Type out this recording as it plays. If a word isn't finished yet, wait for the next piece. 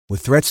With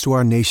threats to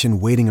our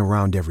nation waiting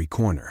around every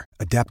corner,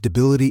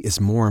 adaptability is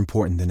more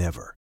important than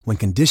ever. When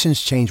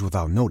conditions change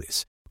without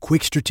notice,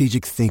 quick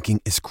strategic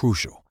thinking is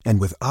crucial.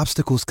 And with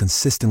obstacles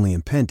consistently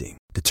impending,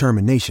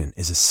 determination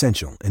is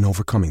essential in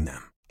overcoming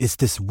them. It's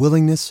this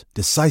willingness,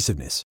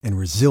 decisiveness, and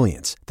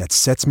resilience that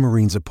sets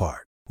Marines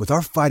apart. With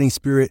our fighting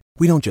spirit,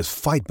 we don't just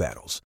fight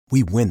battles,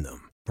 we win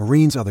them.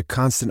 Marines are the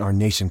constant our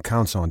nation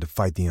counts on to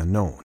fight the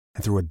unknown.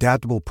 And through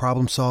adaptable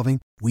problem solving,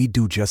 we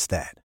do just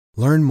that.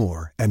 Learn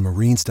more at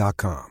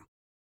marines.com.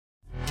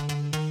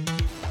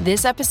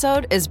 This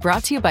episode is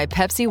brought to you by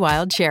Pepsi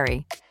Wild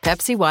Cherry.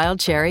 Pepsi Wild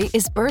Cherry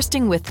is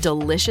bursting with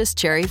delicious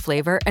cherry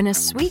flavor and a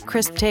sweet,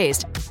 crisp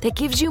taste that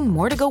gives you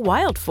more to go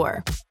wild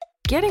for.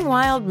 Getting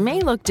wild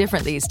may look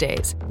different these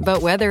days,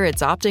 but whether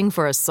it's opting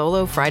for a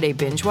solo Friday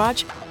binge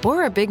watch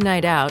or a big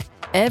night out,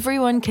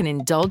 everyone can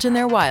indulge in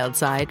their wild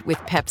side with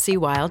Pepsi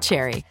Wild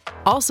Cherry.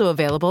 Also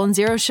available in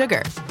Zero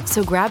Sugar.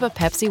 So grab a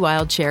Pepsi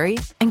Wild Cherry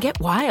and get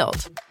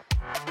wild.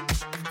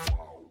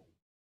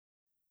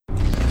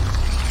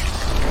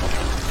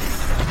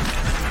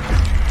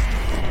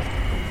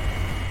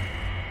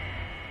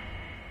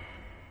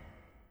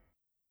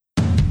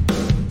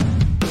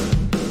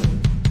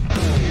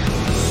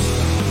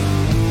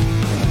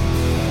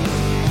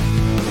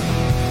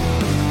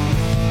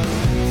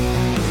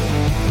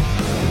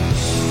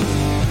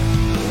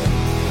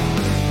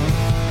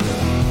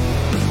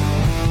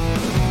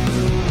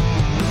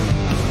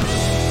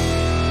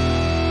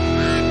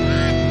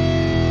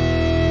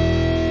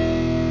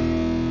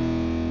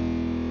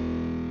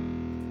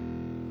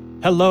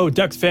 Hello,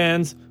 Ducks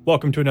fans.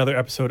 Welcome to another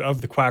episode of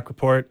the Quack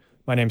Report.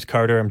 My name's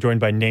Carter. I'm joined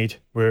by Nate.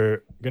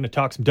 We're going to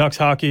talk some Ducks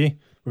hockey.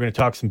 We're going to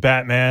talk some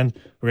Batman.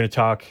 We're going to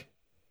talk...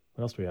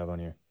 What else do we have on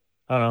here?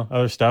 I don't know.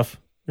 Other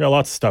stuff. We got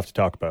lots of stuff to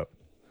talk about.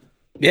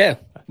 Yeah,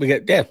 we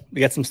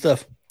got some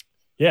stuff.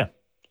 Yeah,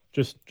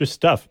 just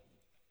stuff.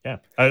 Yeah,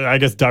 I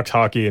guess Ducks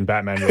hockey and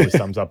Batman really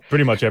sums up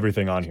pretty much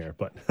everything on here.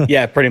 But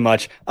yeah, pretty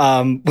much.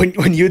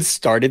 When you had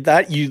started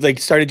that, you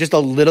started just a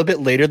little bit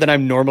later than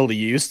I'm normally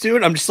used to,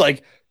 and I'm just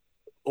like,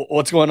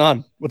 what's going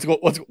on? What?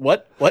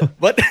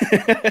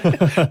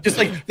 Just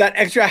like that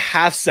extra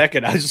half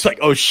second, I was just like,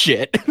 oh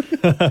shit.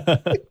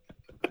 I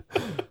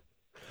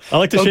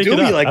like to shake it up. Don't do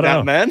me like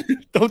that, man.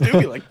 Don't do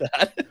me like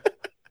that.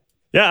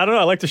 Yeah, I don't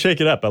know. I like to shake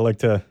it up. I like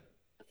to,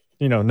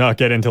 not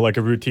get into like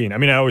a routine. I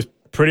mean, I always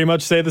pretty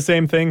much say the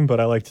same thing, but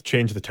I like to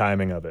change the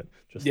timing of it.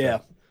 Just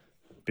to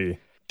be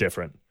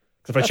different.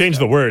 Because if I change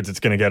the words, I'm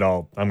going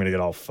to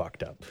get all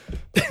fucked up.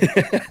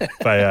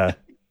 If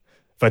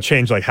I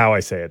change like how I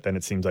say it, then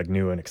it seems like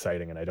new and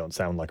exciting, and I don't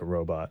sound like a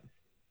robot.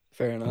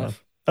 Fair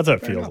enough. That's how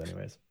it feels,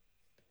 anyways.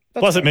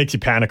 Plus, it makes you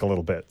panic a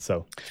little bit,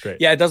 so it's great.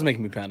 Yeah, it does make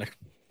me panic.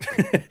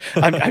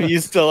 I'm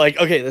used to like,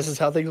 okay, this is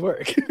how things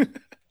work.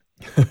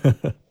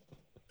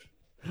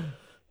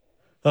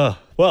 Well,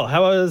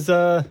 how was?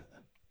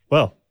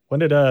 When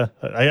did?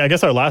 I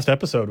guess our last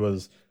episode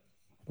was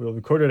we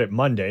recorded it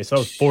Monday, so that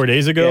was 4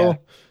 days ago. Yeah.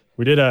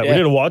 We did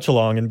a watch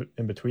along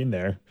in between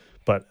there,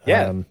 but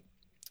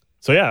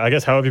So yeah, I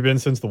guess how have you been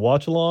since the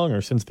watch along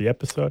or since the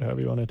episode?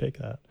 However you want to take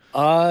that.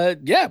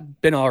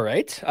 Been all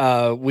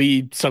right.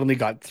 We suddenly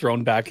got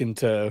thrown back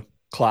into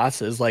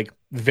classes like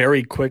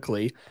very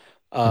quickly.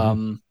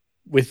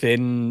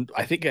 Within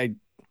I think it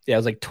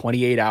was like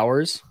 28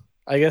 hours,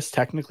 I guess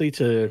technically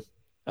to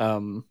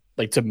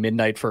to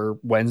midnight for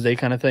Wednesday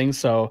kind of thing.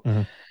 So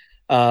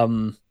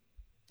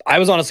I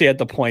was honestly at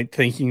the point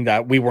thinking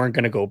that we weren't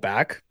going to go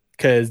back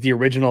because the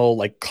original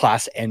like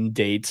class end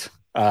date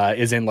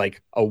is in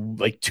like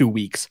 2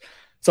 weeks.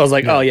 So I was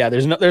like, oh yeah,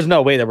 there's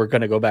no way that we're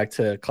going to go back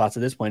to class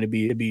at this point.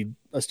 It'd be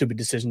a stupid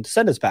decision to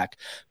send us back.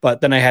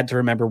 But then I had to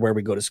remember where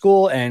we go to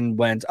school and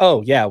went,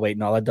 oh yeah, wait,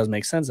 no, that does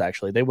make sense.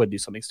 Actually, they would do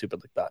something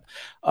stupid like that.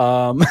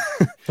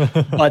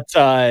 But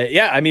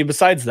I mean,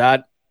 besides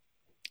that,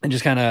 and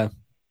just kind of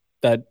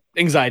that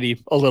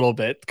anxiety a little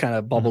bit kind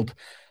of bubbled.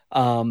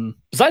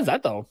 Besides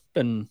that though,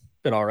 been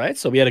all right.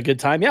 So we had a good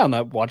time. Yeah. On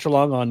that watch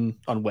along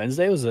on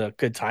Wednesday, it was a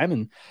good time.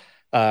 And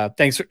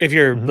thanks if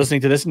you're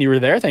listening to this and you were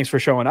there, thanks for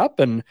showing up.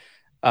 And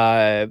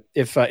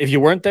if you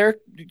weren't there,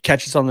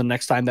 catch us on the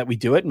next time that we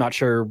do it. Not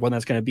sure when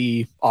that's going to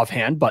be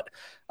offhand, but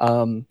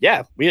we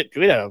had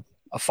a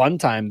fun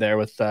time there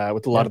with a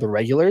lot of the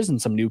regulars,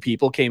 and some new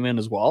people came in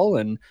as well.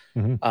 And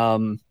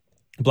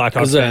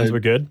Blackhawks fans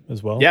were good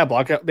as well. Yeah,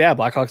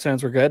 Blackhawks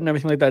fans were good and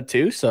everything like that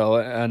too. So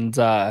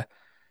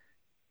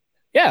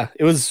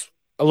it was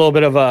a little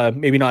bit of a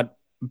maybe not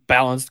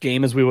balanced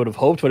game as we would have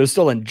hoped, but it was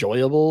still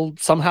enjoyable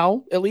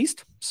somehow at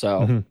least.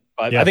 So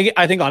I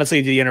think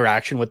honestly the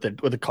interaction with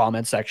the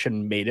comment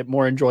section made it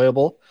more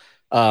enjoyable.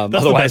 That's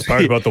the best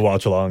part about the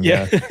watch along.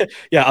 Yeah.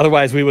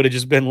 Otherwise we would have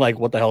just been like,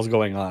 what the hell's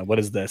going on? What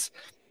is this?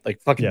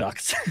 Like fucking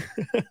Ducks.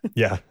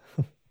 Yeah.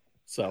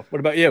 So what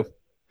about you?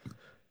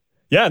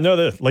 Yeah,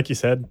 no, like you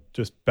said,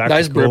 just back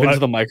nice to school. burp into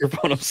the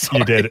microphone. I'm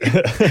sorry. You did.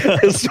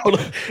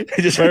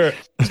 It just gotta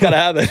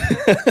have it.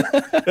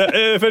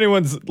 If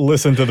anyone's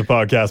listened to the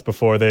podcast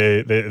before,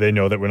 they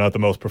know that we're not the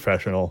most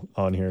professional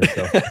on here.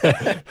 So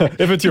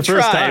if it's your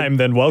first time,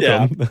 then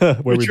welcome.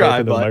 Where we burp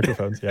into the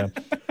microphones. Yeah.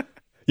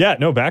 Yeah,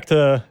 no, back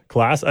to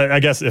class. I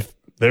guess if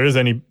there is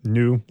any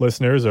new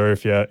listeners, or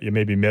if you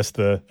maybe missed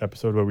the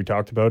episode where we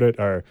talked about it,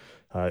 our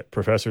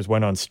professors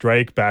went on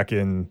strike back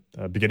in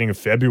beginning of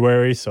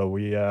February, so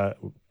we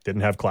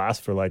didn't have class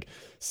for like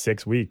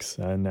 6 weeks,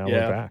 and now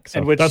we're back.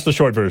 So that's the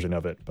short version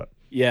of it. But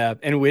yeah,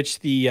 in which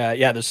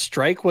the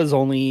strike was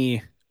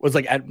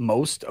like at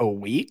most a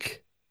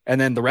week, and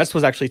then the rest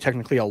was actually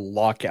technically a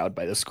lockout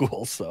by the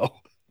school. So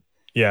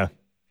yeah,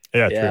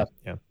 true.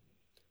 Yeah,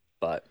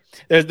 but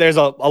there's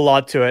a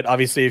lot to it.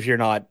 Obviously, if you're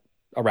not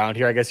around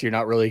here, I guess you're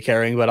not really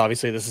caring. But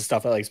obviously, this is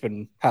stuff that like's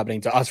been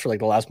happening to us for like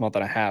the last month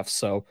and a half.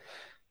 So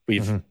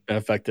we've been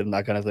affected and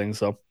that kind of thing.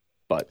 So,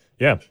 but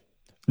yeah,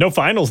 no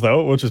finals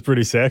though, which is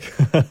pretty sick.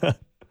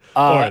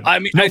 I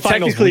mean, no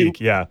finals week.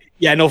 Yeah,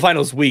 no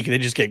finals week. They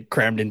just get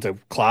crammed into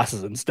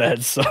classes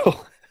instead. So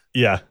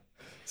yeah,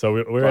 so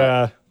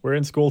we're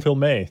in school till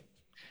May.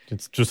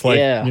 It's just like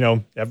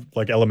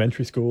like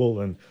elementary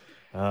school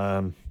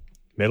and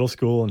middle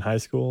school and high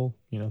school.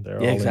 They're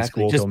all in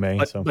school till May.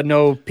 But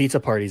no pizza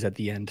parties at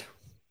the end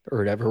or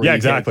whatever. Yeah,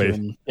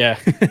 exactly.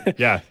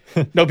 Yeah.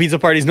 No pizza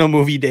parties, no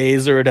movie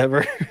days or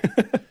whatever.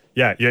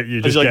 Yeah,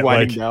 you just get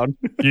winding down.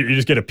 you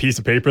just get a piece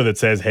of paper that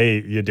says,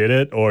 "Hey, you did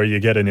it," or you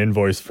get an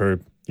invoice for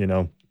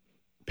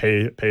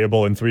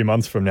payable in 3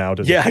 months from now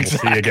to see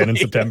you again in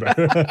September.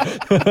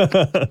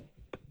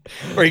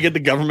 Or you get the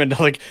government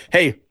like,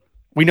 "Hey,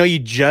 we know you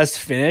just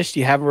finished.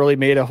 You haven't really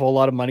made a whole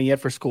lot of money yet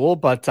for school,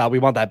 but we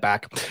want that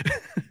back."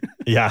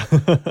 Yeah.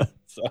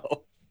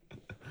 So,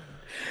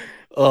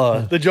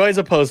 the joys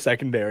of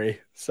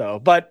post-secondary. So,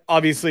 but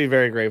obviously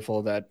very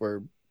grateful that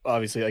we're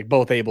obviously like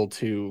both able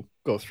to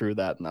go through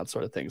that and that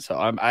sort of thing. So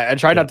I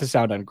try not to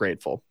sound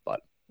ungrateful,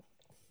 but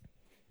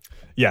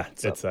yeah,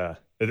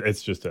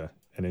 it's just an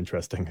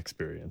interesting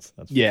experience.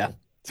 That's yeah.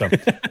 Sure. So,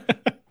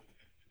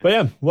 but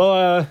yeah,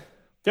 well,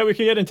 we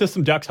can get into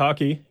some Ducks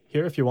hockey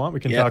here if you want. We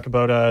can talk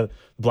about the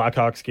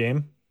Blackhawks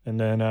game and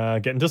then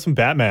get into some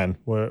Batman.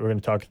 We're going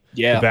to talk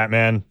the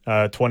Batman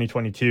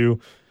 2022.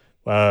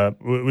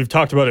 We've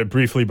talked about it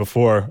briefly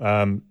before,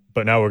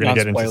 but now we're going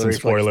to get into some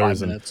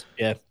spoilers.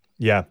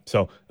 Yeah.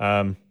 So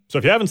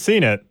if you haven't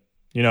seen it,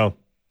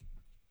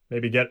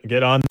 maybe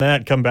get on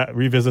that, come back,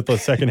 revisit the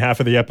second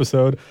half of the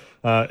episode.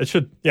 It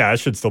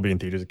should still be in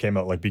theaters. It came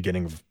out like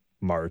beginning of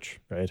March,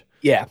 right?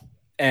 Yeah.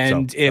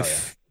 And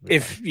if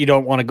you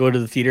don't want to go to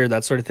the theater,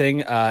 that sort of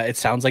thing, it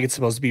sounds like it's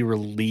supposed to be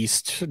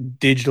released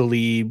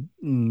digitally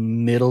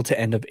middle to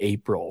end of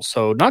April.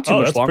 So not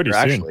too much longer,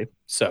 actually.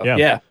 So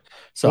yeah.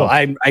 So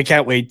cool. I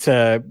can't wait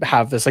to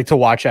have this, like, to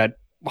watch at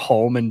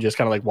home and just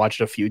kind of like watch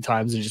it a few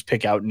times and just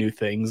pick out new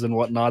things and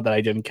whatnot that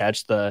I didn't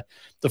catch the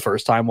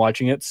first time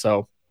watching it.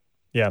 So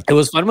yeah, it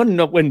was fun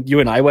when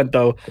you and I went,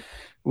 though.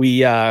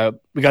 We got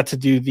to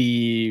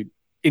do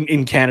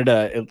in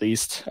Canada, at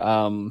least,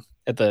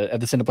 at the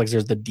Cineplex,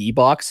 there's the D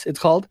box, it's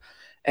called.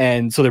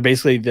 And so they're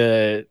basically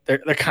they're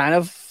kind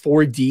of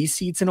 4D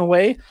seats in a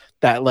way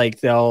that like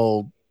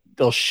they'll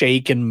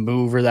shake and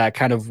move or that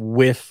kind of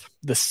with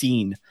the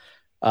scene.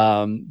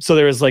 So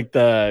there was like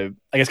I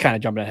guess kind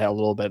of jumping ahead a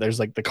little bit. There's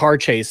like the car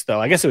chase,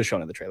 though. I guess it was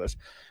shown in the trailers.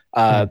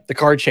 The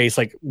car chase,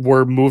 like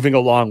we're moving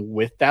along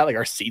with that, like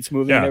our seats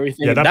moving and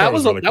everything. Yeah, that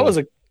was really cool. That was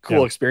a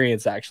cool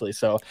experience, actually.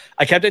 So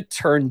I kept it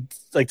turned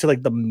like to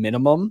like the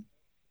minimum,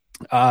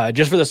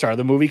 just for the start of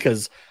the movie,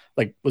 because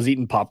like was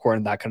eating popcorn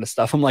and that kind of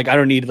stuff. I'm like, I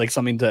don't need like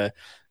something to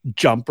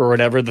jump or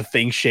whatever. The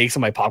thing shakes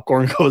and my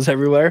popcorn goes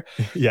everywhere.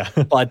 Yeah.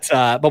 But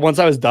once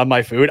I was done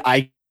my food,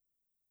 I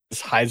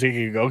as high as I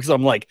could go, because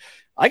I'm like,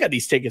 I got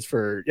these tickets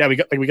for we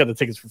got the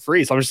tickets for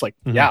free. So I'm just like,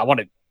 I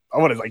want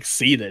to like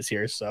see this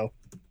here. So,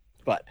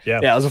 but yeah,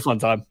 it was a fun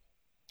time.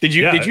 Did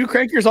you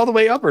crank yours all the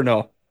way up or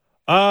no?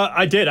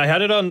 I did. I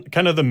had it on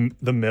kind of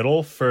the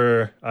middle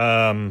for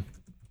like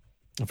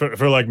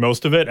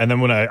most of it, and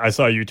then when I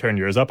saw you turn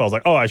yours up, I was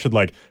like, oh, I should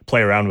like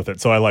play around with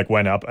it. So I like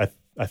went up.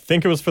 I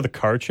think it was for the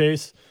car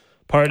chase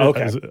part.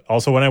 Okay.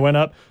 Also when I went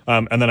up,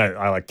 and then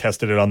I like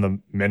tested it on the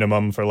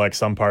minimum for like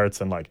some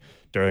parts, and like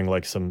during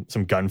like some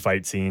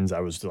gunfight scenes,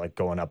 I was like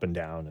going up and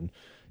down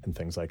and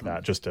things like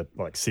that, just to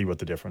like see what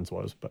the difference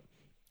was. But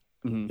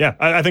yeah,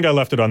 I think I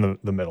left it on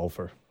the middle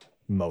for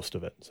most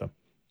of it. So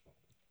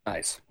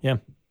nice. Yeah.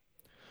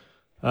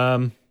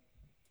 So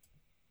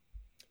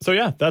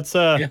yeah, that's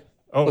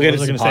Oh, what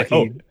was I going to say?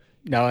 Oh,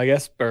 no, I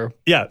guess. Or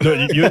yeah,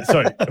 no, you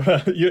sorry,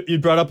 you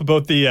brought up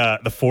about the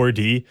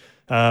 4D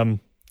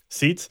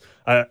seats.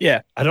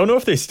 Yeah, I don't know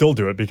if they still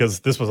do it,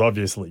 because this was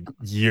obviously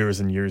years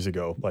and years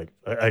ago. Like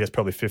I guess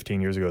probably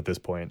 15 years ago at this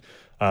point.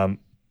 But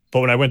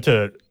when I went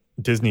to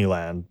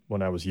Disneyland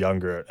when I was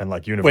younger, and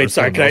like Universal, wait,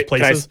 sorry,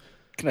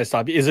 can I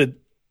stop you? Is it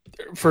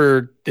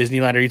for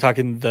Disneyland? Are you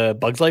talking the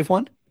Bugs Life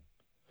one?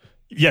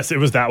 Yes, it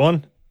was that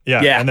one.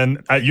 Yeah. And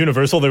then at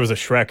Universal there was a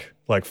Shrek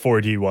like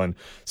 4D one.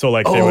 So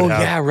like they would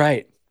have,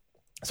 right.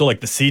 So like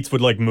the seats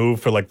would like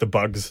move for like the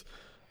bugs,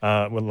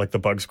 when like the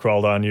bugs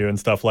crawled on you and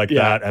stuff like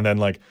that. And then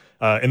like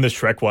in the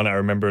Shrek one, I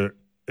remember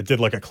it did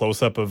like a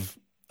close up of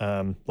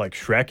like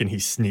Shrek, and he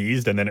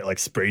sneezed, and then it like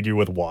sprayed you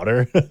with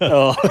water.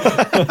 Oh.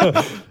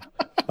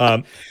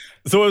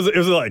 So it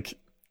was like,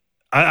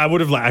 I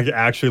would have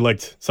actually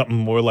liked something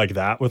more like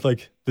that with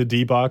like the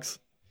D box,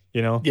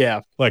 you know?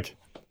 Yeah. Like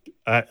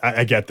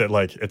I get that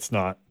like it's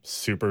not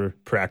super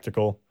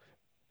practical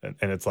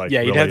and it's like you'd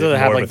really have to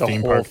have like the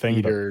theme whole park thing,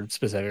 theater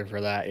specific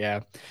for that.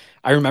 Yeah.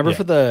 I remember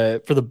for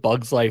the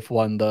Bugs Life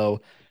one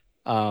though,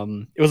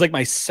 it was like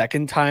my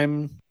second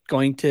time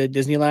going to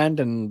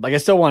Disneyland, and like I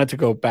still wanted to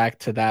go back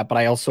to that, but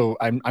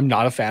I'm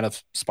not a fan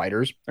of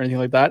spiders or anything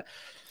like that.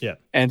 Yeah.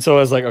 And so I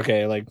was like,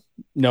 okay, like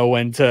know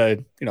when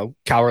to,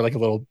 cower like a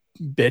little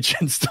bitch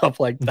and stuff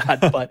like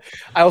that. But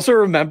I also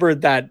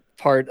remembered that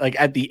part like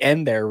at the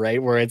end there,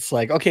 right? Where it's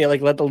like, okay,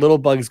 like let the little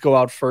bugs go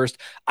out first.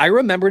 I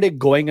remembered it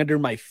going under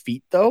my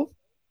feet though.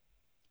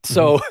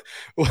 So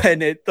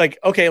when it like,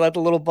 okay, let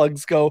the little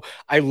bugs go,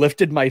 I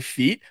lifted my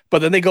feet, but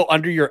then they go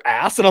under your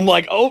ass. And I'm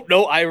like, oh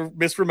no, I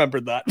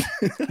misremembered that.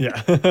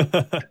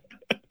 Yeah.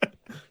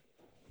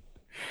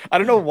 I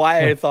don't know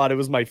why I thought it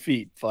was my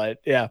feet, but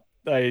yeah,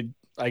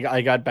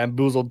 I got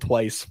bamboozled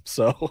twice.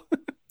 So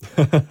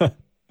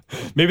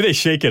maybe they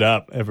shake it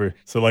up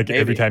so like Maybe.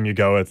 every time you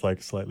go, it's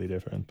like slightly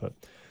different, but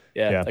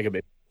yeah. Like a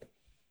bit.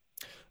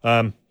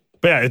 But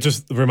yeah, it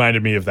just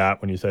reminded me of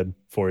that when you said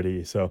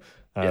 4D. So,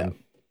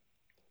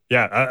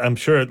 yeah, I'm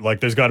sure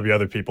like there's got to be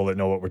other people that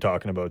know what we're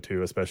talking about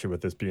too, especially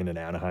with this being an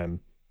Anaheim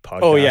podcast.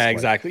 Oh yeah,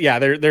 exactly. Yeah,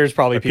 there's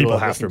probably people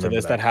that listen to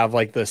this that have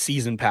like the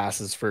season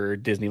passes for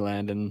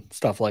Disneyland and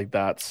stuff like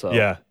that. So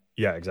yeah,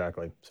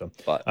 exactly. So,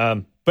 but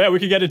yeah, we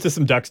could get into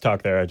some Ducks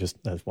talk there. I just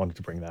wanted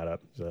to bring that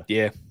up. So,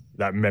 yeah,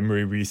 that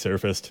memory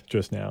resurfaced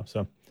just now.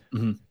 So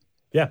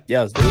yeah,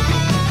 let's do it.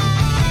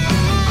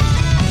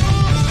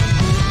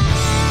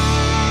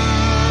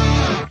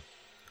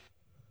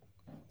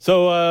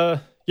 So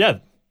yeah,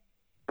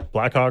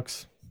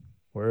 Blackhawks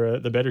were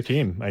the better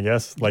team, I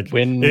guess. Like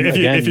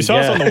if you saw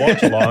us on the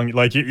watch along,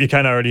 like you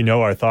kind of already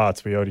know our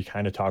thoughts. We already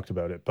kind of talked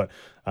about it, but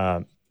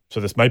so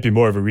this might be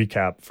more of a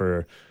recap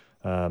for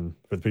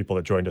the people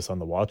that joined us on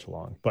the watch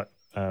along. But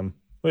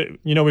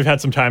we've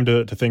had some time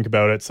to think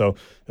about it, so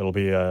it'll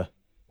be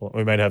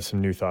we might have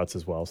some new thoughts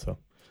as well. So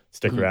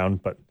stick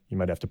around, but you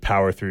might have to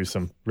power through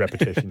some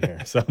repetition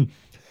here. So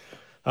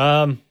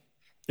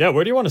yeah,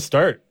 where do you want to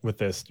start with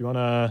this? Do you want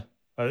to?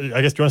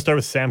 I guess do you want to start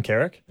with Sam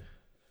Carrick?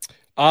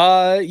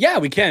 Yeah,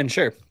 we can,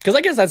 sure. Because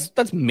I guess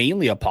that's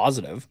mainly a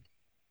positive.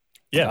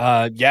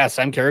 Yeah.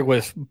 Sam Carrick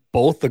with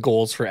both the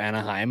goals for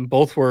Anaheim.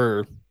 Both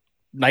were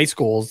nice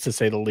goals to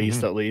say the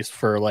least, at least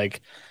for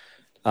like,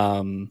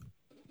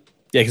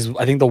 because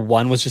I think the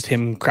one was just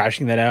him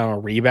crashing that out on a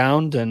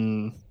rebound,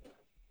 and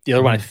the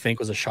other one I think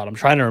was a shot. I'm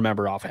trying to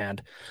remember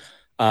offhand.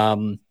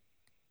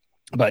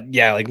 But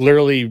yeah, like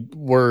literally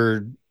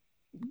we're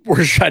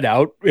shut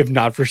out if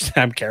not for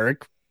Sam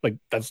Carrick. Like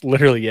that's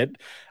literally it.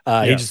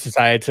 He just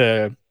decided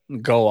to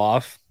go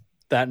off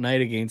that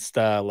night against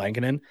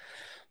Lankinen.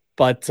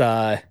 But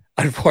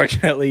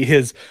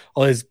unfortunately,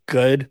 all his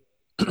good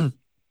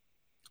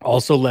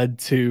also led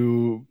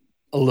to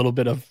a little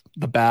bit of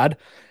the bad.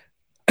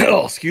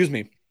 Oh, excuse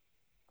me.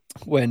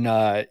 When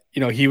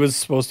he was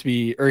supposed to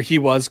be, or he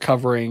was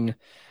covering.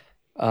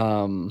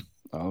 I'm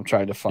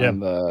trying to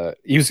find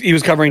he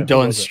was covering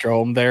Dylan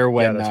Strome there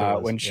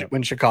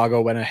when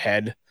Chicago went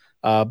ahead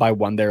by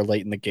one there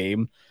late in the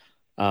game.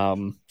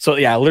 So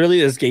yeah, literally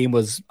this game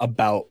was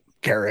about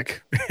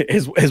Carrick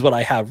is what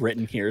I have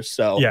written here.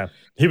 So yeah,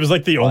 he was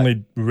like the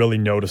only really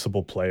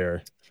noticeable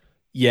player.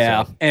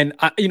 Yeah. So. And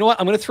you know what?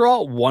 I'm going to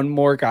throw out one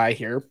more guy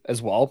here as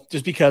well,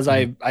 just because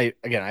I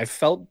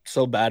felt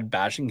so bad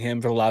bashing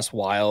him for the last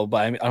while,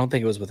 but I don't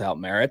think it was without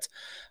merit.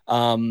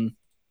 John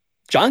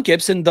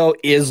Gibson though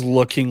is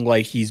looking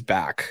like he's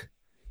back,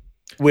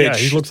 which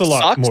he looks a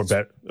lot more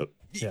better.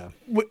 Yeah.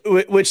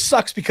 Which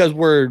sucks because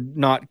we're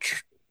not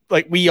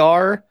we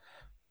are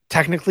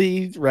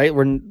technically, right?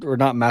 We're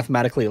not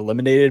mathematically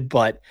eliminated,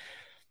 but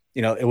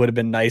it would have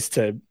been nice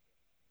to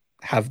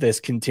have this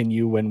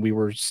continue when we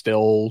were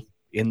still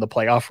in the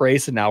playoff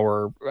race, and now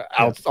we're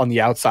out on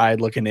the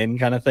outside looking in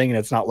kind of thing, and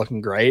it's not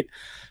looking great.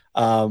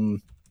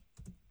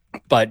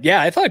 But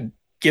yeah, I thought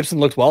Gibson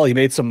looked well. He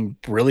made some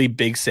really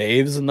big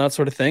saves and that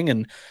sort of thing,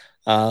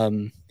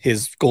 and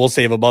his goal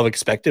save above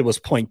expected was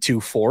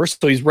 0.24,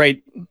 so he's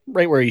right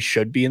where he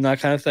should be in that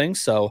kind of thing.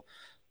 So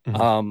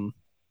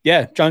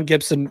yeah, John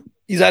Gibson,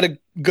 he's had a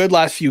good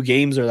last few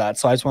games or that.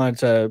 So I just wanted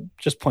to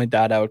just point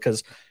that out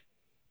because,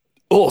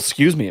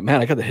 excuse me,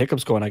 man, I got the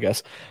hiccups going, I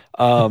guess.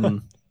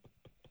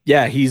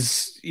 Yeah,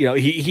 he's,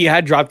 he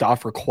had dropped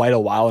off for quite a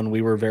while, and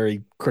we were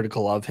very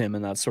critical of him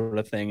and that sort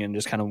of thing, and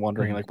just kind of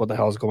wondering like what the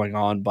hell is going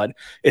on. But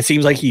it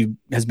seems like he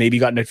has maybe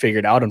gotten it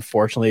figured out.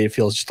 Unfortunately, it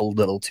feels just a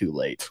little too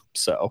late.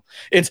 So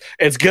it's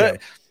good.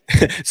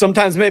 Yeah.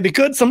 Sometimes maybe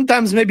good,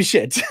 sometimes maybe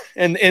shit.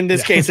 And in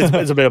this case,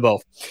 it's a bit of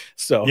both.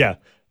 So yeah.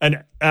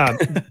 And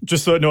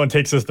just so no one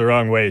takes this the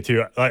wrong way,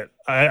 too,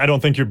 I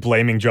don't think you're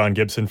blaming John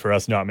Gibson for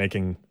us not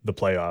making the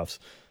playoffs.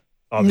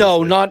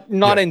 Obviously. No,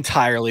 not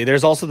entirely.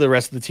 There's also the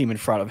rest of the team in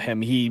front of him.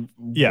 He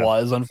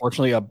was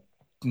unfortunately a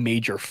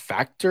major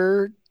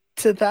factor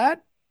to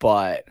that,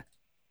 but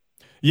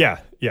yeah.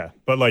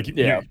 But I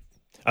don't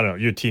know.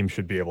 Your team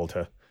should be able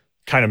to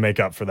kind of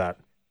make up for that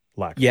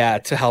lack. Yeah,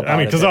 to help. I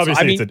mean, because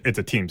obviously it's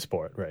a team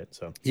sport, right?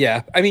 So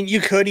yeah, I mean,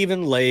 you could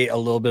even lay a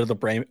little bit of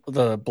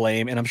the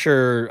blame, and I'm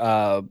sure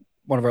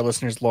one of our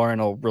listeners, Lauren,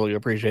 will really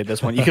appreciate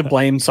this one. You could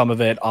blame some of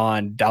it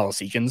on Dallas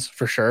Eakins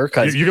for sure,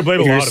 because you could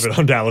blame a lot of it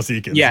on Dallas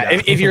Eakins. Yeah,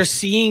 if you're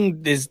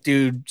seeing this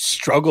dude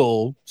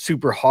struggle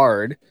super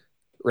hard,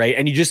 right,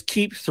 and you just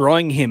keep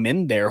throwing him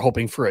in there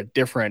hoping for a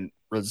different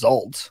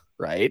result,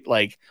 right?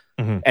 Like,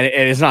 and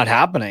it's not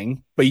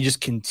happening, but you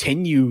just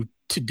continue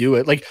to do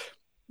it. Like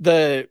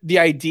the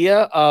idea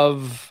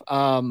of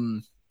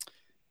to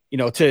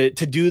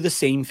do the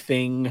same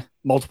thing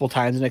multiple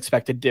times and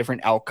expect a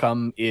different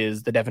outcome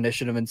is the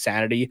definition of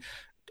insanity.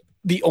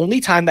 The only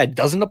time that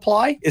doesn't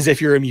apply is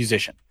if you're a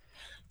musician.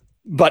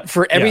 But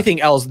for everything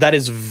else, that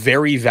is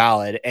very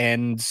valid.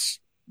 And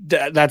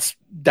that's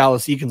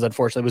Dallas Eakins,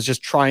 unfortunately, was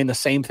just trying the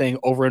same thing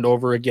over and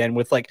over again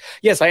with, like,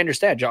 yes, I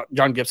understand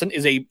John Gibson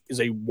is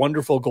a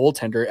wonderful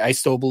goaltender. I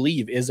still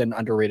believe is an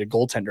underrated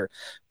goaltender,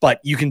 but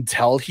you can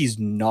tell he's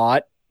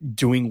not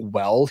doing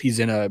well. He's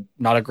in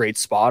not a great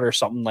spot or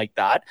something like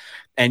that.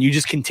 And you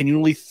just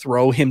continually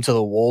throw him to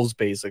the wolves,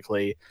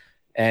 basically.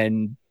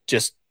 And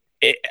just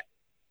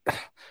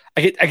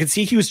I could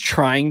see he was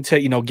trying to,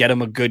 get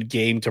him a good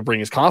game to bring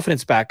his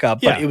confidence back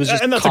up, but it was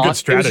just, and that's a good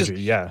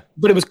strategy.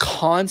 But it was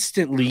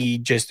constantly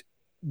just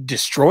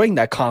destroying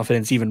that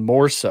confidence even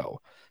more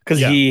so, because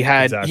he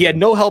had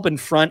no help in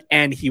front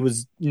and he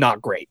was not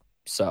great.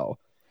 So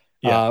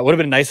it would have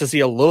been nice to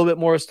see a little bit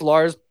more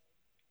Stolarz,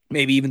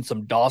 maybe even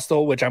some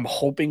Dostal, which I'm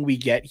hoping we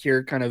get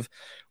here. Kind of,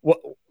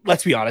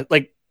 let's be honest,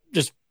 like,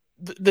 just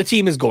the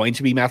team is going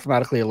to be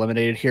mathematically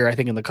eliminated here, I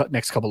think, in the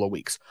next couple of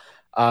weeks.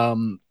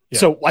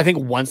 So I think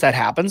once that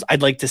happens,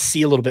 I'd like to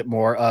see a little bit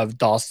more of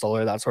Dostal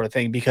or that sort of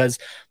thing, because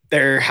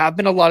there have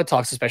been a lot of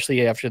talks,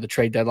 especially after the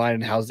trade deadline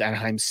and how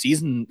Anaheim's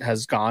season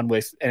has gone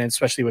and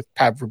especially with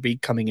Pat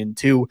Verbeek coming in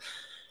too.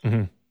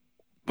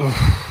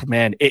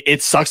 Man,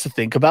 it sucks to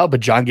think about, but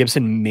John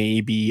Gibson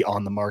may be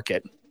on the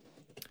market.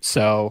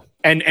 So,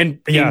 and in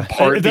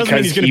part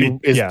because he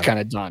is kind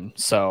of done.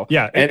 So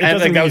it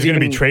doesn't mean he's going to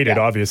be traded,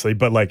 obviously,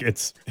 but like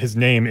his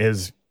name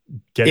is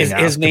getting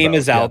his name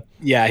is out.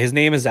 Yeah, his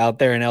name is out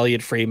there, and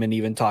Elliot Friedman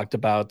even talked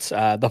about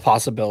the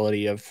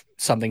possibility of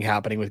something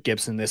happening with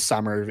Gibson this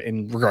summer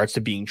in regards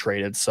to being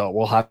traded. So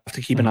we'll have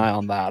to keep an eye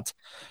on that.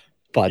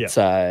 But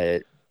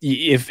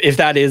if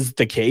that is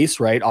the case,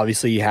 right,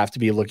 obviously you have to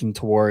be looking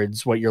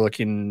towards what you're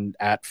looking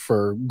at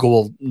for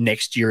goal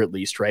next year at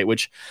least, right,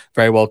 which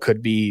very well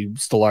could be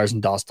Stolarz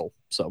and Dostal.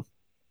 So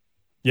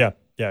yeah,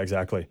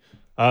 exactly.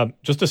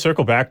 Just to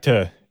circle back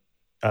to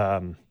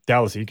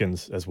Dallas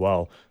Eakins as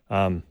well.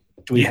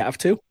 Do we have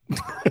to?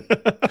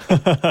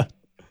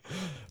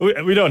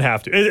 we don't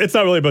have to. It's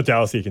not really about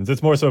Dallas Eakins.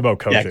 It's more so about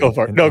coaching. Yeah, go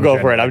for it. Go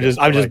for it. I'm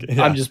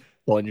just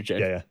pulling your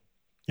chain.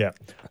 Yeah.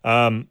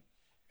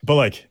 But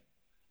like,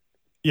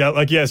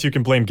 yes, you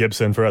can blame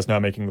Gibson for us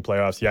not making the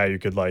playoffs. Yeah, you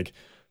could, like,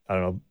 I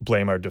don't know,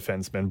 blame our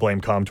defenseman,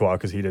 blame Comtois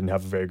because he didn't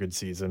have a very good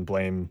season,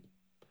 blame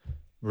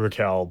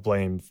Raquel,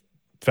 blame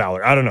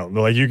Fowler. I don't know.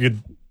 Like, you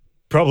could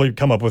probably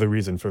come up with a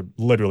reason for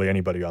literally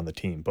anybody on the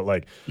team. But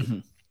like,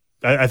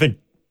 I think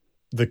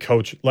the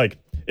coach, like,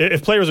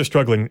 if players are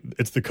struggling,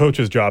 it's the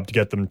coach's job to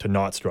get them to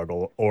not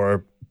struggle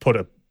or put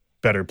a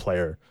better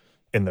player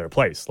in their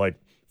place. Like,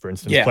 for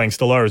instance, playing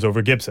Stolarz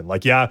over Gibson.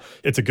 Like,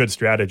 it's a good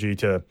strategy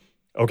to,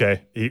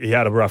 okay, he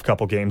had a rough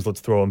couple games,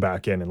 let's throw him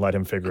back in and let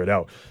him figure it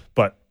out.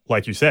 But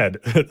like you said,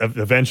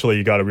 eventually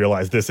you got to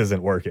realize this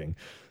isn't working.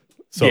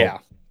 So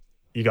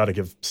you got to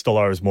give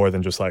Stolarz more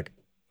than just like,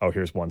 oh,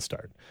 here's one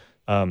start.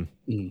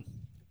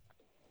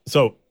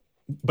 So,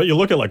 but you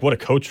look at like what a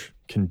coach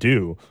can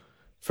do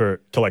to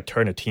like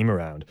turn a team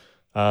around.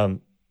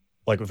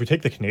 Like if we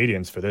take the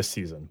Canadiens for this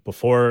season,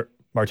 before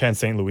Martin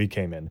St. Louis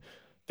came in,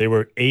 they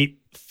were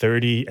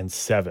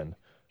 8-30-7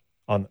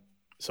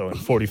 so in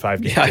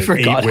 45 games, I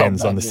forgot 8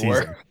 wins on the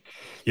season.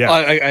 Yeah,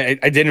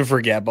 I didn't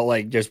forget, but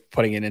like just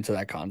putting it into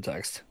that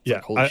context. It's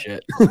like, holy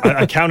shit.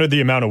 I counted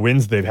the amount of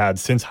wins they've had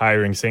since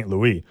hiring St.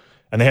 Louis,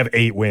 and they have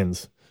 8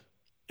 wins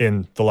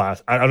in the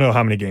last, I don't know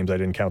how many games, I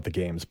didn't count the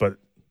games, but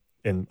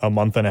in a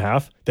month and a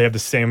half, they have the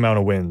same amount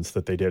of wins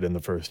that they did in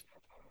the first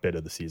bit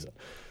of the season.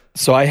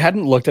 So I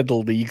hadn't looked at the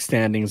league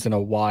standings in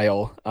a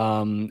while.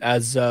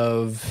 As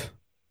of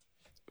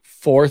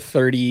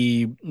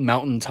 4:30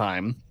 Mountain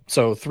Time,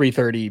 so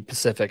 3:30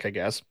 Pacific, I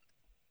guess.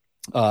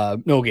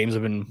 No games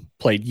have been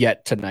played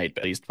yet tonight,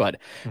 at least, but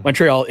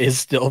Montreal is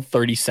still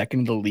 32nd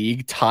in the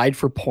league, tied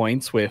for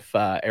points with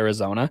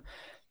Arizona.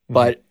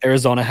 But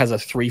Arizona has a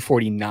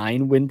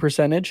 349 win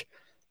percentage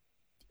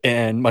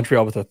and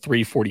Montreal with a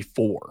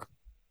 344.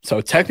 So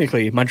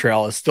technically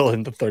Montreal is still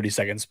in the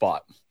 32nd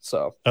spot.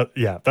 So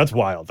that's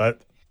wild. I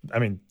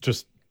mean,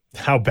 just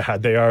how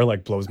bad they are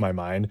like blows my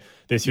mind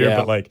this year.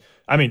 But like,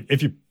 I mean,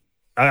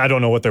 I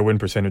don't know what their win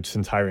percentage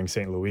since hiring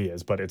St. Louis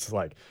is, but it's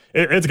like,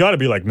 it's got to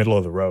be like middle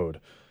of the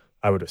road,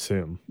 I would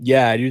assume.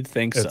 Yeah, I do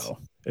think so.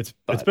 It's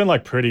been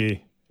like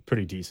pretty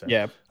decent.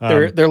 Yeah.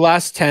 Their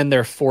last 10,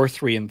 they're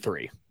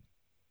 4-3-3.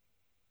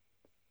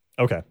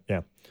 Okay.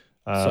 Yeah.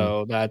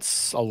 So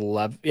that's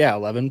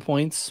 11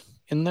 points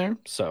in there.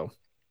 So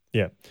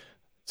yeah.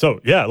 So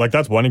yeah, like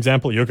that's one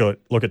example. You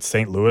look at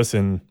St. Louis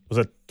in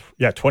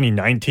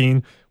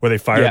 2019, where they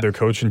fired their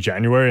coach in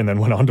January and then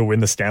went on to win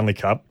the Stanley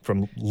Cup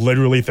from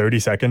literally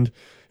 32nd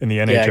in the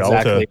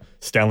NHL to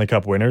Stanley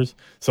Cup winners.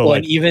 So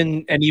and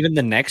even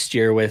the next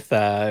year with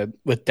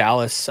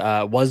Dallas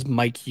was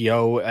Mike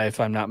Yeo, if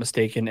I'm not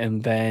mistaken,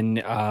 and then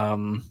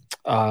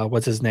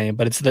what's his name?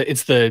 But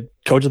it's the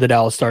coach of the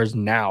Dallas Stars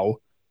now,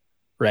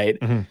 right?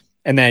 Mm-hmm.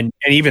 And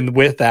even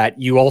with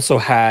that, you also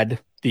had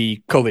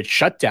the COVID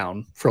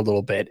shutdown for a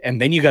little bit,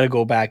 and then you got to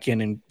go back in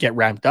and get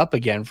ramped up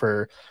again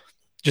for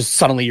just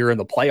suddenly you're in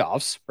the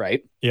playoffs,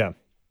 right? Yeah,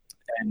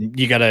 and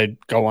you got to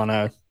go on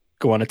a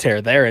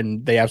tear there,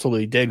 and they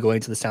absolutely did,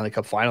 going to the Stanley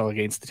Cup final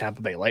against the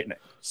Tampa Bay Lightning.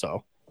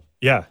 So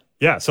yeah.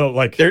 So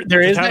like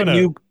there is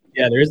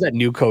that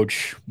new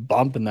coach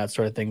bump and that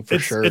sort of thing for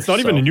sure. It's not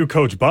even a new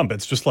coach bump.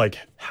 It's just like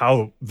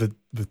how the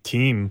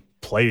team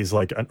plays,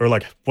 like, or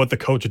like what the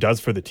coach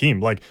does for the team.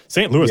 Like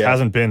St. Louis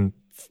hasn't been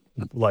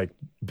like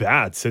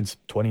bad since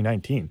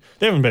 2019.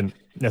 They haven't been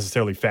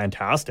necessarily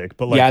fantastic,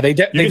 but like they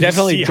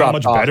definitely see how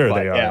much better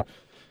they are.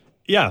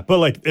 Yeah, but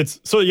like they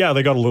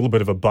got a little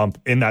bit of a bump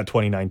in that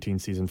 2019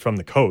 season from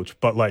the coach,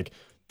 but like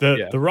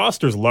the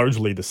roster's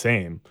largely the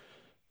same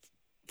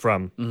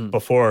from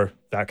before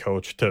that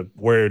coach to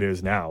where it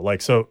is now.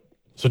 Like so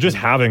just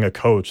having a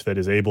coach that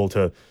is able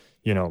to,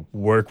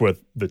 work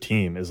with the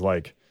team is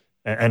like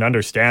and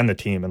understand the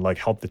team and like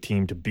help the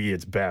team to be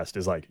its best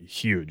is like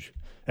huge.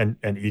 And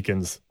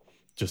Eakins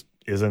just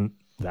isn't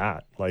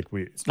that. Like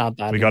it's not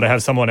that. We got to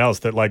have someone else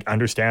that like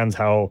understands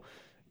how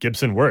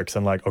Gibson works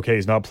and like, okay,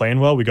 he's not playing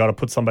well. We got to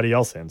put somebody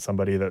else in,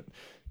 somebody that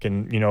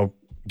can,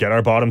 get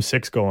our bottom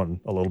six going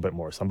a little bit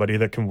more. Somebody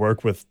that can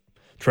work with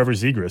Trevor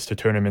Zegras to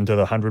turn him into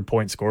the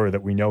 100-point scorer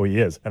that we know he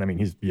is. And I mean,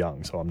 he's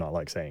young, so I'm not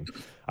like saying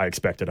I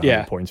expected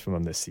 100 points from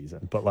him this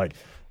season, but like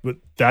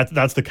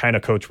that's the kind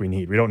of coach we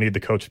need. We don't need the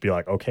coach to be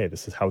like, okay,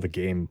 this is how the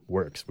game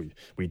works.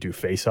 We do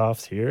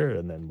face-offs here,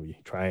 and then we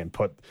try and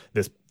put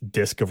this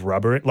disc of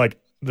rubber in. Like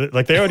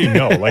they already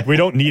know. Like we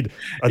don't need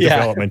a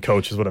development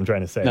coach is what I'm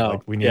trying to say. No,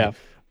 like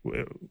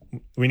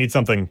we need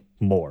something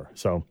more.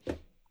 So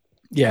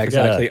yeah,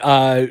 exactly.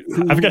 I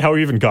forget how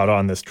we even got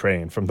on this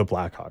train from the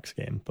Blackhawks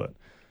game, but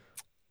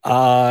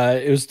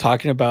it was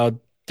talking about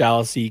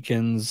Dallas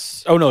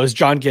Eakins. Oh no, it was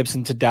John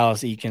Gibson to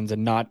Dallas Eakins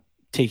and not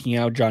taking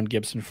out John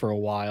Gibson for a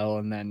while,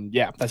 and then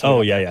that's.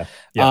 Yeah.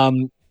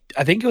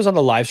 I think it was on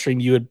the live stream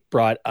you had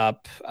brought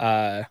up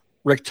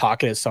Rick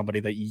Tocchet as somebody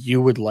that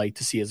you would like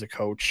to see as a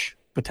coach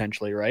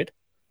potentially, right?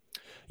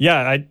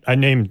 Yeah, I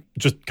named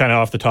just kind of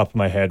off the top of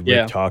my head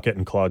Rick Tocchet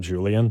and Claude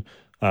Julien,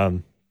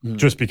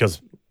 just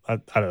because I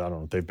don't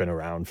know, they've been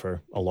around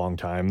for a long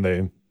time.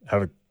 They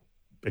have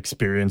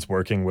experience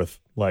working with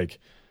like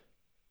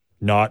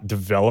not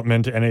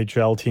development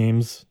NHL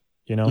teams,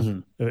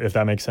 if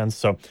that makes sense.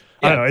 So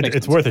I don't know,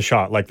 it's worth a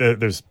shot. Like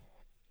there's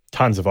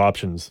tons of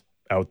options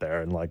out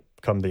there, and like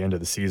come the end of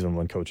the season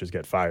when coaches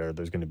get fired,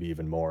 there's going to be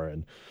even more.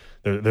 And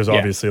there's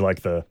obviously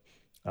like the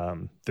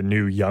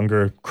new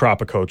younger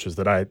crop of coaches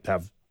that I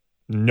have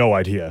no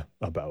idea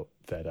about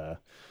that.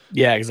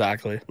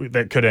 Exactly.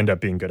 That could end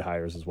up being good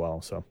hires as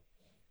well. So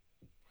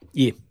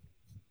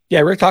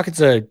Rick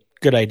Tocchet's a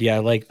good idea. I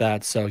like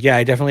that. So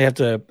I definitely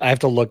have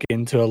to look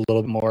into a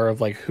little bit more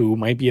of like who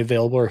might be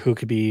available or who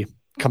could be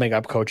coming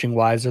up coaching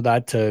wise or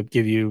that, to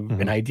give you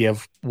an idea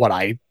of what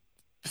I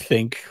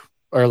think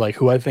or like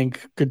who I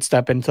think could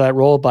step into that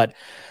role. But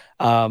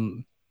I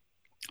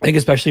think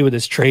especially with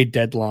this trade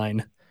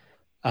deadline,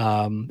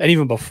 and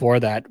even before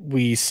that,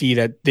 we see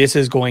that this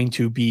is going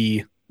to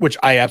be, which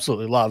I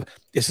absolutely love,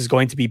 this is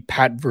going to be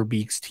Pat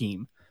Verbeek's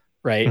team,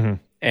 right? Mm-hmm.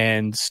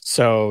 And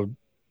so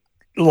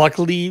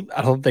luckily,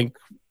 I don't think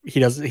he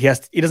doesn't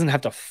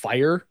have to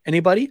fire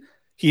anybody.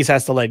 He just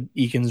has to let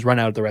Eakins run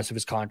out the rest of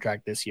his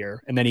contract this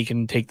year, and then he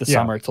can take the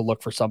summer to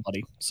look for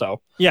somebody. So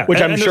which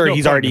I'm sure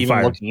he's already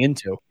even looking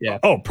into. Yeah.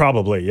 Oh,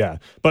 probably, yeah.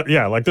 But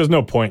yeah, like there's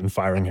no point in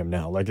firing him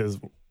now. Like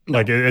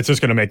it's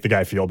just going to make the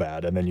guy feel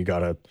bad, and then you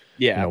gotta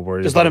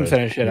worry. Just let him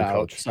finish it out.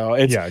 Coach. So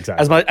it's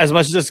exactly. as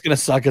much as it's going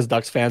to suck as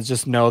Ducks fans,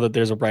 just know that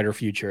there's a brighter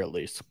future at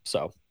least.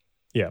 So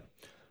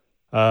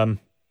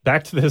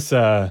back to this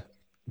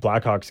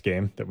Blackhawks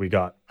game that we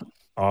got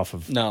off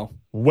of.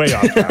 Way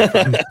off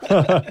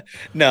track.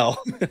 No.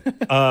 We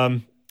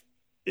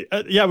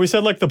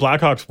said like the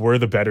Blackhawks were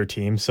the better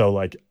team, so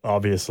like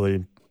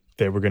obviously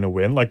they were going to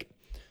win. Like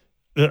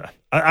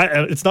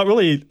it's not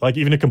really like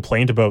even a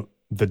complaint about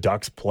the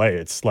Ducks play.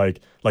 It's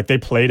like they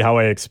played how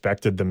I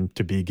expected them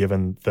to be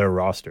given their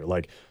roster.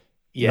 Like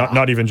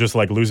not even just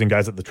like losing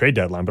guys at the trade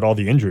deadline, but all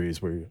the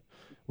injuries we're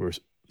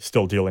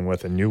still dealing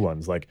with and new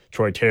ones like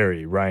Troy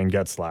Terry, Ryan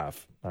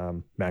Getzlaf,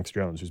 Max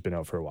Jones, who's been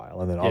out for a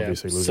while, and then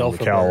obviously losing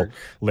Mikkel,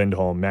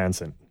 Lindholm,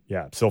 Manson,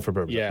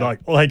 Silfverberg. Yeah,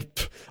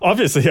 like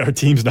obviously our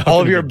team's not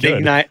all of your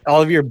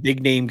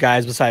big name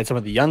guys besides some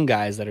of the young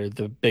guys that are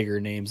the bigger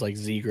names like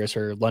Zegras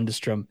or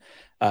Lundestrom.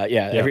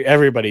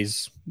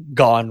 Everybody's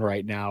gone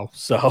right now.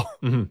 So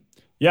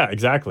yeah,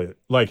 exactly.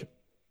 Like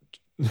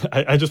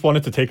I just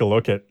wanted to take a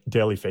look at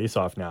Daily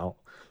Faceoff now.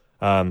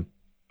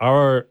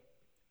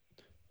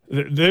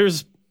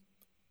 there's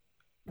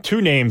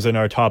two names in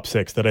our top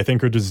 6 that I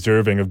think are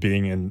deserving of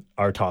being in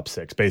our top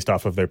 6 based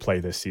off of their play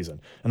this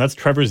season, and that's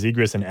Trevor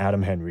Zegras and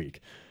Adam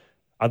Henrique.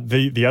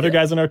 The other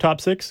guys in our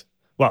top 6.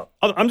 Well,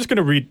 I'm just going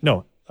to read.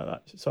 No,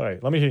 sorry.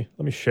 Let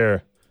me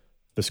share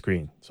the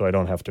screen so I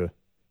don't have to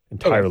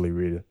entirely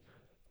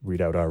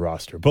read out our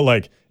roster. But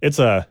like, it's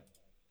a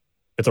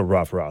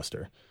rough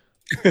roster.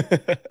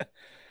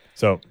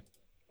 So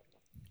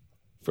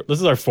this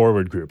is our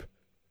forward group.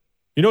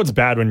 You know it's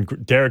bad when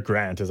Derek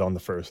Grant is on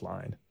the first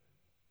line.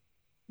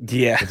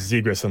 Yeah, with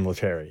Zegras and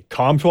Lettieri.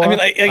 Comtois. I mean,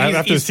 like,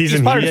 after the season,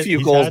 he's fired a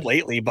few goals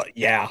lately, but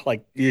yeah,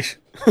 like,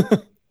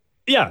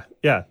 yeah.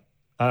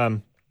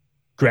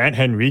 Grant,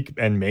 Henrique,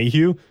 and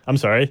Mayhew. I'm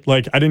sorry,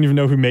 like I didn't even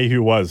know who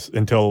Mayhew was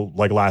until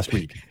like last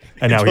week,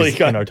 and now he's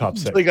in our top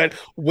 6. He got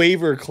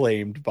waiver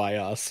claimed by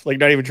us, like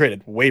not even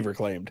traded, waiver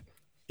claimed.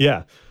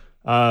 Yeah.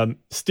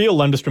 Steele,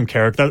 Lundestrom,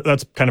 Carrick.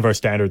 That's kind of our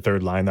standard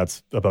third line.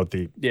 That's about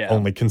the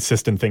only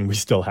consistent thing we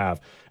still have.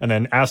 And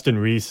then Aston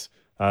Reese,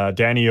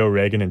 Danny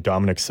O'Regan, and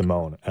Dominic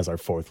Simone as our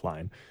fourth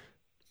line,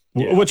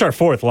 which are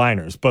fourth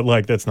liners, but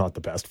like that's not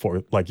the best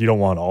fourth. Like you don't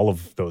want all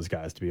of those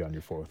guys to be on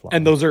your fourth line.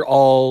 And those are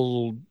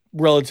all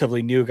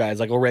relatively new guys.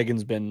 Like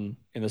O'Regan's been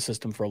in the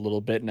system for a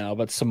little bit now,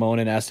 but Simone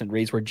and Aston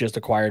Reese were just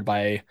acquired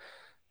by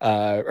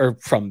or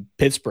from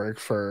Pittsburgh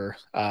for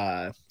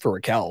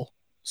Raquel.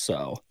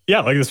 So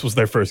yeah, like this was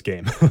their first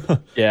game.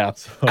 Yeah,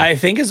 so. I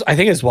think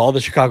as well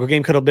the Chicago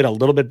game could have been a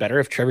little bit better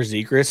if Trevor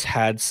Zegras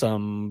had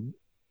some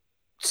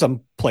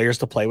players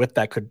to play with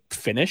that could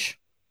finish.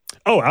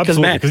 Oh,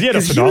 absolutely, because he had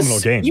a phenomenal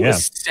game. He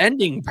was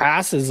sending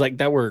passes like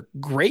that were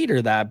great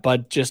or that,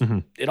 but just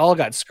it all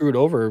got screwed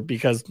over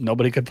because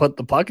nobody could put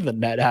the puck in the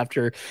net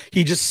after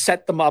he just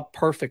set them up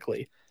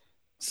perfectly.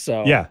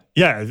 So yeah.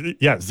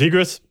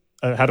 Zegras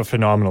had a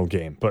phenomenal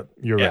game, but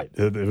you're right.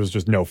 It was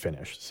just no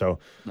finish. So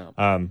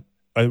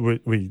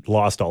we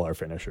lost all our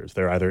finishers.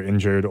 They're either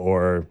injured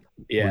or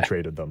we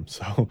traded them.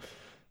 So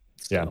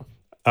yeah.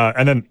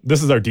 And then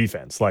this is our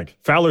defense. Like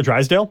Fowler,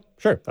 Drysdale,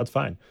 sure, that's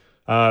fine.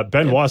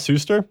 Benoit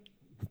Suster,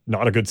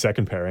 not a good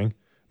second pairing.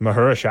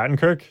 Mahura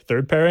Shattenkirk,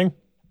 third pairing,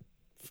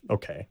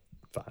 okay,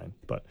 fine.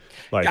 But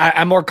like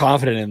I'm more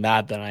confident in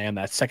that than I am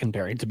that second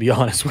pairing, to be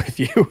honest with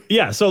you.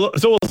 Yeah, so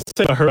we'll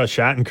say Mahura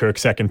Shattenkirk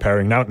second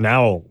pairing.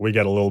 Now we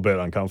get a little bit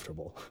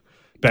uncomfortable.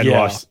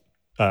 Benoit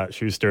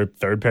Schuster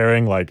third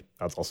pairing, like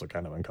that's also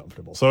kind of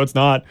uncomfortable. So it's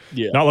not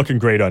looking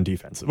great on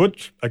defense,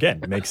 which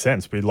again makes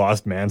sense. We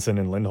lost Manson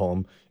and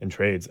Lindholm in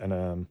trades, and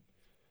do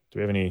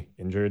we have any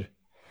injured?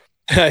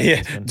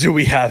 Do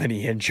we have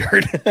any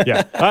injured?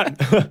 Not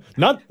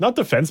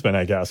defensemen,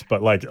 I guess,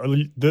 but like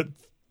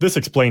this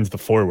explains the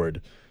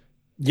forward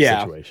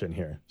situation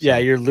here. So. Yeah,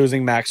 you're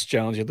losing Max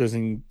Jones, you're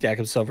losing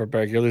Jakob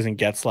Silverberg, you're losing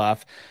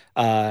Getzlaf.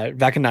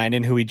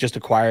 Vakanainen, who we just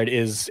acquired,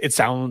 it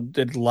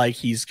sounded like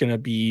he's gonna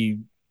be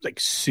like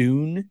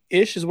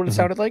soon-ish is what it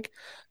sounded like.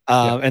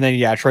 And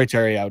then Troy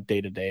Terry out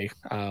day to day.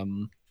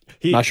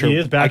 Not sure. He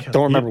is back. I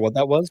don't remember what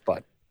that was,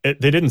 but they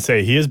didn't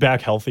say. He is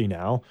back healthy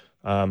now.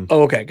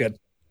 Okay, good.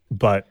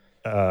 But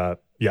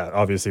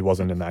obviously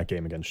wasn't in that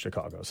game against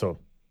Chicago. So,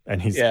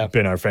 and he's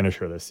been our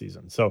finisher this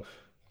season. So,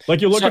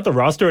 like you look at the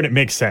roster and it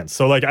makes sense.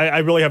 So, like I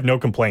really have no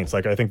complaints.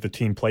 Like I think the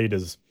team played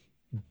as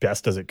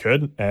best as it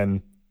could,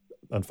 and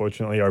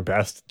unfortunately, our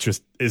best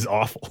just is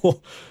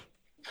awful.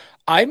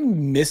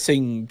 I'm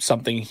missing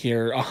something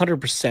here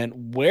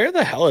 100%. Where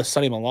the hell is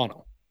Sonny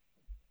Milano?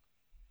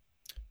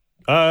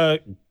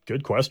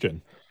 Good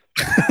question.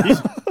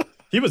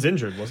 He was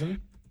injured, wasn't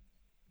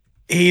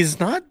he? He's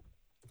not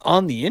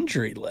on the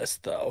injury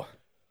list, though.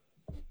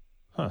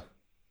 Huh.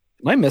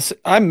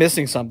 I'm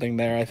missing something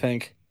there, I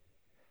think.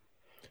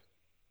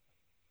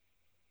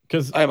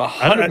 Because I'm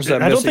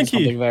 100% missing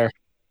something there.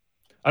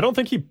 I don't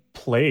think he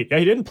played. Yeah,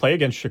 he didn't play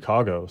against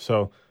Chicago.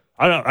 So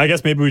I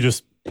guess maybe we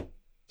just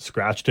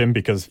scratched him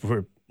because we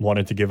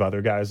wanted to give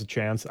other guys a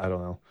chance. I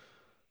don't know.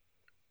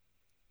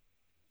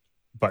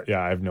 But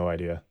yeah, I have no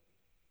idea.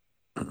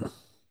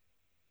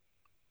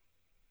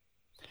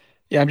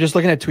 Yeah, I'm just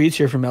looking at tweets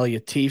here from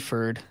Elliot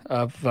T-Ford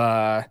of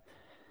the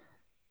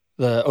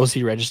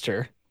OC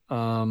Register.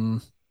 Okay,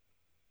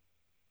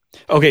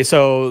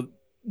 so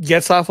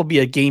Getzlaf will be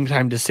a game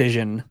time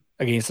decision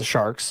against the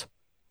Sharks.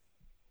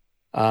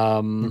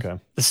 The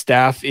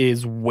staff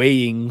is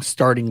weighing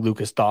starting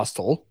Lucas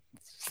Dostal.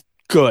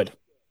 Good.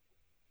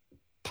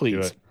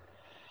 Please.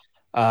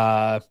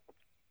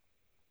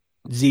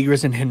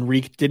 Zegras and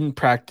Henrique didn't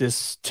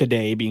practice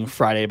today, being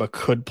Friday, but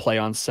could play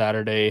on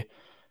Saturday.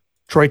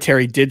 Troy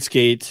Terry did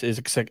skate.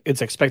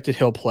 It's expected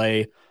he'll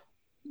play.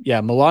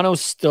 Yeah,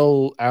 Milano's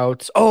still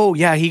out. Oh,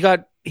 yeah, he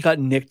got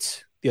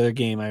nicked the other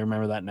game. I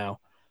remember that now.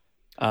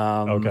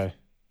 Okay.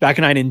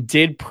 Vakanainen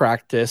did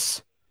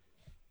practice.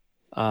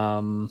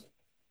 Yeah.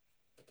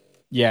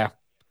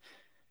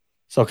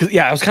 So,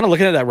 I was kind of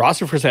looking at that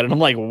roster for a second, and I'm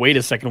like, wait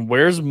a second,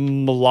 where's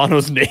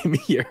Milano's name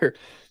here?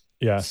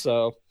 Yeah.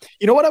 So,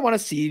 you know what I want to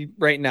see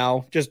right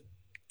now? Just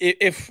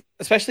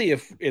especially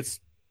if it's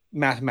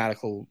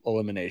mathematical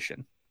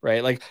elimination,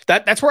 right? Like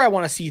that's where I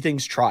want to see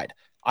things tried.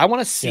 I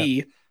want to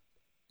see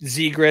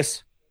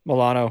Zegras,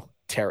 Milano,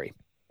 Terry.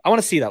 I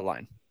want to see that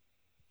line.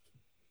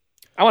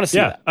 I want to see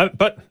that.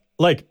 But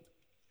like,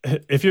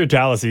 if you're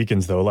Dallas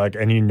Eakins though, like,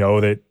 and you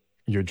know that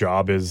your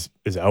job is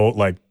out,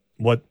 like,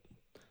 what,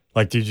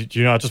 like, do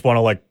you not just want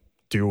to like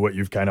do what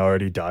you've kind of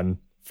already done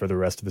for the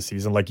rest of the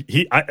season? Like,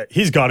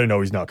 he's got to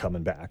know he's not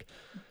coming back.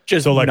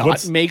 Just so, like,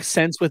 not make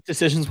sense with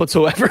decisions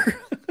whatsoever.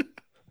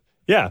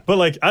 Yeah, but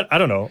like, I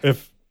don't know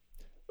if,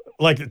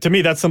 like, to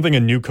me, that's something a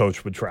new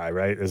coach would try,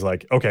 right? Is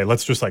like, okay,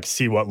 let's just like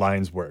see what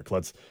lines work.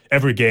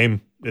 Every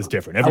game is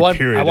different. Every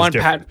period is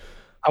different.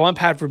 I want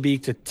Pat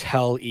Verbeek to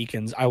tell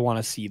Eakins, I want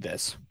to see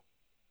this.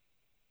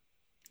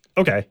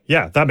 Okay,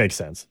 yeah, that makes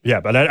sense. Yeah,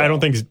 but I don't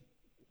think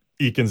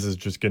Eakins is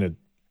just gonna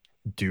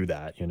do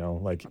that. You know,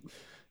 like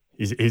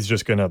he's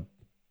just gonna.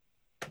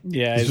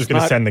 Yeah, he's just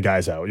gonna send the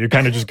guys out. You're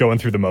kind of just going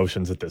through the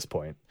motions at this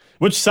point,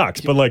 which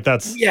sucks. But like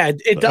that's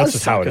it does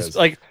just suck. how it is.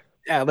 Like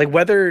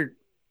whether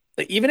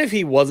even if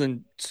he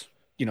wasn't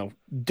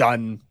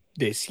done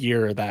this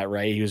year or that,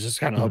 right? He was just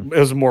kind of it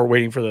was more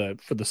waiting for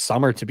the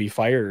summer to be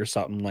fired or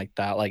something like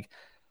that. Like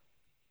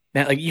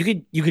man, like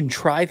you can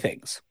try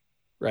things,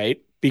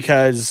 right?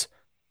 Because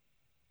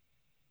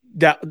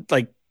that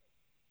like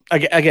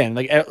again,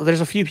 like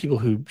there's a few people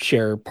who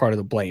share part of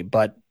the blame,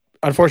 but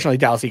unfortunately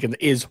Dallas Eakins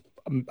is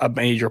a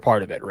major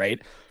part of it,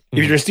 right?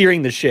 If you're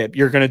steering the ship,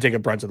 you're going to take a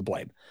brunt of the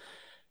blame.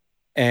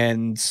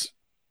 And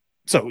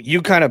so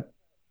you kind of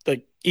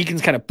like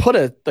Eakins kind of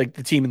put the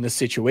team in this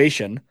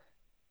situation.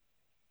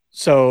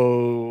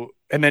 So,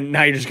 and then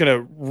now you're just going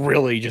to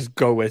really just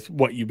go with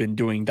what you've been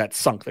doing that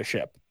sunk the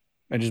ship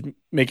and just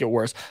make it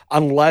worse.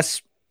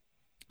 Unless,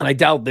 and I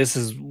doubt this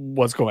is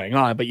what's going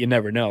on, but you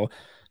never know.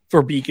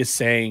 Verbeek is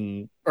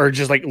saying, or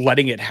just like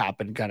letting it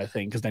happen kind of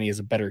thing, because then he has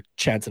a better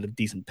chance at a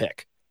decent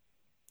pick.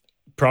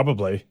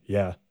 Probably,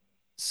 yeah.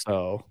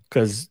 So,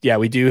 because we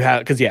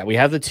have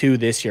the two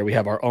this year. We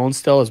have our own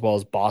still as well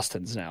as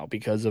Boston's now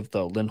because of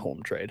the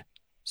Lindholm trade.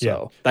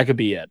 So that could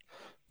be it.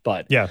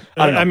 But yeah,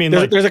 I don't know. I mean,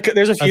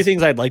 there's a few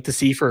things I'd like to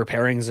see for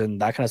pairings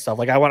and that kind of stuff.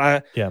 Like I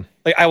want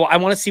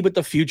to see what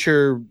the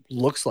future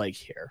looks like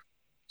here.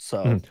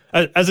 So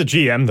as a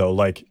GM though,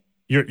 like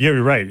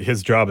you're right.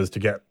 His job is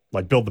to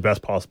build the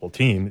best possible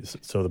team.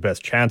 So the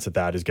best chance at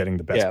that is getting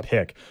the best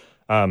pick.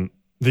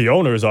 The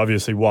owners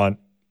obviously want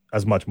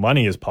as much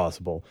money as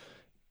possible,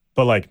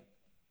 but like,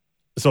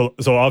 so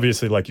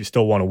obviously like you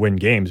still want to win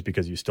games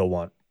because you still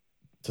want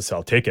to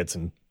sell tickets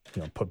and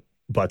put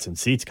butts in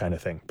seats kind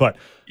of thing. But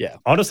yeah,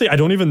 honestly, I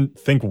don't even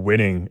think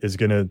winning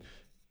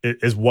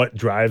is what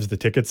drives the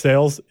ticket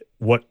sales.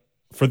 What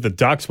for the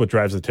Ducks, what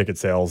drives the ticket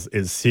sales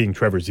is seeing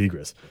Trevor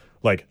Zegras.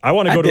 Like I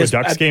want to go to a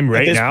Ducks game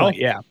right now,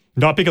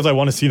 not because I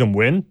want to see them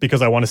win,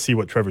 because I want to see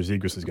what Trevor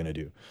Zegras is going to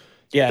do.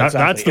 Yeah,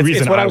 exactly. That's the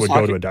reason I would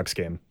go to a Ducks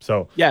game.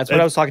 So yeah, it's what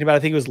I was talking about. I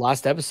think it was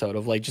last episode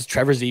of like just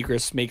Trevor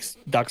Zegras makes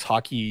Ducks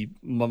hockey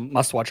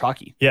must-watch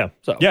hockey. Yeah,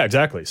 so yeah,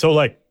 exactly. So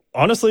like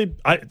honestly,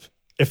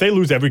 if they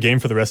lose every game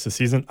for the rest of the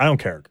season, I don't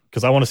care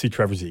because I want to see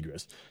Trevor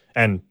Zegras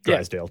and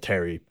Drysdale,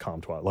 Terry,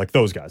 Comtois, like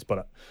those guys.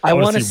 But I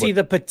want to see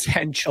the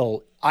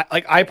potential.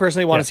 I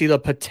personally want to see the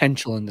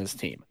potential in this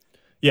team.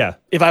 Yeah.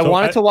 If I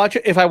wanted to watch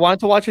a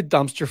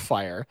dumpster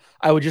fire,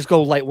 I would just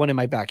go light one in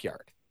my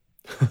backyard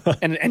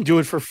and do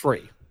it for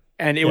free.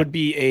 And it would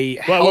be a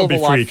hell of a lot faster. Well, it wouldn't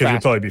be free because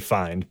you'd probably be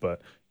fined,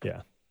 but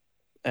yeah.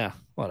 Yeah,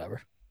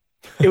 whatever.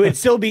 It would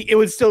still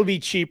be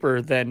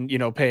cheaper than,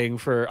 paying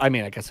for, I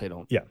mean, I guess I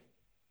don't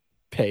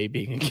pay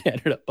being in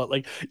Canada, but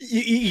like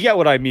you get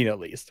what I mean at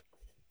least.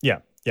 Yeah,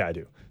 I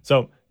do.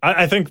 So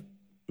I think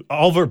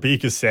all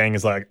Verbeek is saying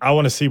is like, I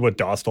want to see what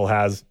Dostal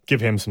has,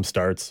 give him some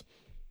starts.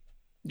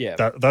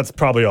 Yeah. That's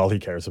probably all he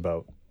cares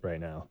about right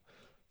now.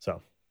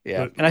 So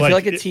yeah. And I feel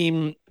like a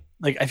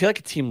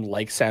team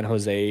like San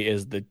Jose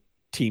is the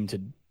team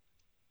to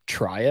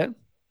try it,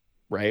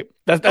 right?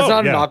 That's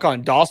not a knock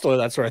on Dostal or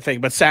that sort of thing,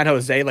 but San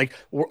Jose,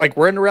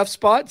 we're in a rough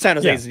spot. San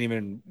Jose is an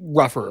even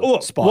rougher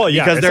spot. Well,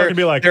 yeah, because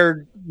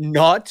they're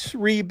not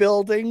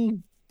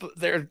rebuilding, but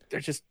they're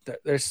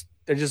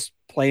just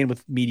playing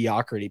with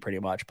mediocrity pretty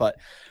much. But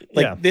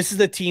this is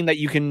the team that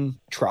you can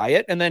try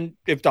it, and then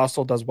if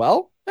Dostal does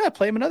well,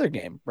 play him another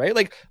game, right?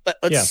 Like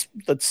let's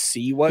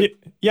see what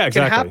can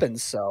happen.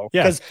 So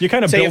you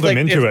kind of build him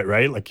into it,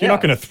 right? Like you're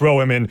not going to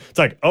throw him in. It's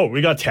like, oh, we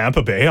got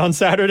Tampa Bay on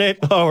Saturday.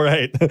 All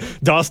right,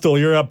 Dostal,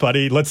 you're up,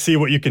 buddy. Let's see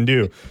what you can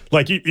do.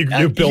 Like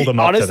you build him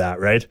up to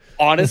that, right?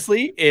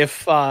 Honestly,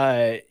 if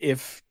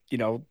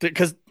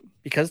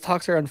because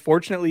talks are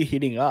unfortunately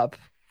heating up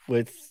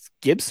with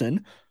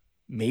Gibson,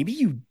 maybe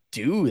you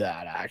do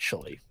that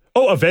actually.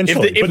 Oh,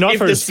 eventually, but not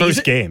for his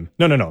first game.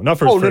 No, not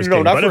for his first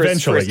game. But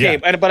eventually, yeah.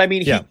 But I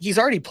mean, he's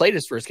already played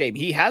his first game.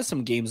 He has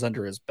some games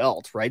under his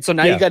belt, right? So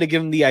now you got to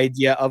give him the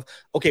idea of,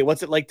 okay,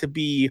 what's it like to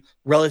be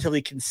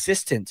relatively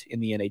consistent in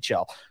the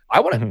NHL? I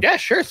want to,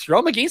 sure, throw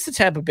him against the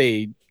Tampa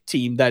Bay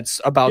team that's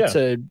about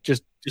to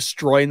just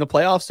destroy in the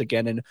playoffs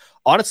again, and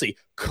honestly,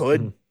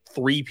 could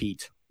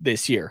three-peat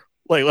this year.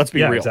 Like, let's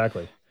be real.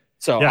 Exactly.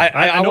 So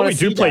I know we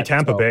do play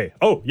Tampa Bay.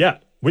 Oh, yeah.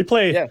 We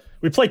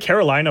play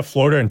Carolina,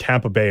 Florida, and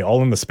Tampa Bay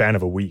all in the span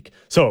of a week.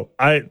 So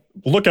I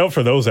look out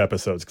for those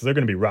episodes because they're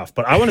going to be rough.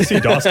 But I want to see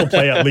Dostal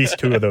play at least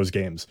 2 of those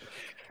games.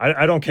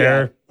 I don't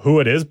care who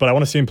it is, but I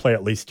want to see him play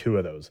at least 2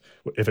 of those.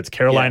 If it's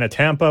Carolina,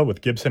 Tampa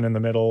with Gibson in the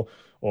middle,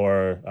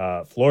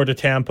 or Florida,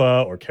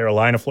 Tampa, or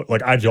Carolina,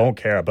 Florida, I don't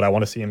care, but I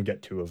want to see him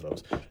get 2 of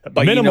those.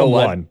 But minimum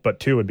 1, but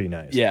 2 would be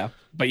nice. Yeah,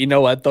 but you know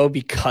what though?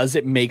 Because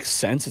it makes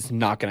sense, it's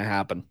not going to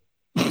happen.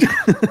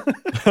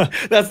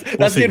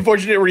 that's the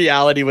unfortunate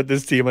reality with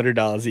this team under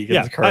Dallas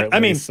Eakins currently. I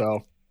mean,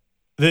 so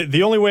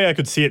the only way I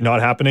could see it not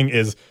happening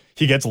is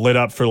he gets lit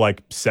up for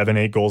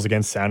 7-8 goals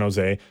against San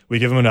Jose. We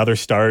give him another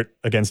start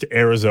against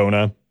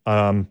Arizona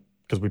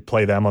because we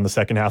play them on the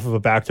second half of a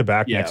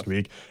back-to-back next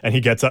week, and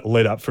he gets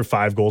lit up for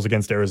 5 goals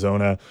against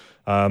Arizona.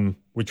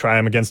 We try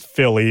him against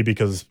Philly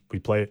because we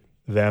play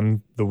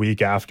them the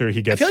week after.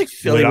 He gets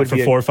lit up for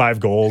 4 or 5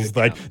 goals.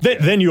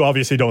 Then you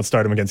obviously don't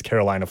start him against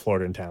Carolina,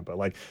 Florida, and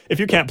Tampa. If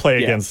you can't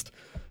play against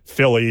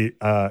Philly,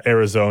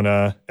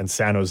 Arizona, and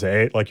San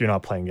Jose, you're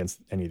not playing against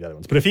any of the other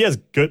ones. But if he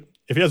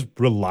has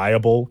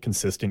reliable,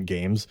 consistent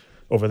games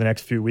over the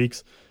next few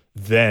weeks,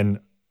 then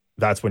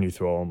that's when you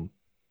throw him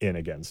in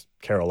against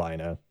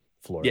Carolina,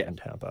 Florida, and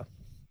Tampa.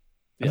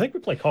 I think we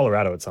play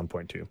Colorado at some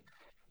point too.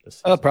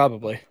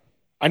 Probably.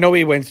 I know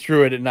we went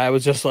through it, and I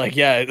was just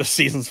the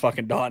season's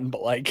fucking done.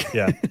 But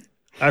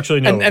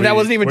actually, no, and that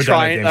wasn't even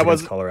trying. That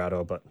was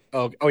Colorado, but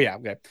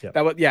okay.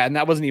 That was and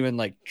that wasn't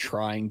even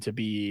trying to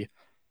be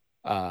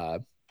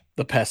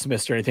the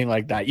pessimist or anything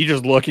like that. You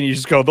just look and you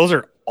just go, those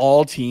are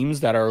all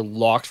teams that are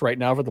locked right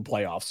now for the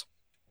playoffs.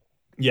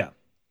 Yeah.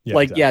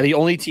 Exactly. The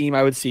only team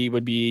I would see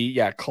would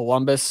be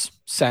Columbus,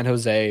 San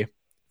Jose,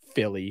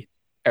 Philly,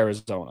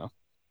 Arizona.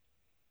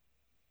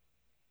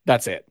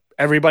 That's it.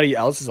 Everybody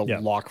else is a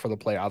lock for the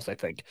playoffs, I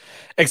think.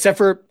 Except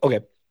for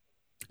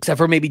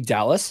maybe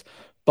Dallas.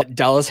 But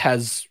Dallas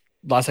has,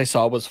 last I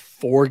saw, was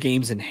 4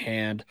 games in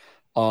hand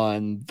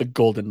on the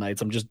Golden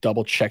Knights. I'm just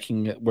double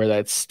checking where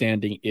that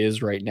standing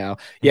is right now.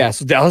 Yeah,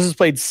 so Dallas has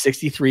played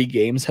 63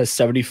 games, has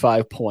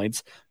 75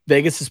 points.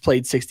 Vegas has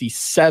played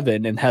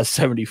 67 and has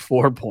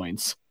 74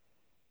 points.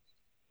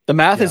 The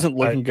math isn't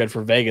looking good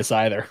for Vegas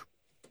either.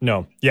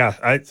 No.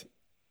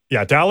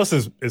 Dallas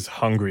is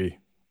hungry.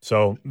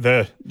 So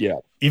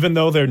even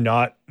though they're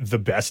not the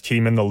best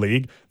team in the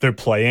league, they're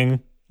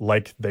playing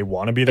like they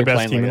want to be the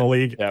best team in the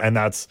league, and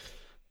that's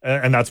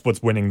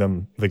what's winning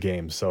them the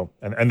game. So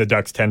and the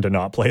Ducks tend to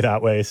not play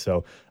that way.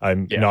 So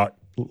I'm not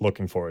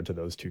looking forward to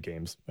those 2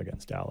 games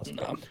against Dallas.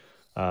 No.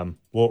 But,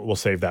 we'll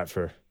save that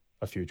for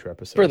a future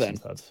episode. For then,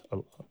 that's a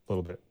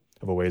little bit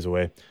of a ways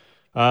away.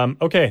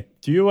 Okay,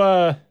 do you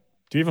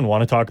even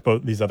want to talk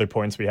about these other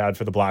points we had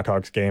for the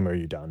Blackhawks game, or are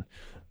you done?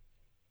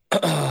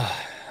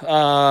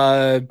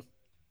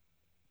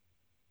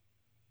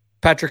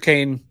 Patrick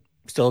Kane,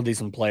 still a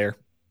decent player.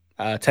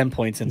 10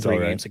 points in 3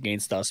 games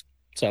against us.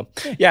 So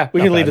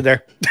we can leave it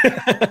there.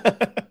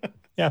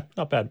 Yeah,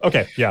 not bad.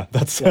 Okay,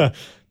 that's I'm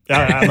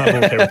not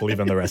okay with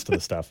leaving the rest of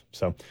the stuff.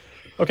 So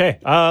okay,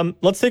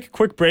 let's take a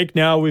quick break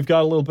now. We've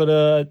got a little bit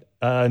of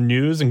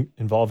news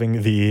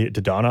involving the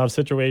Dodonov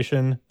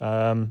situation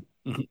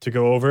to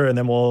go over, and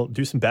then we'll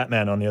do some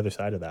Batman on the other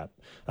side of that.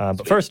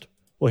 But first,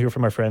 we'll hear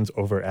from our friends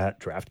over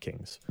at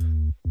DraftKings.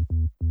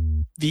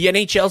 The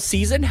NHL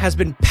season has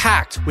been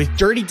packed with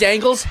dirty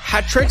dangles,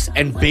 hat tricks,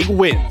 and big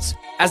wins.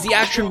 As the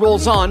action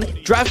rolls on,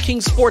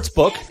 DraftKings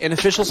Sportsbook, an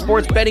official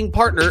sports betting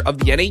partner of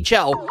the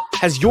NHL,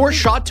 has your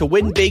shot to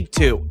win big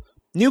too.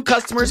 New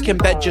customers can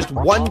bet just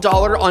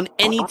 $1 on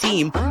any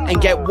team and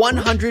get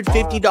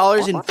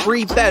 $150 in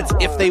free bets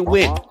if they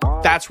win.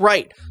 That's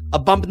right. A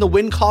bump in the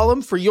win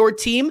column for your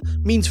team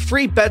means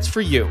free bets for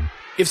you.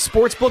 If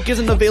Sportsbook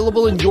isn't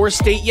available in your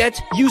state yet,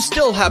 you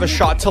still have a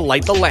shot to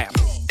light the lamp.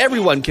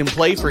 Everyone can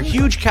play for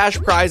huge cash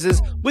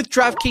prizes with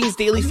DraftKings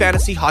Daily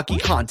Fantasy Hockey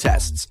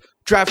Contests.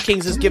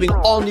 DraftKings is giving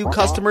all new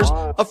customers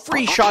a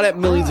free shot at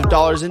millions of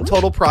dollars in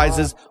total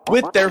prizes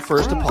with their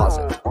first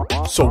deposit.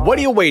 So what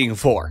are you waiting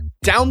for?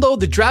 Download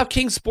the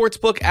DraftKings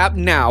Sportsbook app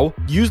now,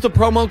 use the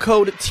promo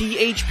code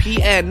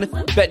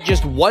THPN, bet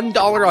just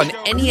 $1 on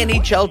any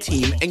NHL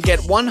team, and get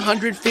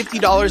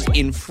 $150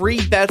 in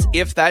free bets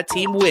if that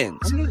team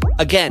wins.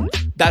 Again,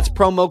 that's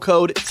promo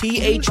code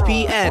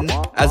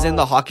THPN, as in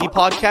the Hockey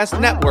Podcast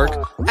Network,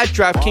 at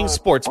DraftKings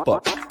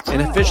Sportsbook,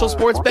 an official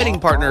sports betting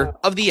partner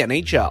of the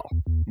NHL.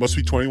 Must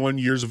be 21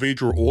 years of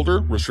age or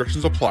older.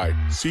 Restrictions apply.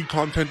 See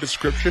content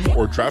description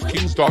or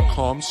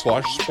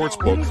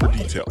DraftKings.com/sportsbook for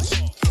details.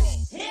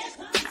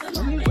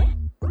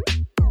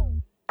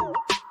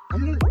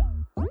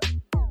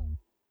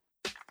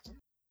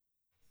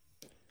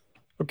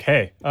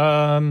 Okay.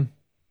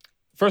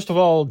 First of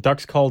all,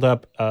 Ducks called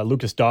up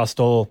Lucas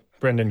Dostal,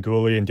 Brendan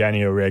Gooley, and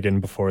Danny O'Regan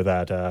before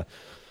that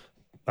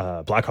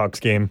Blackhawks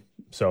game.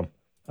 So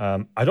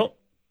I don't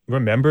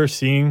remember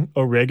seeing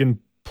O'Regan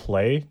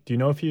play. Do you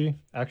know if he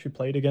actually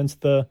played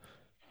against the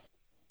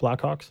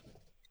Blackhawks?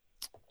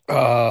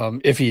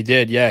 If he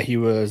did, he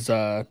was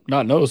not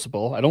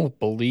noticeable. I don't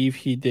believe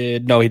he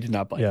did. No, he did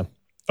not play. Yeah.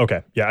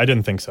 Okay. Yeah, I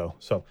didn't think so.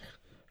 So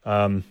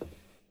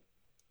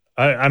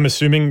I'm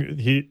assuming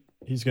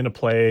he's going to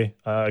play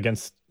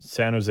against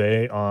San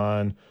Jose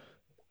on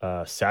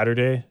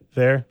Saturday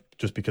there,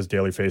 just because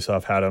Daily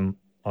Faceoff had him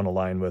on a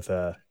line with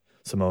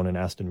Simone and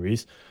Aston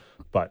Reese,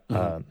 but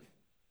not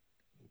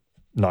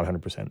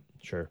 100%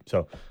 sure.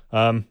 So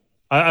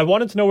I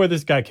wanted to know where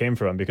this guy came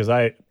from, because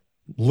I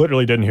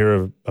literally didn't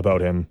hear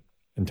about him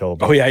until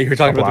about you were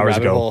talking about the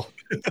rabbit hole.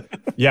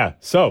 Yeah,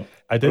 so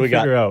I did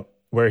figure out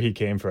where he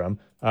came from,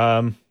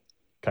 kind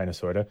of,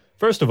 sort of.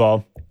 First of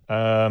all,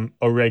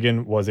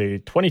 O'Regan was a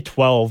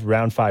 2012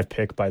 round 5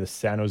 pick by the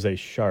San Jose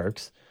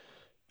Sharks.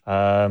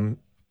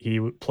 He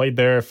played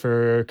there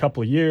for a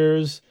couple of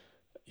years.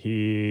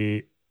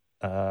 And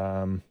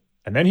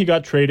then he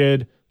got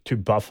traded to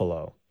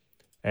Buffalo,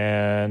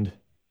 and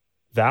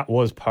that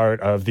was part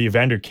of the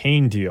Evander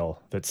Kane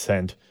deal that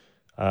sent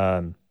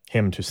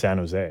him to San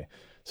Jose.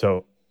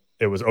 So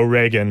it was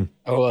O'Regan.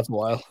 Oh, that's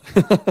wild.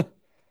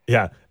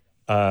 Yeah.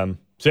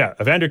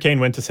 Evander Kane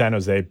went to San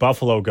Jose.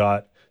 Buffalo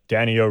got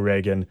Danny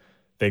O'Regan.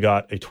 They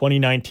got a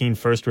 2019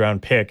 first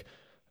round pick,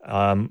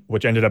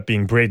 which ended up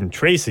being Braden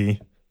Tracy.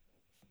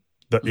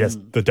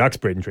 The Ducks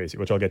Braden Tracy,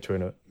 which I'll get to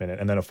in a minute,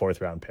 and then a 4th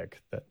round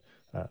pick that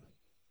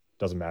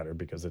doesn't matter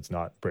because it's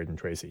not Braden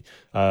Tracy.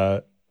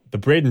 The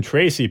Braden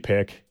Tracy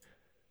pick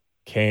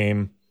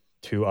came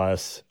to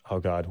us. Oh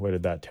God, where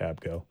did that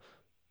tab go?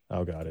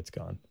 Oh God, it's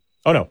gone.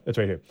 Oh no, it's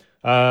right here.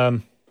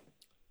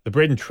 The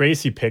Braden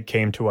Tracy pick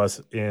came to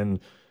us in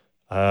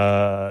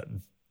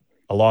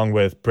along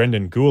with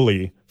Brendan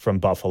Gooley from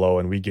Buffalo,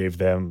 and we gave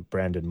them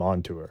Brandon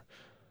Montour.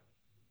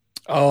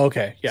 Oh,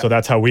 okay. Yeah. So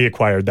that's how we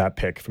acquired that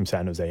pick from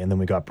San Jose, and then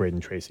we got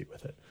Braden Tracy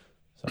with it.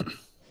 So.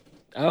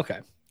 Okay.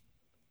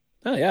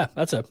 Oh yeah,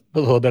 that's a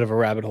little bit of a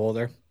rabbit hole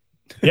there.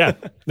 Yeah,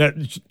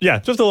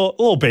 just a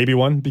little baby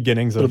one,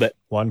 beginnings of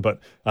one, but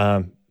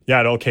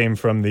it all came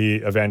from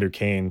the Evander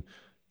Kane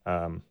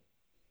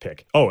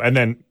pick. Oh, and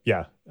then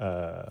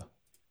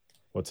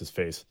what's his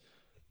face?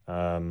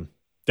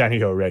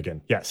 Danny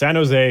O'Regan. Yeah, San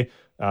Jose,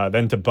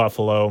 then to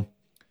Buffalo,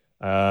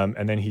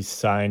 and then he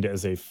signed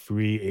as a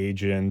free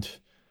agent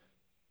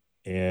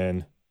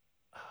in.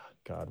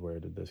 God, where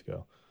did this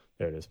go?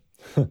 There it is.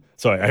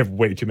 Sorry, I have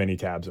way too many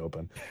tabs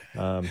open.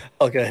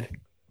 Oh, good.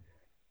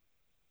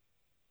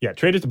 Yeah,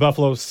 traded to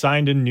Buffalo,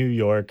 signed in New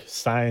York,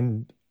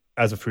 signed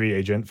as a free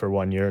agent for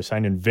 1 year,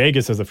 signed in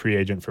Vegas as a free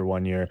agent for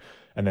 1 year,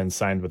 and then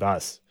signed with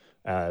us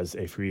as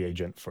a free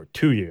agent for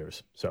 2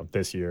 years. So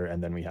this year,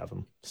 and then we have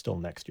him still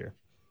next year.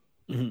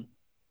 Mm-hmm.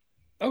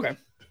 Okay.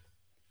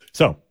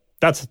 So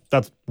that's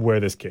where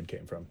this kid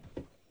came from.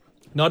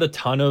 Not a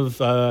ton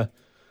of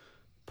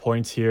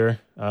points here.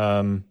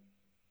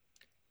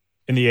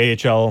 In the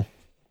AHL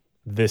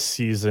this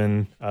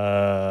season,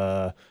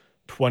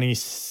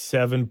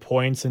 27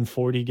 points in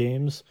 40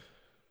 games.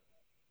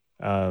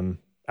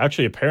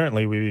 Actually,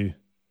 apparently we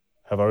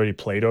have already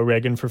played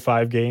O'Regan for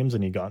 5 games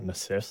and he got an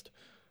assist.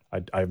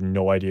 I have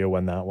no idea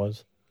when that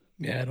was.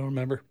 Yeah, I don't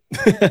remember.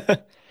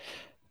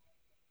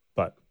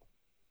 But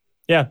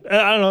yeah,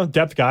 I don't know.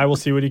 Depth guy. We'll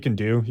see what he can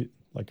do.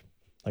 Like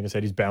I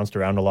said, he's bounced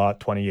around a lot,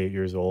 28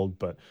 years old,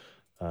 but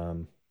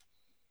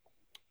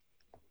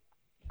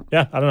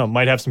yeah, I don't know.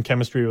 Might have some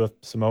chemistry with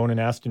Simone and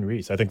Aston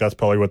Reese. I think that's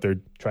probably what they're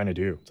trying to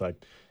do. It's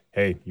like,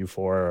 hey, you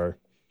 4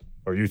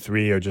 or you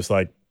 3 are just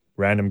like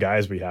random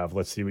guys we have.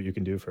 Let's see what you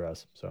can do for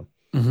us. So,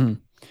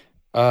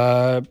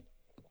 sorry,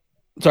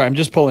 I'm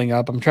just pulling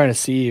up. I'm trying to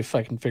see if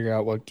I can figure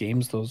out what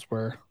games those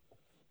were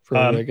for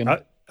O'Regan.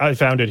 I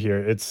found it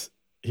here.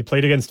 He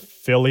played against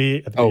Philly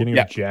at the beginning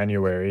of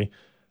January,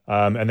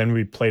 and then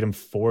we played him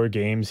 4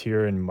 games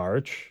here in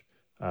March.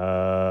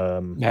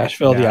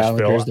 Nashville, the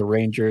Islanders, the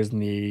Rangers,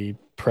 and the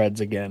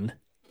Preds again.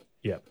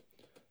 Yeah.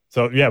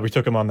 So yeah, we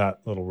took him on that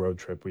little road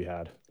trip we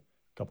had a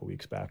couple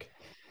weeks back.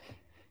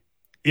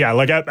 Yeah,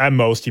 like at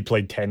most he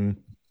played 10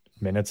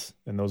 minutes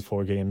in those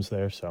 4 games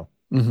there. So.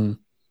 Mm-hmm.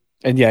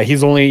 And yeah,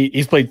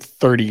 he's played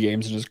 30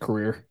 games in his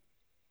career.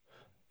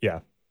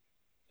 Yeah.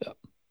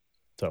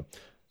 So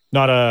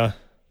not a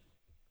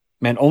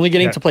man, only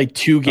getting to play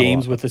 2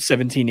 games with the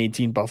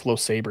 17-18 Buffalo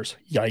Sabres.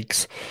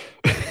 Yikes.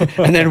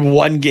 And then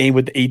 1 game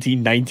with the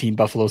 18-19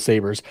 Buffalo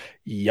Sabres.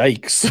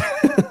 Yikes.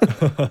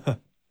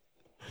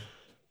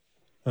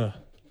 But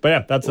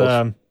yeah, that's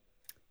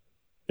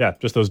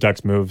just those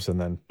Ducks moves,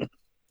 and then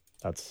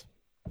that's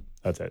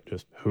it.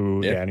 Just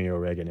who Danny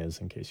O'Regan is,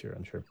 in case you're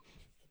unsure.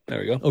 There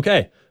we go.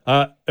 Okay.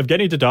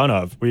 Evgeny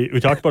Dodonov. We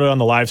talked about it on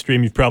the live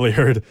stream. You've probably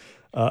heard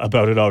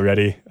about it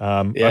already.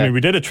 I mean,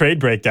 we did a trade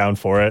breakdown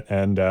for it,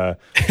 and and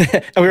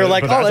we were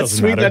like, "Oh, that's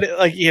sweet." That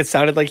it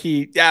sounded like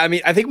he. Yeah, I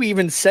mean, I think we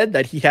even said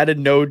that he had a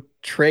no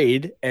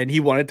trade, and he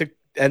wanted to,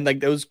 and like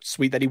that was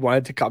sweet that he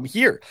wanted to come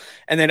here.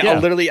 And then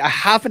literally a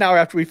half an hour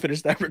after we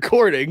finished that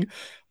recording,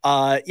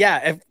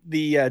 if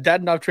the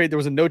Dadonov trade, there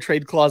was a no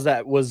trade clause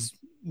that was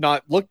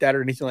not looked at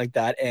or anything like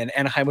that, and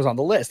Anaheim was on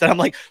the list, and I'm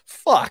like,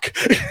 "Fuck."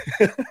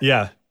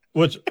 Yeah,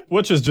 which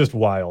is just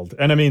wild.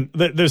 And I mean,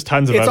 there's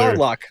tons of. It's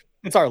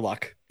our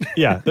luck.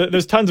 Yeah,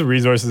 there's tons of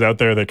resources out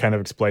there that kind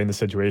of explain the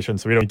situation,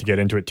 so we don't need to get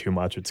into it too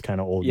much. It's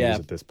kind of old news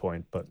at this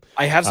point. But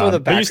I have some of the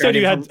background. But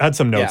you said you had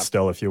some notes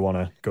still if you want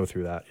to go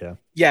through that. Yeah.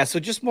 Yeah, so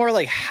just more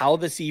like how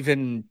this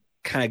even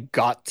kind of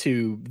got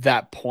to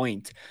that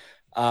point.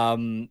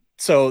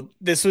 So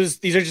these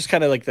are just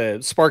kind of like the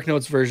Spark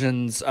Notes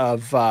versions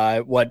of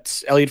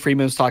what Elliot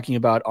Friedman was talking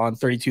about on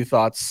 32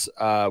 Thoughts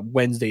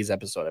Wednesday's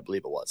episode, I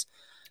believe it was.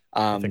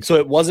 So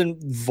it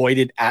wasn't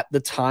voided at the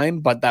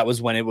time, but that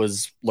was when it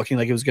was looking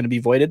like it was going to be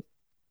voided.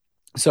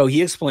 So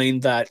he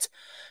explained that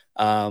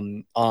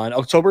on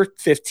October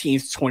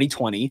 15th,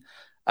 2020,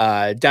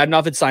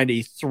 Dadonov had signed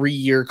a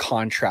 3-year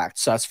contract.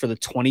 So that's for the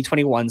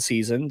 2021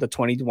 season, the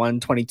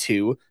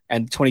 21-22,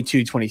 and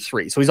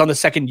 22-23. So he's on the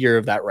second year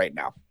of that right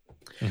now.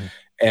 Mm-hmm.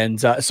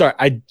 And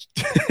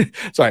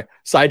sorry,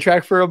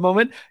 sidetrack for a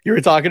moment. You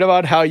were talking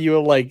about how you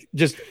would like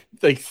just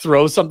like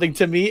throw something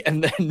to me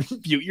and then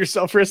mute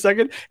yourself for a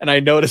second. And I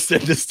noticed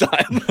it this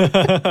time.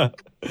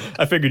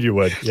 I figured you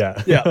would.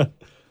 Yeah.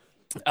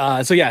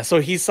 Yeah. So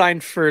he's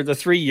signed for the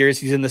 3 years.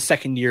 He's in the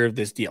second year of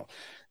this deal.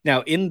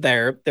 Now in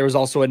there was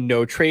also a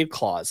no trade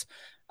clause.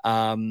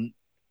 And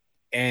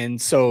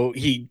so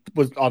he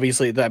was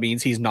obviously, that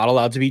means he's not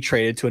allowed to be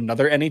traded to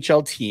another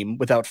NHL team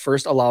without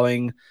first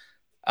allowing,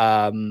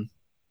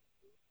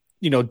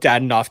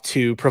 Dadonov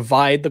to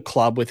provide the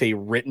club with a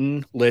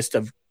written list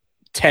of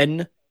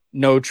 10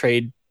 no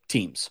trade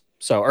teams.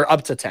 Or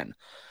up to 10.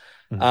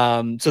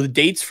 Mm-hmm. So the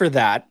dates for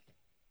that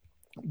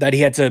he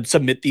had to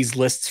submit these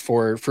lists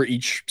for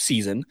each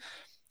season,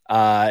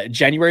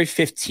 January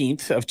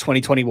 15th of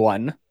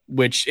 2021,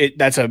 which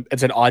it's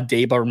an odd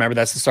day, but remember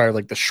that's the start of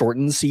like the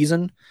shortened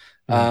season,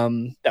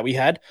 that we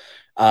had,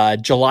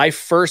 July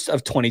 1st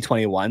of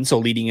 2021. So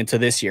leading into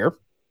this year.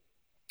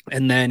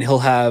 And then he'll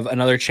have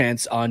another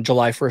chance on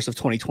July 1st of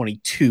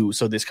 2022.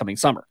 So this coming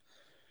summer.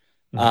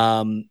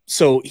 Mm-hmm.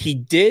 So he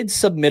did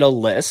submit a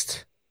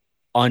list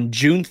on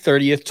June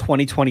 30th,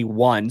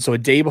 2021. So a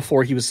day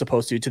before he was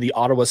supposed to the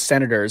Ottawa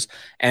Senators.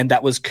 And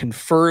that was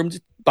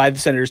confirmed by the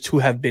Senators to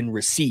have been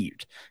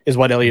received, is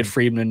what Elliot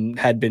Friedman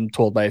had been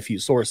told by a few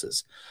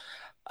sources.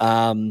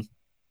 And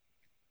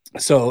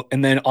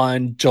then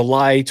on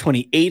July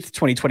 28th,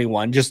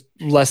 2021, just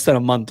less than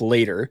a month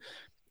later,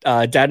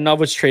 Dadonov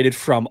was traded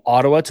from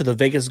Ottawa to the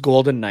Vegas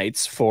Golden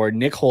Knights for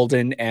Nick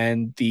Holden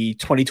and the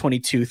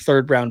 2022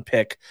 third-round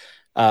pick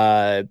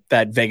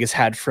that Vegas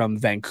had from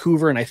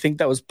Vancouver, and I think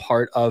that was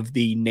part of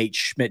the Nate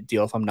Schmidt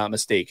deal, if I'm not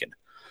mistaken.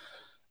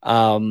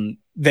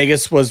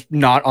 Vegas was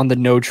not on the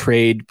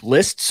no-trade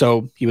list,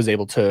 so he was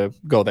able to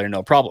go there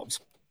no problems.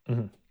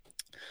 Mm-hmm.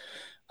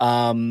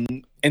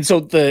 And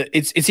so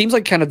it seems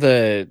like kind of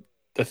the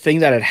thing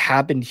that had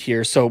happened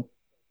here. So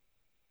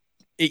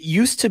it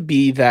used to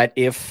be that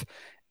if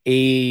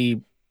a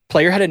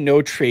player had a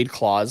no trade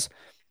clause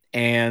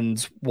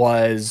and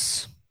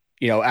was,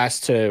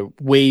 asked to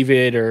waive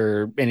it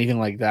or anything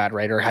like that,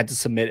 right? Or had to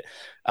submit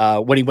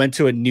when he went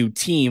to a new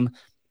team,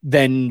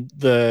 then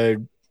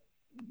the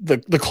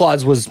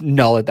clause was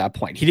null at that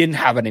point. He didn't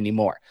have it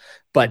anymore.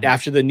 But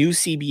after the new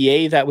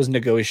CBA that was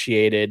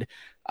negotiated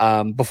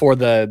before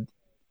the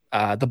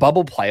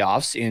bubble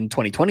playoffs in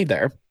 2020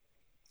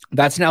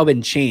 that's now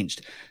been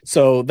changed.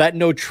 So that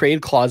no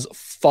trade clause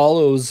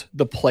follows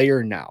the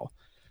player now.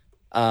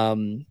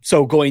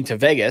 So going to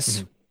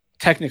Vegas,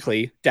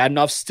 technically,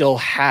 Dadonov still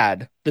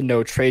had the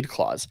no trade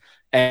clause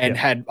and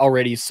had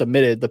already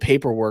submitted the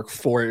paperwork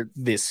for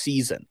this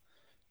season,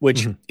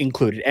 which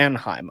included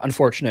Anaheim.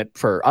 Unfortunate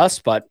for us,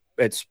 but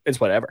it's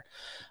whatever.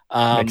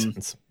 Makes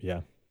sense.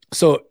 Yeah.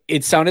 So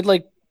it sounded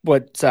like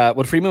what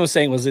Friedman was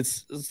saying was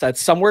it's that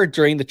somewhere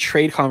during the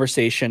trade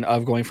conversation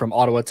of going from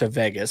Ottawa to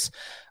Vegas,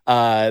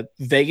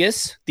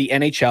 Vegas, the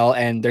NHL,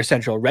 and their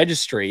central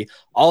registry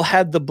all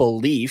had the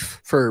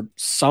belief for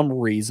some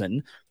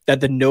reason that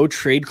the no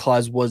trade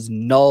clause was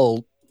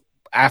null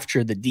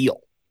after the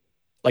deal,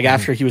 like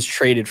after he was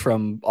traded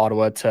from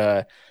Ottawa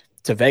to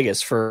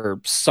Vegas for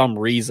some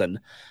reason.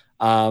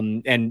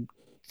 And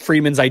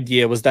Freeman's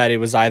idea was that it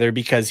was either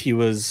because he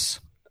was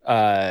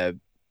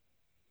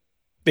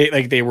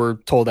they were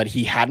told that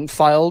he hadn't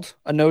filed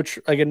a no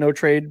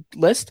trade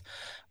list,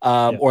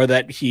 or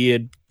that he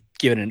had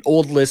given an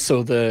old list,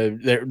 so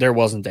there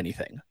wasn't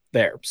anything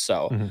there.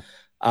 So,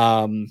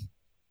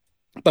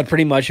 but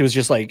pretty much it was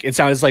just like, it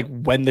sounds like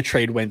when the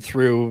trade went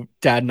through,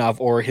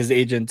 Dadonov or his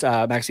agent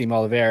Maxime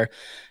Olivier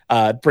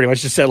pretty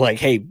much just said like,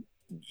 hey,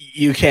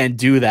 you can't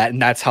do that,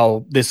 and that's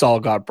how this all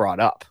got brought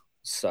up.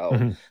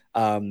 So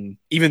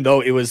even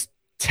though it was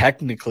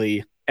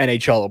technically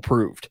NHL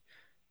approved.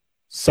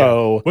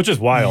 So, which is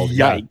wild.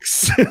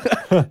 Yikes.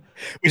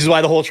 Which is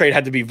why the whole trade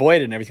had to be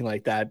voided and everything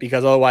like that,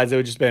 because otherwise it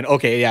would just been,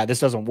 okay, yeah, this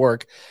doesn't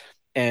work,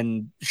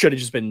 and should have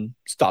just been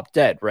stopped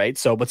dead. Right.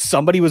 So, but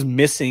somebody was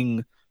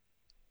missing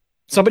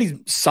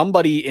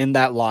somebody in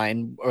that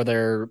line,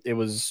 or it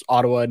was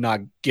Ottawa not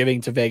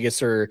giving to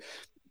Vegas, or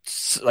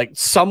like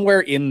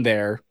somewhere in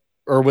there,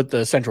 or with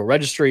the central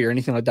registry or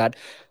anything like that.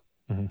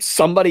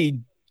 Somebody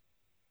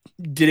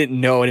didn't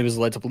know, and it was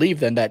led to believe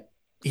then that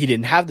he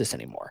didn't have this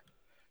anymore.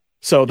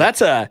 So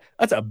that's a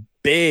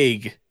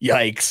big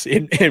yikes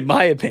in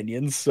my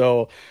opinion.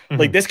 So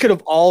like this could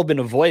have all been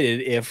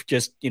avoided if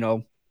just,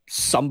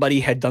 somebody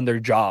had done their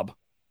job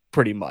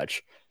pretty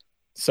much.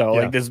 So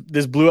like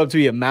this blew up to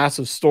be a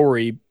massive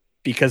story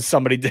because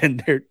somebody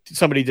didn't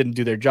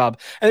do their job.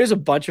 And there's a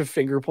bunch of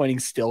finger pointing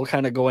still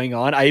kind of going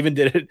on. I even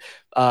did it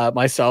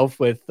myself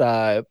with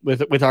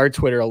our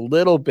Twitter a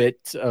little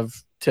bit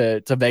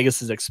to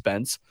Vegas's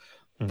expense.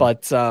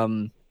 But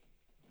yeah,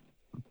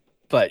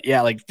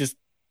 like just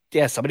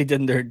somebody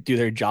didn't do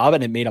their job,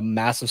 and it made a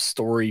massive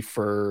story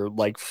for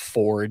like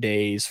 4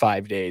 days,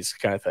 5 days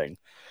kind of thing.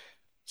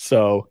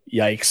 So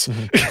yikes.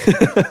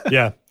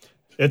 Yeah.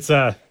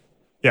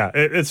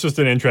 It's just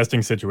an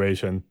interesting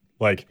situation.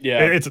 Like,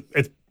 it's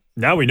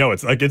now we know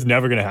it's like it's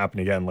never going to happen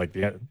again. Like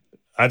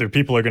either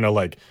people are going to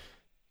like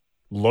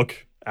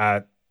look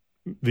at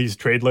these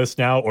trade lists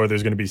now, or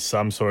there's going to be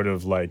some sort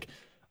of like,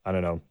 I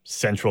don't know,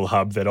 central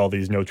hub that all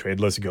these no trade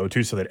lists go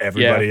to, so that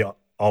everybody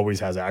always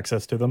has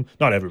access to them.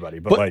 Not everybody,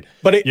 but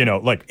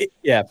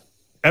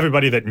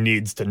everybody that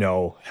needs to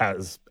know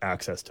has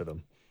access to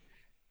them.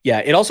 Yeah,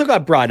 it also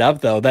got brought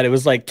up, though, that it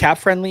was like Cap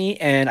Friendly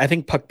and I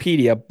think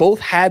Puckpedia both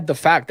had the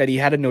fact that he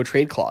had a no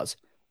trade clause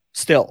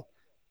still.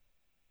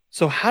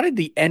 So how did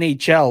the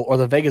NHL or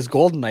the Vegas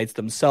Golden Knights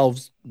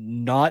themselves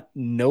not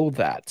know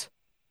that?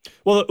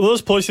 Well,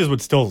 those places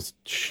would still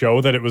show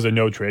that it was a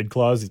no trade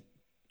clause,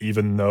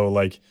 even though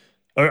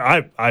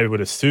I would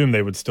assume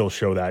they would still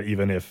show that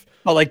even if.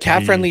 Well, like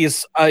Cap Friendly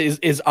is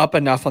up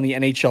enough on the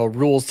NHL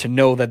rules to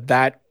know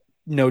that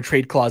no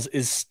trade clause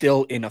is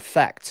still in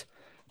effect.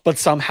 But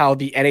somehow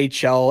the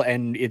NHL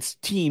and its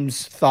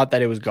teams thought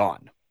that it was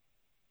gone.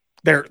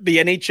 The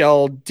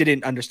NHL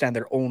didn't understand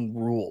their own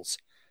rules.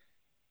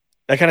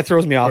 That kind of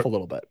throws me off a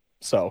little bit.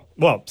 So,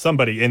 well,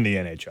 somebody in the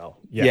NHL,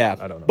 I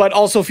don't know, but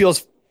also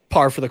feels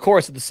par for the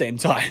course at the same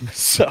time.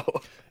 So,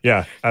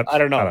 yeah, I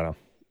don't know. I don't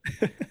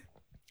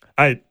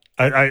know.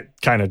 I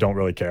kind of don't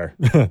really care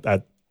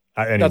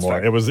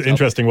anymore. It was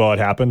interesting while it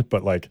happened,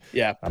 but like,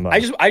 I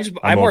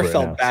more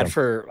felt bad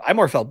for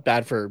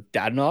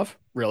Dadonov,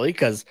 really,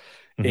 because.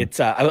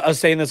 It's I was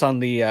saying this on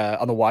the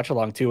watch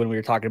along too when we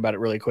were talking about it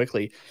really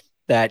quickly,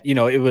 that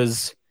it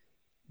was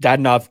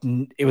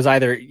Dadonov. It was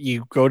either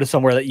you go to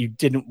somewhere that you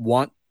didn't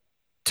want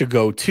to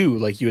go to,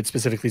 like you had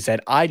specifically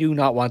said, I do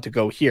not want to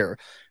go here.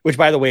 Which,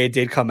 by the way, it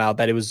did come out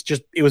that it was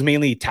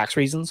mainly tax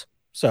reasons.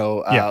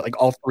 So like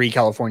all 3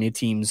 California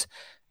teams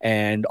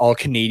and all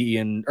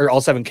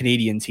 7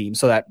 Canadian teams.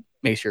 So that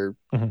makes your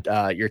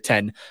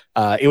 10.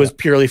 It was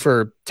purely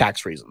for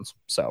tax reasons.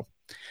 So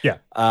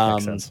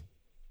makes sense.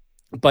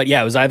 But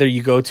yeah, it was either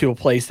you go to a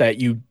place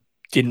that you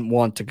didn't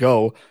want to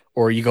go,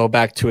 or you go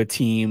back to a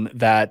team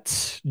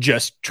that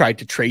just tried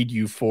to trade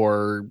you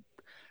for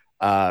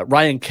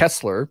Ryan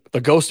Kesler,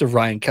 the ghost of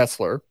Ryan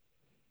Kesler.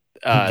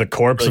 The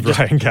corpse of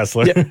Ryan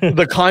Kesler.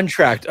 The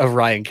contract of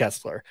Ryan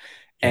Kesler.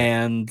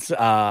 And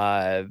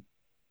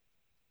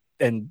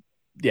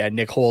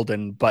Nick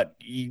Holden. But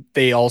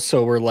they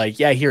also were like,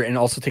 here, and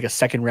also take a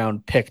 2nd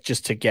round pick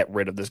just to get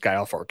rid of this guy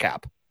off our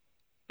cap.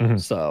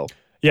 So...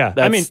 Yeah,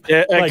 I mean,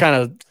 it kind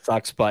of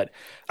sucks, but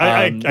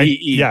I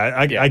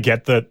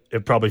get that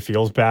it probably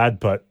feels bad,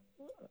 but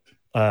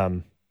I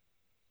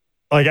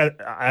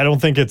don't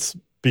think it's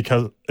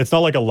because it's not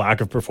like a lack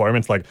of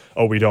performance, like,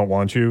 oh, we don't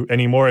want you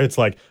anymore. It's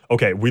like,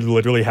 okay, we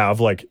literally have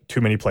like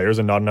too many players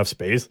and not enough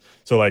space,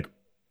 so like,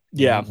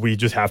 we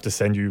just have to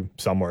send you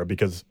somewhere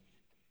because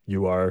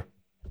you are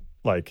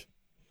like,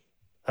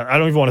 I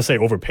don't even want to say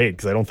overpaid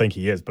because I don't think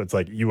he is, but it's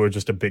like you are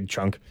just a big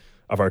chunk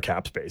of our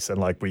cap space,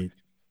 and like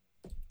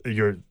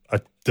you're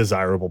a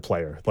desirable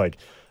player. Like,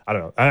 I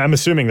don't know. I'm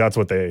assuming that's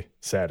what they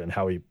said and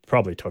how he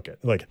probably took it.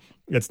 Like,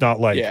 it's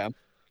not like... Yeah.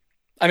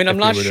 I mean, I'm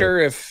not sure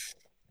if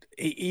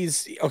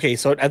he's... Okay,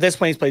 so at this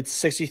point, he's played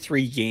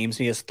 63 games and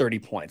he has 30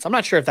 points. I'm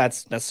not sure if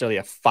that's necessarily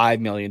a $5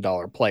 million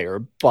player,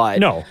 but...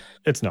 No,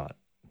 it's not.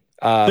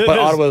 But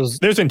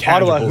there's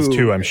intangibles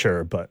too, I'm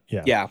sure, but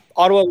yeah. Yeah,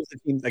 Ottawa was the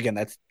team, again,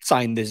 that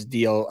signed this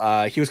deal.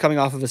 He was coming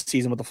off of a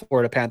season with the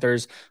Florida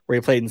Panthers where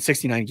he played in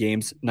 69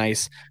 games, and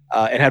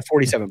had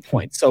 47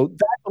 points. So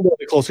that's a little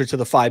bit closer to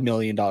the $5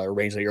 million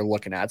range that you're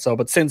looking at. So,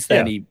 but since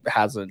then, he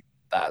hasn't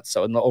that.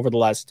 So over the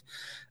last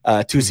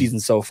 2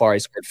 seasons so far, he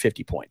scored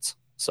 50 points.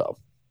 So,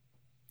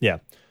 yeah.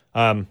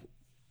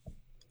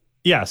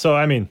 So,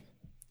 I mean,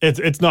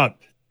 it's not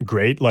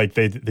great. Like,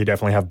 they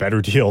definitely have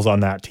better deals on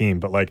that team,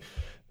 but like,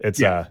 it's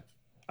I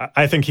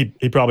think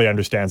he probably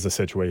understands the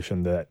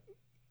situation that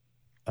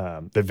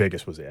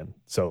Vegas was in.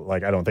 So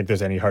like, I don't think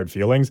there's any hard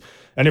feelings.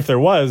 And if there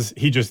was,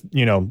 he just,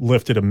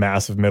 lifted a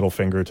massive middle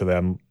finger to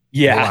them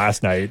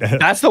last night.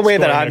 That's the way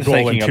that I'm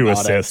thinking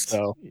about assists. It.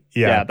 So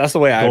that's the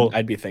way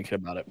I'd be thinking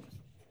about it.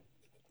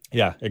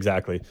 Yeah,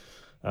 exactly.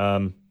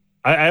 I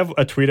have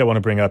a tweet I want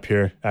to bring up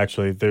here.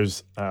 Actually,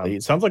 there's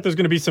sounds like there's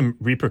going to be some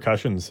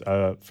repercussions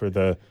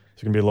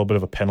There's going to be a little bit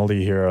of a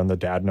penalty here on the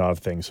Dadonov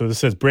thing. So this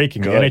says,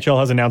 breaking. The NHL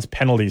has announced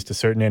penalties to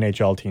certain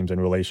NHL teams in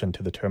relation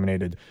to the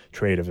terminated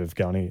trade of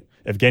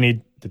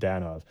Evgeny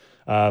Dadonov.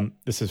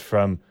 This is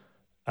from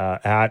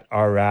at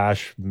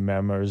Arash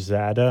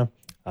Memerzada.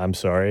 I'm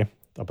sorry.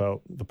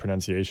 about the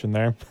pronunciation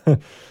there.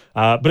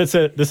 But this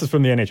is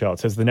from the NHL. It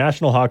says the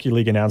National Hockey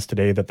League announced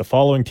today that the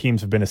following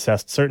teams have been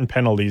assessed certain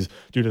penalties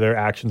due to their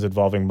actions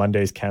involving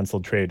Monday's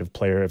canceled trade of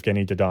player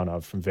Evgeny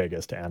Dodonov from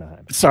Vegas to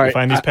Anaheim. Sorry, we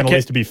find these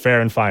penalties to be fair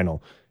and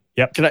final.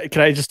 Yep.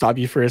 Can I just stop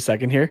you for a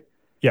second here?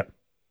 Yep.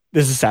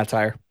 This is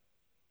satire.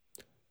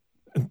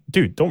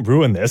 Dude, don't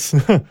ruin this.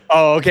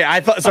 Oh, okay.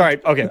 I thought. Sorry.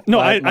 Okay. No,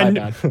 my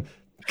bad.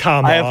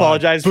 Come on. I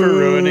apologize for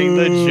ruining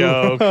the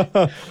joke.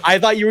 I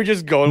thought you were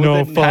just going with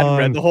it and hadn't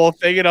read the whole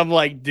thing, and I'm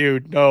like,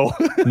 dude, no.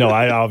 No,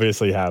 I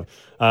obviously have.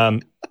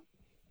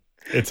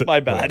 It's my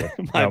bad.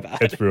 Bad.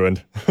 It's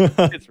ruined.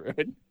 It's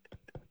ruined.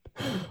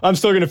 I'm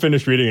still going to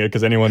finish reading it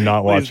because anyone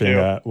not watching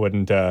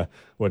wouldn't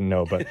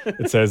know. But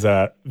it says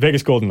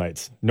Vegas Golden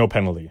Knights, no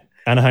penalty.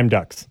 Anaheim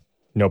Ducks,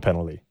 no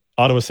penalty.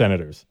 Ottawa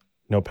Senators,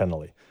 no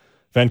penalty.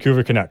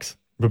 Vancouver Canucks,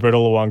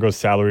 Roberto Luongo's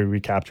salary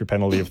recapture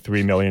penalty of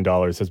 $3 million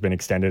has been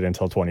extended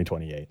until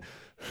 2028.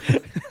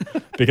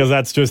 Because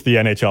that's just the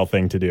NHL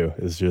thing to do.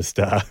 Is just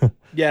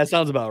yeah, it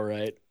sounds about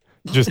right.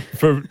 Just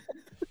for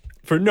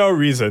no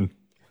reason,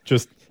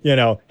 just hand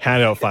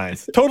out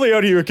fines. Totally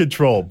out of your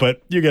control,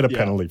 but you get a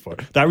penalty for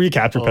it. That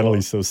recapture penalty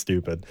is so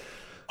stupid.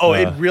 Oh,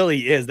 it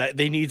really is. That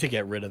they need to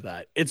get rid of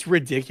that. It's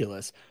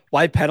ridiculous.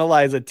 Why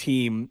penalize a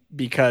team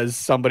because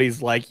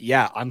somebody's like,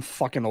 yeah, I'm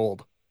fucking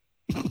old.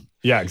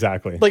 Yeah,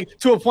 exactly. Like,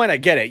 to a point, I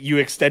get it. You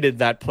extended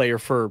that player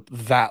for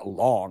that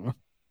long.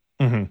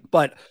 Mm-hmm.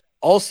 But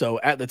also,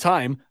 at the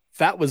time,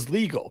 that was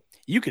legal.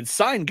 You could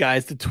sign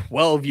guys to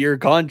 12-year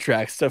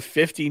contracts, to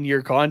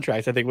 15-year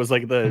contracts. I think was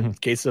like the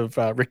case of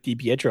Rick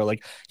DiPietro.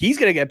 Like, he's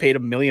going to get paid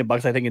 $1 million, I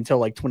think, until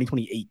like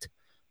 2028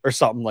 or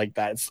something like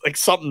that. It's like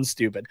something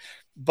stupid.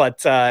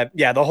 But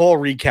yeah, the whole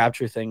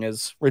recapture thing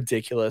is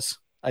ridiculous,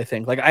 I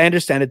think. Like, I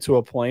understand it to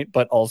a point,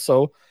 but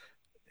also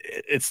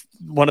it's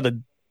one of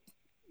the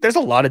there's a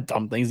lot of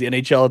dumb things the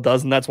NHL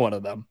does, and that's one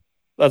of them.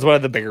 That's one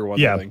of the bigger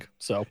ones, I think.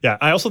 So yeah,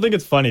 I also think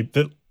it's funny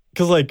that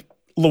because like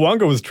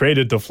Luongo was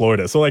traded to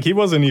Florida, so like he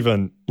wasn't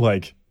even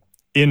like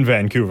in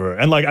Vancouver,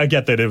 and like I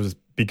get that it was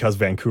because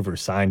Vancouver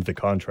signed the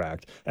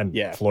contract and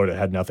Florida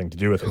had nothing to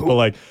do with it. But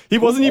like he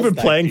wasn't even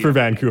playing for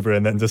Vancouver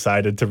and then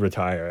decided to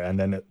retire, and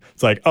then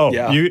it's like,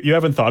 you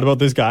haven't thought about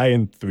this guy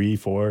in 3,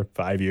 4,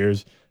 5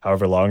 years,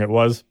 however long it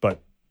was,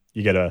 but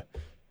you're gonna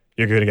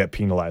get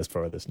penalized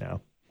for this now.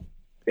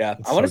 Yeah,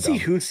 I want to see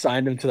who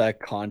signed him to that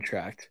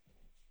contract.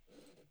 I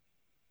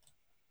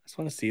just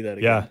want to see that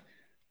again.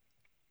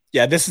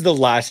 Yeah, this is the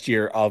last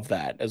year of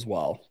that as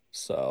well.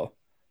 So,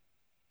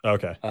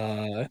 okay.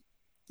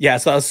 Yeah,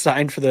 so I was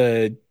signed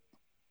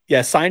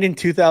signed in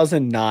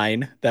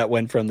 2009. That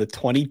went from the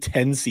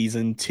 2010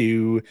 season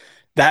to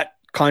that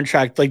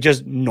contract, like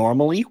just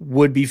normally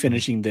would be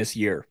finishing this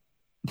year.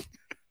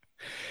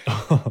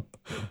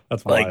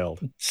 That's wild.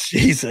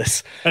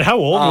 Jesus. And how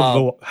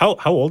old how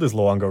old is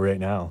Luongo right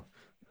now?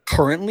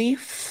 Currently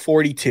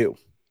 42.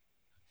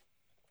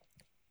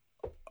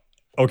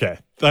 Okay.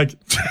 Like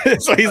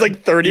so he's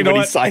like 30 when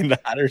he signed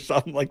that or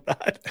something like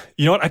that.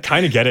 You know what? I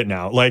kind of get it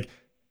now. Like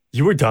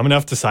you were dumb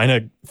enough to sign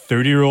a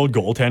 30-year-old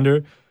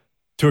goaltender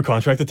to a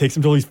contract that takes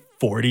him till he's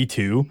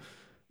 42.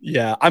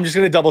 Yeah, I'm just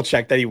going to double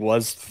check that he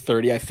was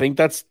 30. I think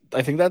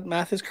that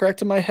math is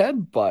correct in my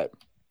head, but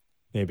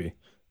maybe.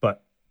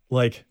 But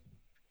like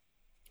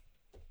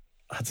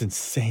that's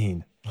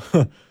insane.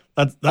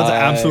 that's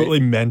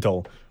absolutely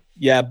mental.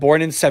 Yeah,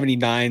 born in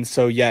 79,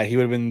 so yeah, he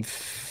would have been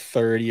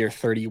 30 or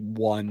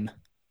 31.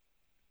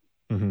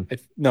 Mm-hmm.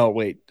 No,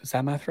 wait, is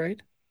that math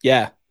right?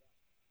 Yeah.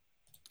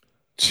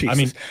 Jesus. I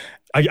mean,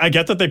 I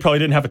get that they probably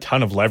didn't have a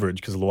ton of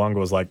leverage because Luongo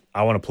was like,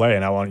 I want to play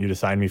and I want you to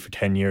sign me for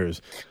 10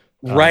 years.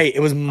 Right.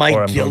 It was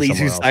Mike Gillies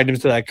who signed him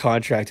to that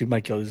contract. Dude,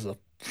 Mike Gillies is a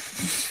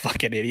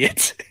fucking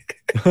idiot.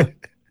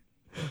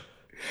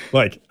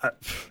 Like,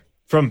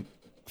 from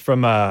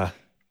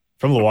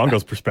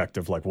Luongo's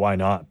perspective, like, why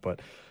not?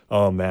 But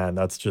oh man,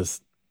 that's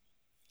just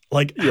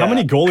like how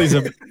many goalies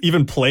have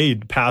even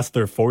played past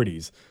their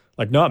 40s?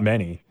 Like, not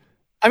many.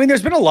 I mean,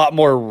 there's been a lot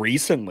more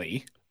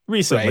recently.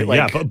 Right? Like,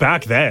 yeah, but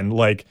back then,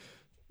 like,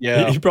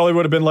 he probably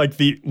would have been like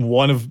the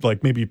one of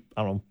like maybe,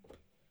 I don't know,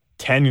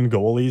 10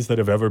 goalies that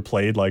have ever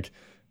played like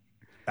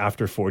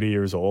after 40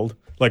 years old.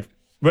 Like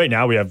right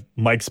now we have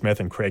Mike Smith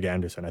and Craig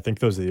Anderson. I think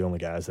those are the only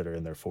guys that are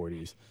in their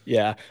 40s.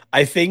 Yeah.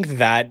 I think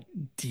that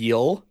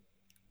deal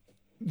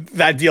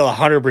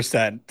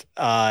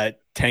 100%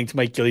 tanked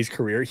Mike Gillies'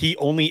 career. He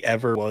only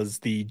ever was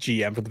the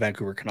GM for the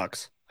Vancouver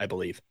Canucks, I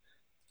believe.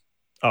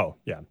 Oh,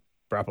 yeah.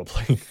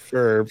 Probably.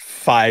 For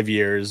 5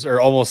 years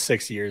or almost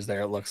 6 years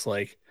there, it looks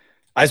like.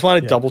 I just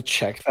want to double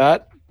check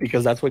that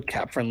because that's what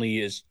Cap Friendly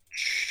is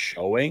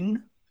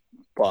showing.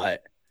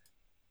 But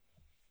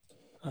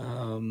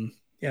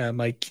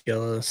Mike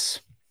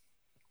Gillis.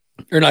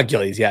 Or not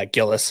Gillies,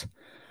 Gillis.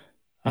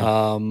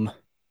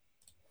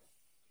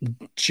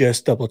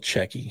 Just double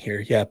checking here.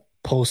 Yeah,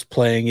 post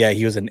playing. Yeah,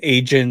 he was an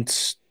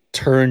agent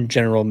turned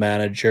general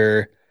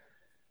manager.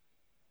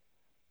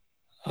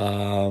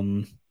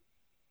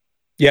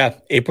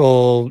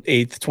 April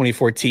 8th,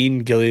 2014,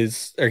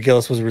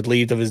 Gillis was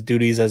relieved of his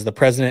duties as the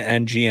president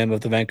and GM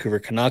of the Vancouver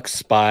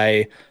Canucks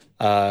by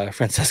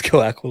Francesco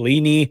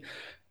Aquilini.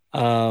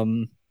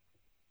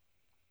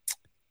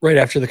 Right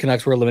after the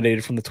Canucks were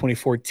eliminated from the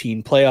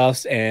 2014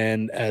 playoffs,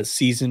 and as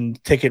season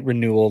ticket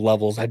renewal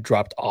levels had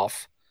dropped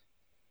off.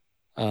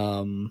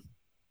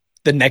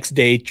 The next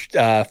day,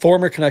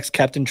 former Canucks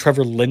captain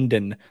Trevor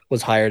Linden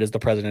was hired as the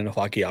president of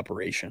hockey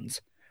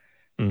operations.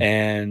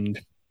 And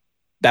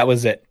that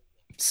was it.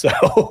 So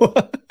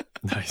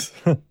nice.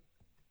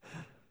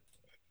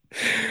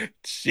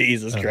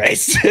 Jesus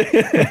Christ.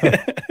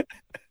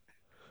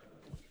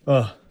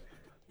 Oh,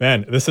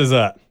 man, this is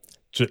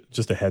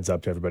just a heads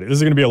up to everybody. This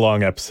is going to be a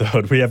long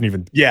episode. We haven't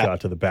even got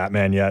to the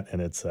Batman yet,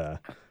 and it's the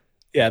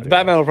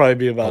Batman will probably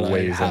be about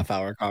a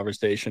half-hour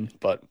conversation,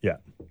 but yeah.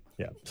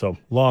 So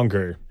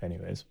longer,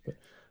 anyways.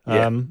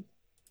 But,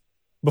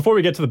 before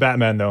we get to the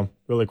Batman, though,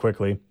 really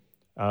quickly,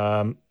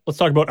 let's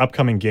talk about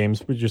upcoming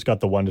games. We just got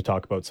the one to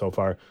talk about so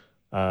far,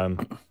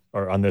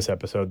 or on this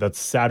episode. That's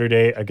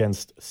Saturday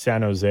against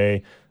San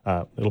Jose.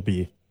 It'll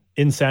be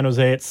in San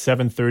Jose at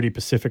 7:30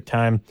 Pacific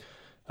time.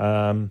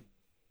 Yeah,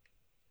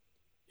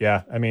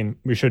 I mean,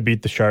 we should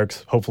beat the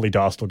Sharks. Hopefully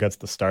Dostal gets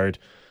the start.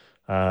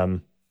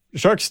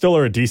 Sharks still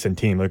are a decent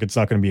team. Like, it's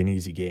not going to be an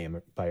easy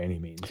game by any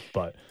means,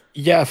 but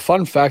yeah,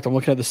 fun fact, I'm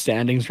looking at the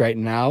standings right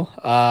now.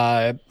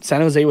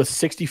 San Jose with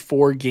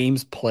 64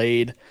 games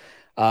played,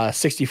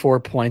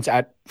 64 points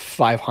at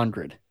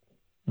 500.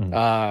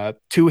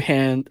 Two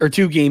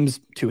games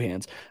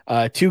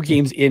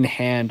in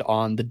hand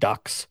on the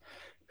Ducks,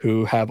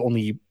 who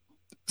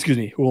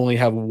only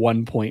have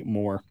 1 point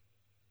more.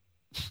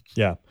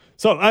 Yeah.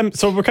 So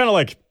we're kind of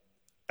like,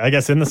 I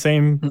guess, in the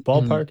same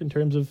ballpark in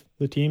terms of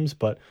the teams,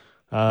 but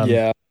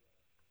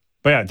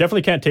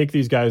definitely can't take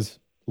these guys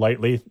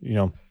lightly. You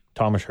know,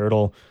 Thomas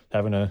Hertl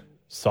having a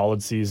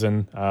solid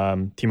season.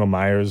 Timo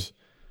Meyer's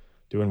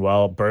doing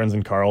well. Burns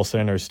and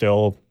Carlson are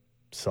still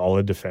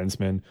solid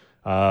defensemen.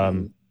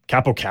 Kaapo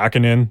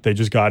Kähkönen, they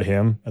just got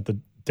him at the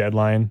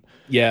deadline.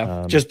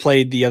 Yeah, just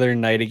played the other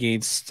night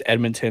against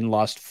Edmonton,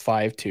 lost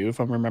 5-2, if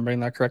I'm remembering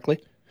that correctly.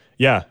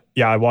 Yeah,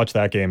 I watched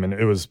that game, and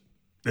it was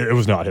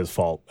not his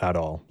fault at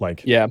all.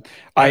 Like, I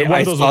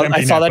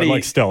saw that. But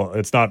like, still,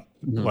 it's not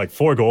like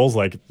 4 goals.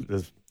 Like,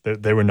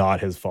 they were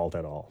not his fault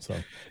at all. So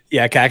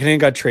yeah, Kähkönen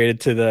got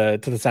traded to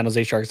the San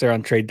Jose Sharks there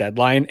on trade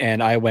deadline,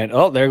 and I went,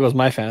 oh, there goes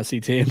my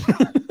fantasy team.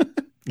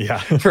 Yeah,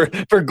 for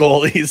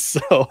goalies.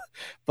 So,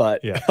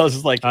 but I was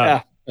just like,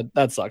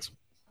 that sucks.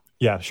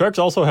 Yeah, Sharks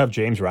also have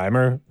James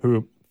Reimer,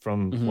 who,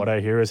 from what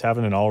I hear, is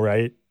having an all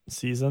right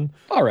season.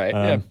 All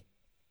right,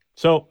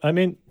 So, I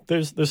mean,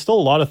 there's still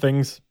a lot of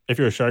things, if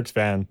you're a Sharks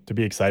fan, to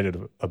be excited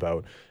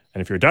about.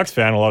 And if you're a Ducks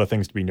fan, a lot of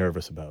things to be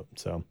nervous about.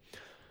 So,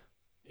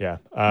 yeah.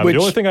 Which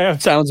the only thing I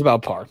have sounds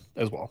about par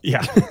as well.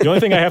 Yeah. The only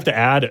thing I have to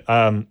add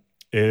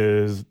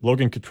is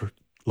Logan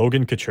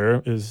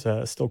Couture is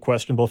still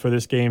questionable for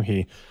this game.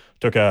 He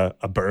took a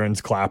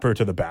Burns clapper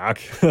to the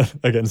back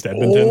against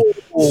Edmonton.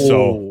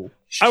 So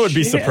I would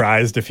be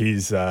surprised if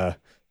he's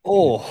able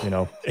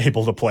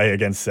to play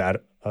against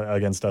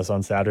us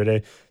on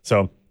Saturday.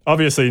 So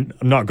obviously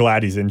I'm not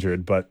glad he's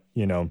injured, but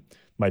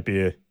might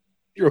be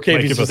you're okay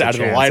if he's just out of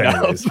the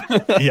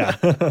lineup.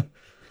 Yeah.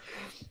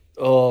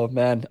 Oh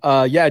man.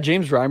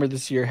 James Reimer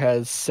this year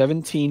has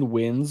 17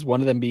 wins,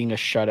 one of them being a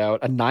shutout,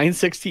 a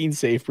 .916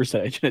 save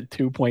percentage, and a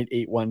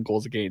 2.81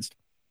 goals against.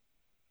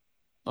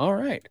 All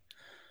right.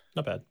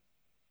 Not bad.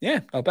 Yeah,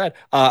 not bad.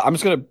 I'm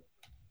just gonna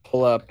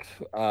pull up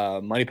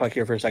Money Puck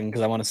here for a second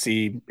because I want to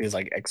see his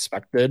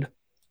expected.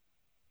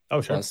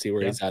 Oh, sure. Let's see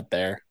where he's at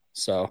there.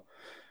 So,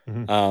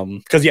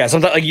 because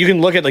sometimes you can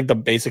look at the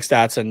basic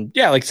stats and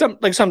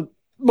some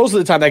most of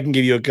the time that can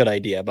give you a good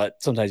idea,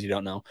 but sometimes you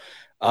don't know.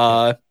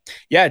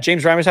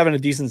 James Reimer's having a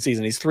decent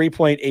season. He's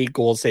 3.8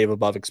 goals save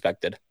above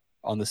expected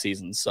on the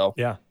season. So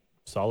yeah,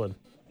 solid,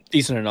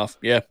 decent enough.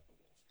 Yeah.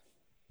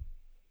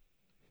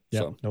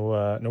 Yeah,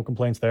 so. No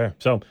complaints there.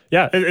 So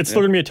yeah, it's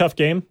still gonna be a tough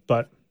game,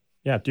 but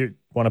yeah, do you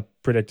want to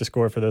predict a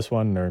score for this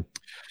one or?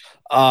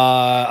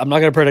 I'm not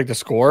gonna predict a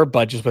score,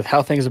 but just with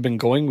how things have been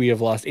going, we have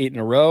lost 8 in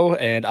a row,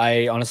 and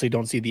I honestly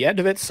don't see the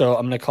end of it. So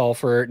I'm gonna call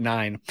for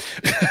 9.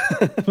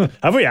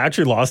 Have we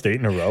actually lost 8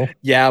 in a row?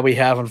 Yeah, we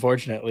have,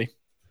 unfortunately.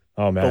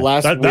 Oh man, the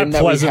last win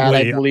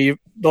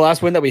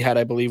that we had,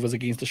 I believe, was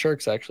against the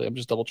Sharks. Actually, I'm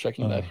just double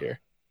checking that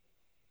here.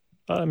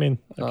 I mean,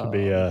 that could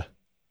be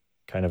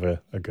kind of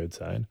a good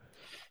sign.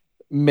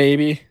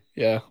 Maybe,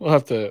 yeah. We'll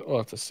have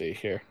to see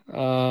here.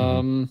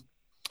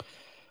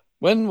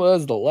 When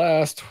was the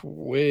last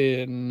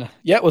win?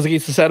 Yeah, it was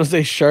against the San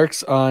Jose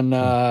Sharks on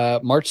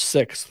March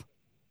 6th.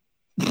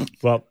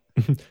 Well,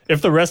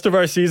 if the rest of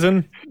our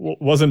season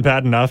wasn't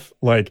bad enough,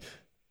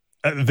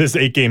 this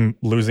 8-game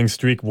losing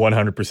streak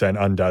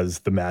 100% undoes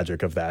the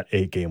magic of that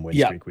 8-game win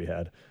streak we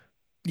had.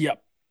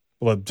 Yep.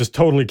 Well, it just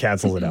totally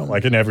cancels it out.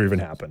 Like it never even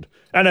happened.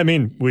 And I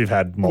mean, we've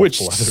had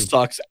multiple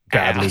other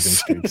bad losing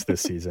streaks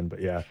this season, but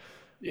yeah.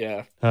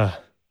 Yeah.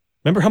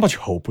 Remember how much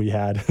hope we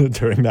had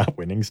during that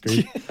winning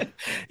streak?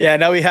 Yeah,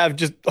 now we have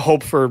just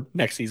hope for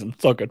next season.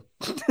 It's all good.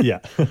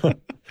 Yeah.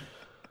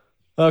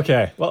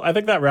 Okay. Well, I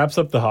think that wraps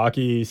up the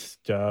hockey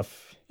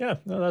stuff. Yeah,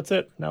 no, that's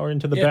it. Now we're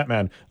into the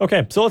Batman.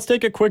 Okay, so let's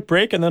take a quick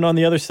break, and then on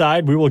the other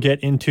side, we will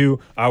get into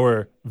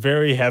our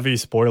very heavy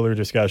spoiler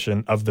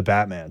discussion of the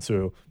Batman.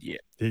 So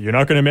you're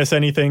not going to miss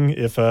anything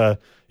if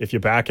you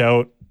back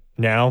out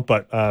now,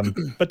 but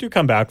do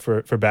come back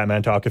for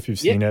Batman talk if you've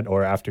seen it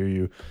or after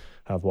you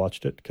have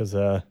watched it, because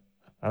I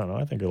don't know,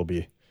 I think it'll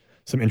be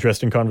some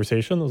interesting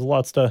conversation. There's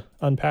lots to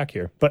unpack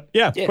here. But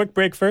quick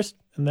break first,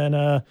 and then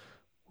we'll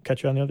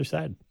catch you on the other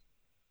side.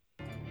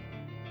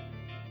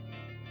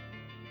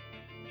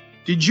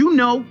 Did you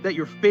know that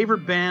your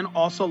favorite band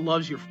also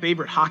loves your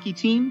favorite hockey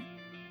team?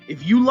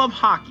 If you love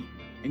hockey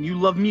and you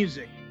love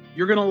music,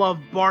 you're going to love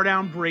Bar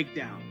Down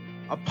Breakdown,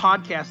 a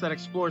podcast that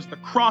explores the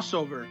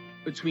crossover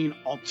between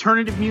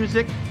alternative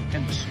music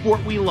and the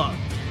sport we love,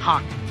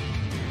 hockey.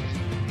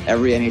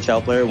 Every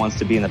NHL player wants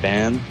to be in a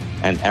band,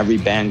 and every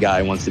band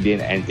guy wants to be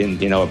in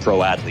a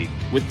pro athlete.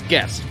 With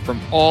guests from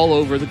all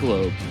over the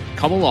globe,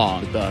 come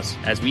along with us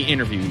as we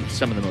interview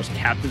some of the most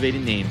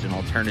captivating names in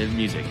alternative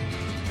music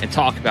and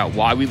talk about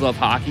why we love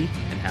hockey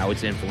and how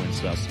it's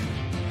influenced us.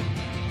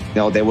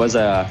 There was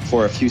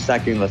for a few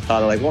seconds, a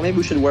thought of like, well, maybe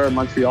we should wear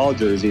Montreal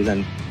jerseys,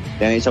 and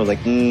the NHL was like,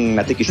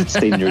 I think you should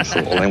stay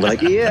neutral. And we're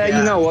like, yeah,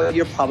 you know what,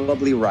 you're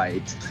probably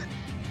right.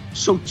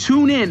 So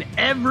tune in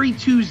every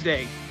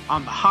Tuesday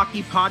on the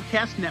Hockey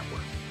Podcast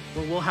Network,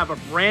 where we'll have a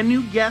brand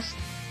new guest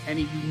and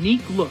a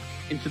unique look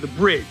into the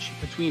bridge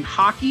between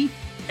hockey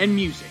and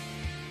music.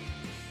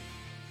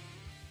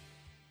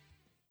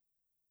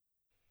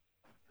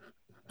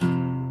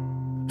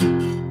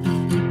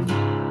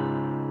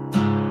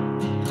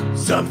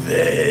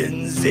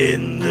 Something's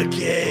in the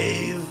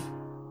cave.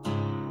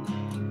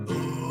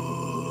 Ooh.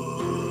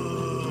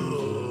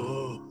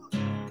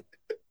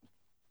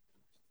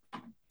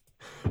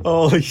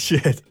 Holy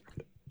shit.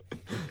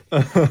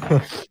 I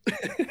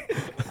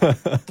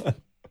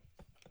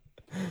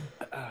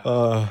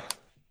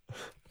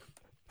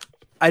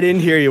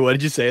didn't hear you. What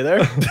did you say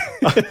there?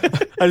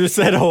 I just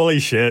said, holy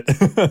shit.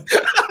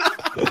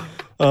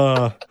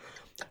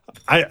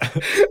 I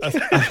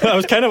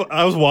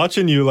was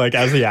watching you like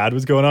as the ad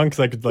was going on, because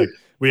I could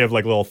we have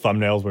like little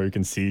thumbnails where you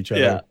can see each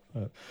other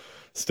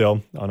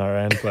still on our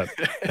end, but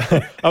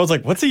I was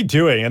like, what's he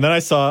doing? And then I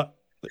saw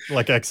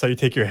you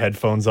take your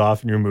headphones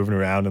off and you're moving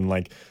around and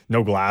like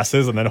no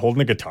glasses and then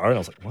holding a guitar, and I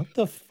was like, what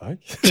the fuck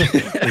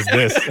is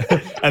this?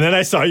 And then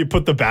I saw you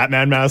put the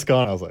Batman mask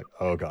on. I was like,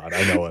 oh god,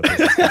 I know what this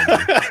is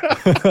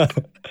gonna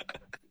be.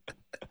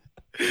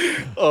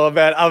 Oh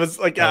man, I was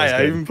like,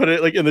 I even put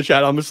it like in the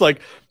chat. I'm just like,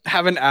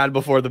 have an ad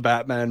before the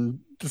Batman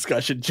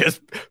discussion,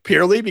 just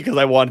purely because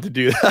I wanted to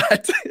do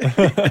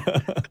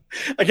that.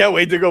 I can't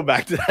wait to go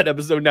back to that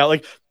episode now.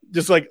 Like,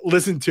 just like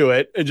listen to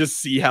it and just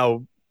see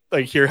how,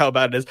 like, hear how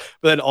bad it is,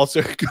 but then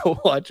also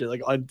go watch it like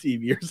on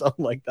TV or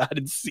something like that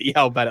and see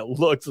how bad it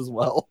looks as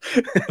well.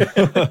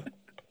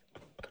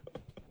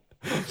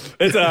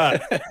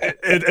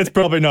 It's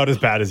probably not as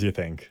bad as you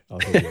think. I'll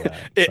tell you that.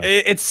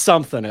 It's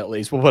something, at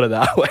least. We'll put it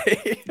that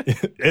way.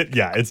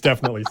 It's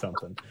definitely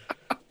something.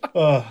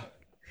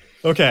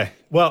 Okay.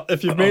 Well,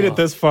 if you've made it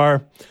this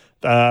far,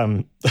 we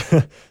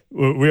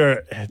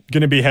are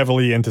going to be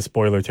heavily into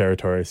spoiler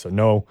territory. So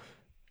no,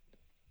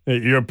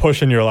 you're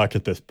pushing your luck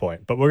at this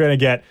point. But we're going to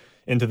get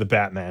into the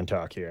Batman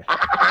talk here.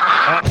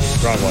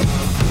 Wrong one.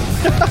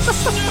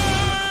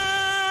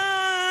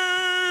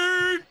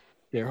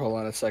 Here, hold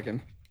on a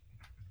second.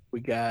 We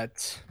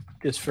got,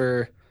 just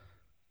for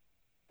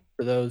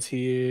those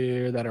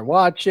here that are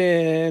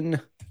watching,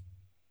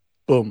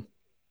 boom.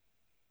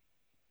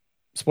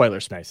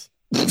 Spoilers. Nice.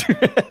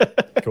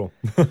 Cool.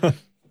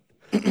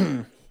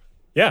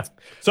 Yeah.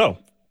 So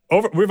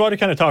we've already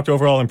kind of talked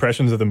overall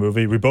impressions of the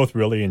movie. We both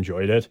really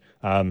enjoyed it,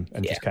 and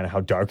just kind of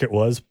how dark it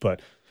was.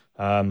 But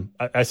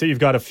I see you've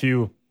got a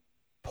few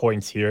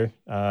points here.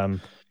 You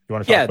want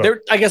to talk about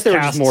I guess there were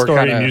just more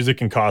story,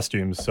 music, and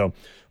costumes. So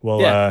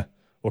we'll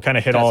kind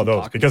of hit all of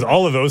those, because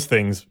all of those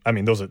things, I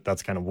mean,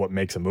 that's kind of what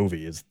makes a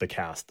movie, is the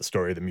cast, the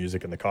story, the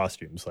music, and the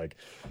costumes. Like,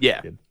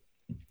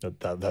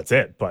 that's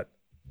it. But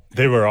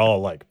they were all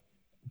like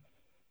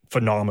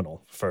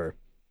phenomenal for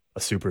a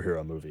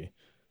superhero movie.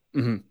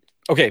 Mm-hmm.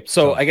 Okay,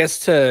 so I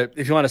guess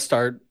if you want to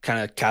start kind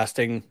of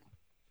casting,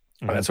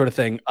 that sort of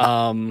thing.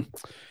 How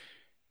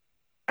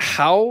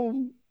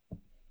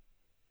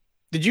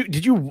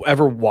did you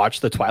ever watch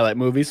the Twilight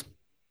movies?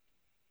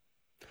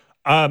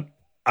 I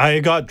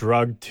got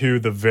drugged to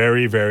the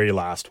very, very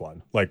last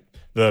one. Like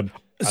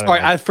Sorry,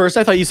 at first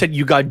I thought you said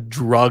you got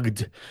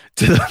drugged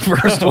to the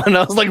first one.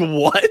 I was like,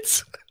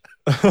 what?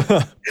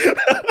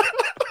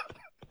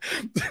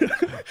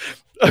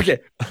 Okay,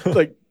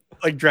 like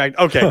dragged.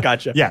 Okay,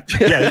 gotcha. Yeah.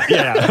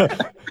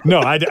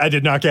 No, I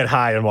did not get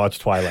high and watch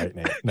Twilight,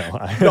 Nate. No,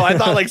 I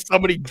thought like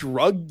somebody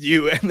drugged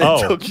you and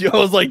then took you. I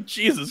was like,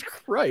 Jesus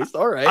Christ!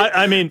 All right.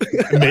 I mean,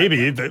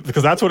 maybe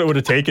because that's what it would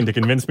have taken to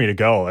convince me to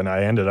go, and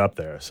I ended up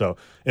there. So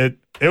it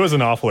was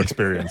an awful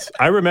experience.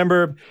 I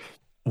remember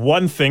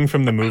one thing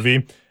from the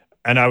movie,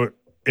 and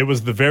it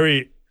was the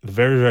very,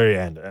 very, very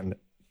end. And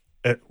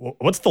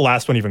what's the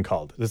last one even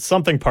called? It's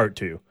something part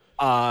 2.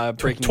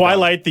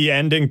 Twilight, the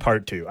ending,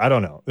 part 2. I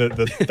don't know.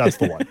 That's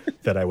the one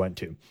that I went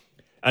to.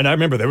 And I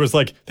remember there was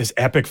like this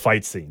epic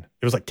fight scene.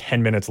 It was like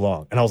 10 minutes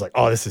long. And I was like,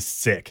 oh, this is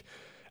sick.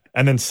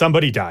 And then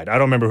somebody died. I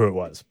don't remember who it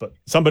was, but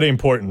somebody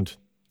important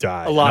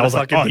died. A lot of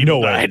fucking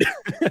people died.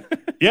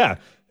 Yeah.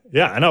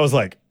 Yeah. And I was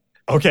like,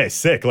 okay,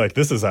 sick. Like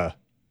this is a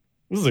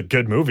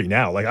good movie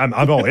now. Like I'm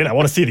all in. I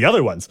want to see the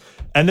other ones.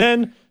 And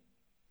then,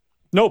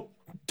 nope.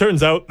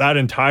 Turns out that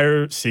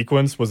entire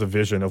sequence was a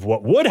vision of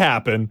what would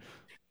happen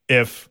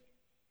if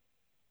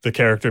the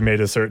character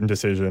made a certain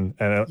decision,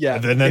 and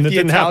then it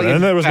didn't happen.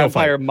 And there was no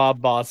vampire mob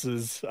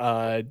bosses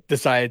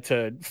decided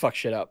to fuck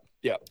shit up.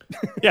 Yeah,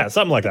 yeah,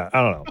 something like that.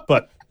 I don't know,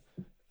 but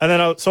and then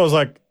I was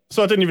like,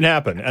 so it didn't even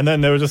happen. And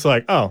then they were just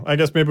like, oh, I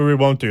guess maybe we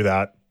won't do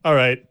that. All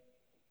right,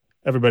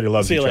 everybody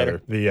loves each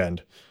other. The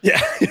end.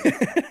 Yeah.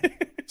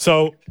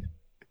 So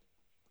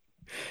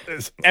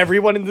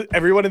everyone in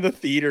the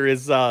theater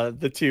is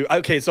the two.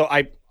 Okay, so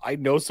I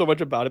know so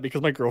much about it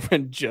because my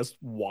girlfriend just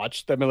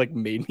watched them and like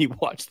made me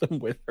watch them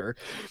with her.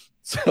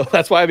 So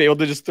that's why I'm able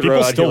to just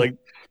throw out here like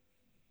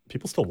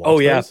people still watch. Oh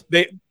yeah,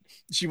 those?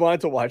 She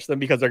wanted to watch them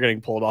because they're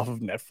getting pulled off of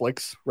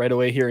Netflix right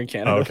away here in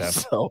Canada. Oh, okay.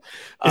 So,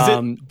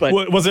 but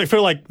was it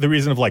for like the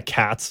reason of like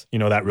Cats? You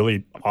know, that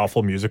really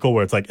awful musical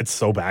where it's like it's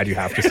so bad you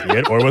have to see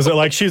it, or was it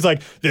like she's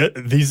like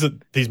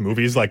these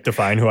movies like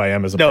define who I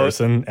am as a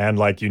person and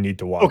like you need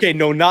to watch? Okay,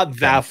 no, not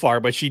that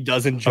far, but she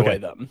does enjoy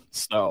them.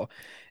 So.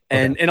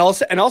 And I'll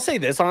say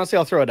this, honestly,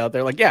 I'll throw it out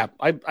there. Like, yeah,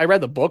 I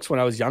read the books when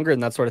I was younger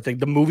and that sort of thing.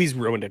 The movies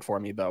ruined it for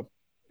me though.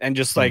 And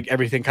just like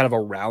everything kind of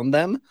around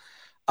them.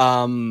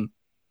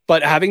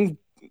 But having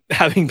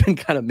been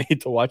kind of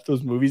made to watch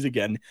those movies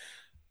again,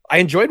 I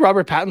enjoyed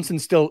Robert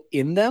Pattinson still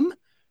in them.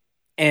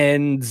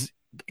 And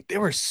they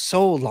were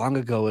so long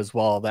ago as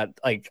well that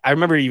like, I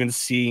remember even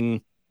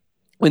seeing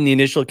when the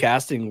initial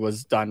casting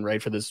was done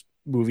right for this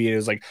movie. And it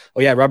was like,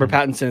 oh yeah, Robert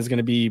Pattinson is going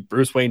to be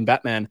Bruce Wayne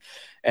Batman.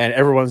 And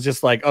everyone's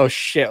just like, oh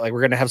shit, like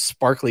we're going to have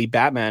sparkly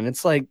Batman.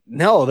 It's like,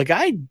 no, the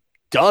guy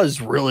does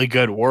really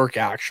good work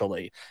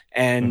actually.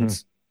 And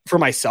for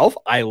myself,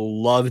 I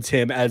loved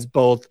him as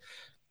both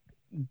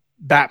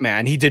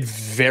Batman. He did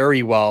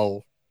very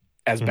well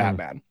as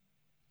Batman.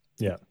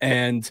 Yeah.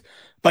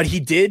 But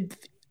it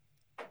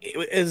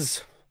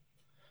is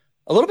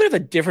a little bit of a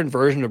different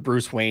version of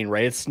Bruce Wayne,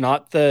 right? It's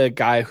not the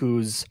guy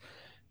who's,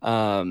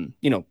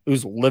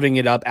 who's living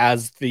it up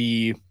as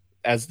the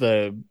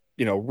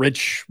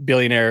rich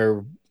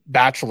billionaire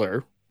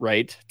bachelor,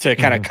 right? To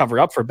kind of cover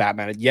up for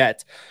Batman. And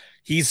yet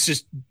he's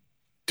just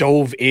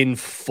dove in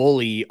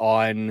fully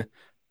on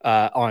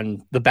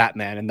the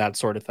Batman and that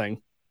sort of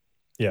thing.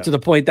 Yeah. To the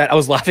point that I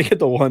was laughing at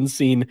the one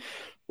scene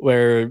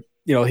where,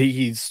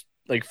 he's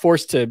like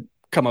forced to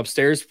come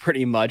upstairs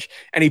pretty much.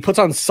 And he puts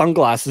on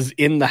sunglasses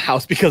in the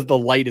house because the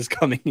light is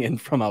coming in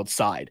from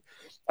outside.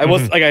 I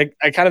was like,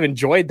 I kind of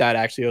enjoyed that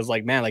actually. I was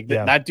like, man, like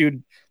that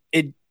dude,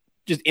 it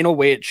just in a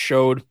way it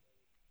showed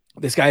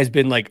this guy has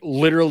been like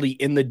literally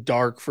in the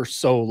dark for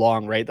so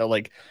long, right? That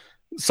like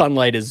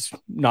sunlight is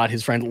not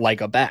his friend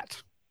like a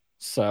bat.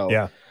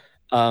 So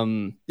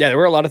there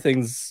were a lot of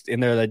things in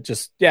there that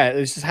just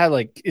it just had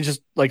it's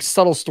just like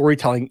subtle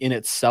storytelling in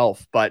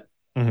itself. But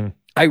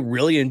I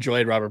really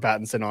enjoyed Robert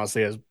Pattinson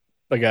honestly as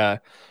like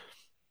a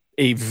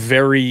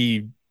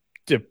very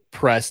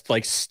depressed,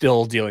 like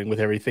still dealing with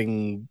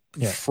everything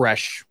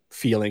fresh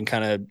feeling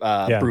kind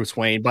of Bruce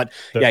Wayne. But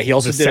he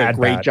also did a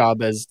great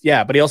job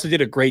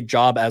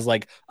as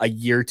like a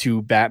year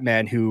two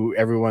Batman who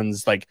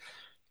everyone's like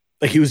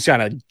he was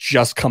kind of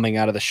just coming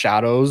out of the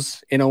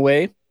shadows in a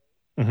way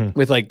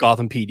with like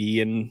Gotham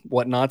PD and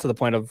whatnot, to the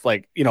point of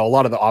like, a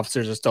lot of the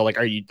officers are still like,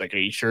 are you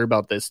sure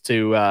about this,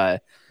 to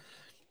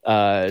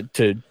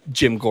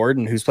Jim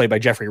Gordon, who's played by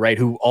Jeffrey Wright,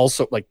 who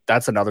also like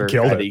that's another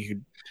guy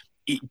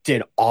he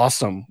did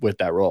awesome with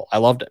that role. I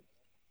loved it.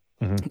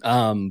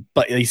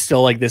 But he's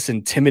still like this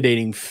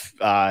intimidating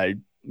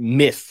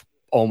myth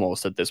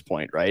almost at this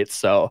point, right?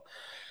 So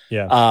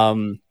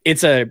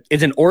it's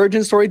an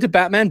origin story to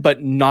Batman,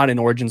 but not an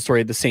origin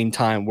story at the same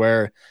time,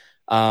 where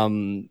we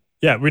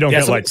don't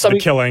get the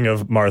killing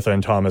of Martha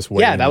and Thomas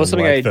Wayne. Yeah, that was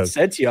something I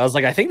said to you. I was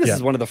like, I think this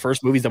is one of the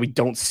first movies that we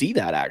don't see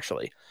that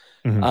actually.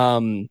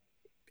 But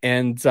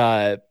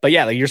like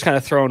you're just kind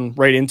of thrown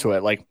right into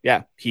it. Like,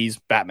 he's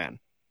Batman.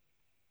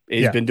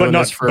 He's been doing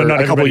this for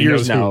a couple of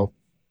years now.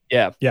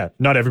 Yeah.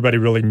 Not everybody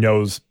really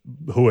knows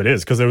who it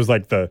is, because there was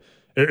like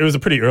it was a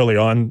pretty early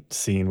on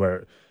scene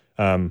where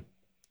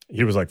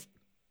he was like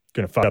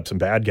going to fuck up some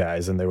bad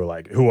guys, and they were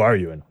like, "Who are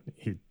you?" And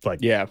he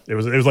it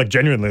was like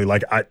genuinely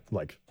like,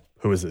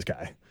 who is this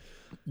guy?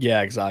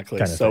 Yeah,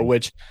 exactly. So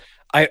which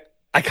I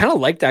kind of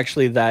liked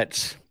actually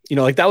that,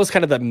 like that was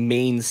kind of the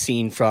main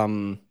scene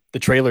from the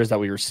trailers that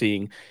we were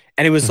seeing,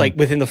 and it was like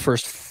within the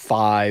first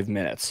 5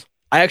 minutes.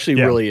 I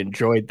actually really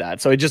enjoyed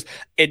that. So it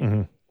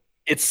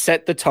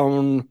set the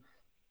tone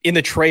in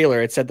the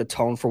trailer. It set the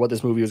tone for what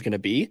this movie was going to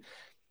be.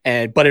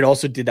 But it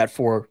also did that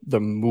for the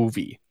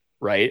movie,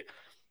 right?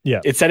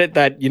 Yeah. It said it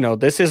that,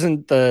 this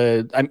isn't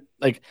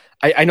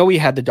I know we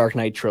had the Dark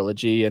Knight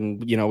trilogy,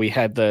 and, we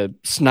had the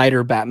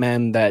Snyder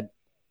Batman that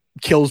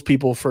kills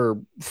people for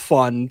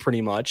fun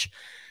pretty much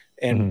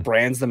and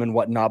brands them and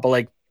whatnot. But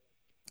like,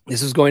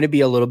 this is going to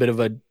be a little bit of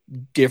a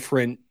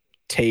different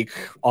take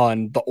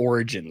on the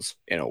origins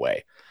in a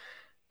way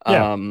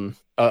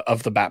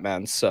of the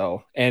Batman.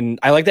 So, and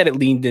I like that it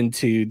leaned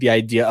into the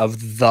idea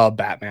of the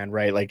Batman,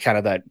 right? Like kind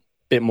of that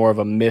bit more of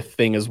a myth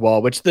thing as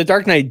well, which the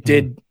Dark Knight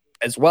did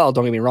as well.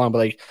 Don't get me wrong, but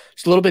like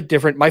just a little bit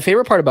different. My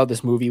favorite part about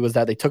this movie was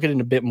that they took it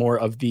in a bit more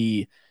of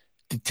the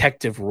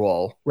detective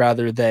role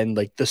rather than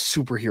like the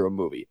superhero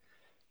movie.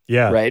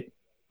 Yeah. Right.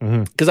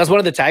 Because that's one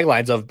of the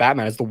taglines of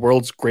Batman is the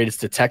world's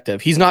greatest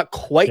detective. He's not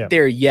quite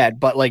there yet,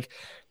 but like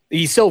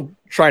he's still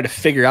trying to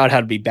figure out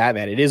how to be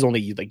Batman. It is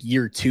only like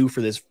year 2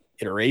 for this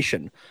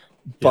iteration,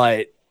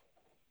 but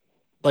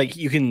like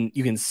you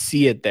can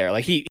see it there.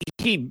 Like he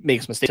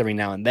makes mistakes every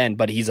now and then,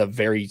 but he's a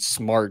very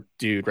smart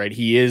dude, right?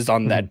 He is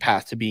on that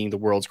path to being the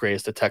world's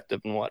greatest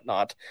detective and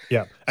whatnot.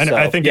 Yeah. And so,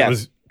 I think it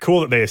was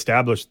cool that they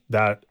established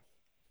that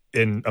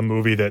in a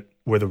movie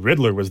where the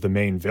Riddler was the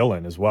main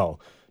villain as well,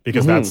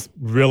 because that's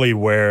really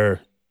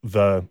where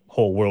the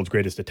whole world's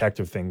greatest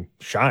detective thing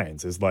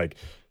shines, is like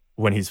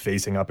when he's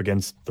facing up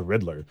against the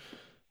Riddler.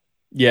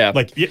 Yeah.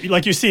 Like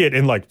you see it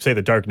in like, say,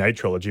 the Dark Knight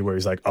trilogy where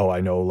he's like, oh,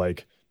 I know,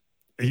 like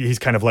he's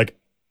kind of like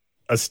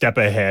a step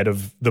ahead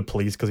of the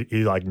police because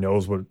he like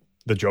knows what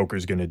the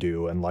Joker's going to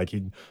do. And like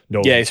he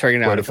knows he's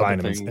figuring out where to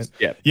find him.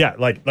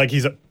 Like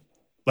he's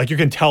like you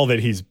can tell that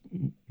he's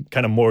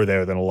kind of more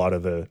there than a lot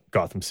of the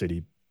Gotham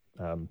City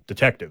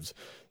detectives.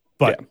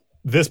 But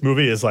this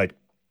movie is like,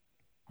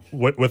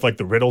 with like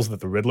the riddles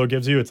that the Riddler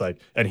gives you, it's like,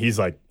 and he's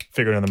like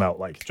figuring them out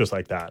like just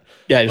like that.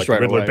 Yeah, just like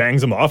the Riddler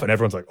bangs him off, and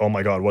everyone's like, "Oh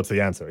my god, what's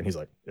the answer?" And he's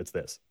like, "It's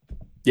this."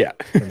 Yeah,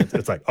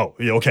 it's like, oh,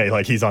 okay,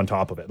 like he's on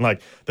top of it. And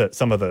like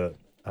some of the,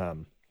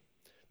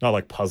 not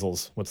like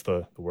puzzles. What's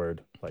the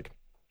word? Like,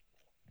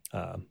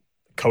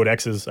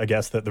 codexes, I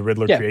guess, that the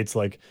Riddler creates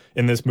like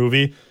in this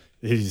movie.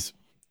 He's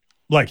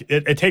like,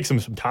 it takes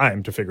him some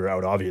time to figure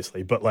out,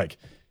 obviously, but like,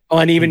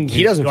 and even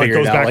he doesn't figure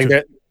it out. Like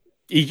that,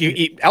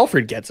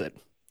 Alfred gets it.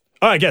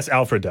 Oh, I guess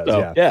Alfred does,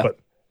 yeah.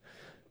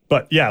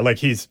 But yeah, like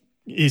he's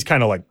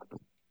kind of like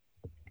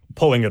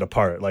pulling it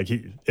apart. Like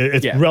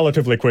it's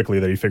relatively quickly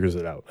that he figures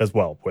it out as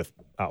well with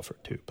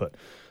Alfred too. But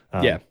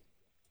I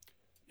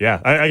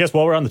guess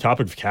while we're on the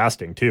topic of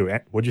casting too,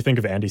 what do you think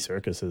of Andy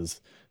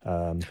Serkis's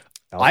Alfred?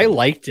 I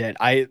liked it.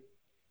 I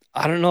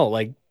don't know.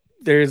 Like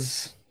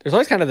there's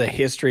always kind of the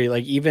history.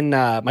 Like even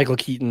Michael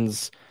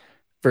Keaton's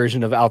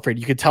version of Alfred,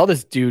 you could tell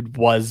this dude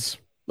was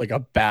like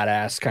a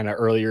badass kind of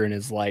earlier in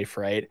his life,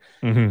 right?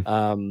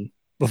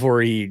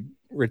 Before he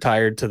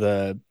retired to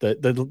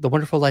the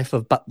wonderful life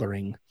of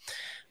butlering.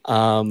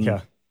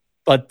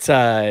 But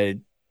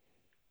Andy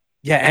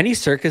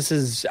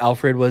Serkis's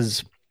Alfred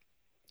was,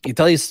 you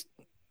tell he's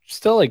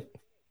still like,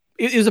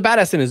 he was a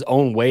badass in his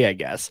own way, I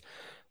guess.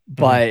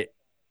 But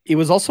it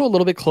was also a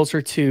little bit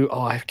closer to,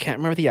 I can't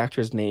remember the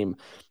actor's name,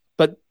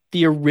 but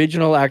the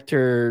original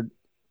actor,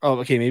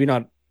 maybe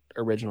not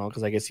original,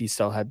 because I guess he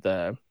still had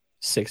the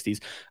 60s.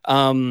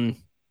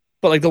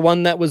 But like the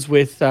one that was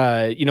with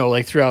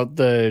like throughout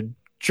the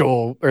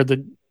Joel or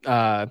the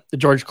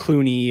George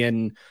Clooney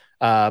and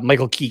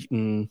Michael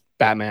Keaton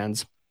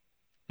Batmans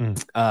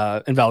and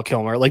Val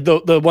Kilmer, like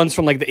the ones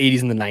from like the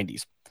 80s and the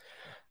 90s.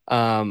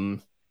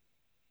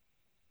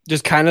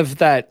 Just kind of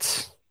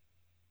that,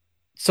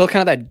 still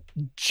kind of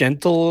that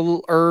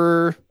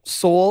gentler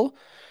soul.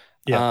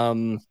 I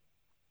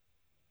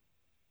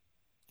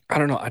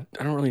don't know. I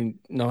don't really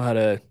know how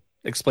to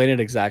explain it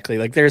exactly.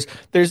 Like there's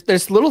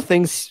little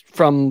things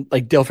from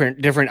like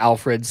different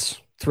Alfreds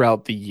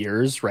throughout the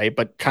years, right?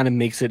 But kind of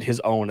makes it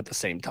his own at the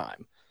same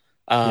time.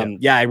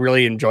 I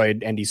really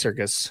enjoyed Andy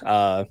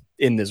Serkis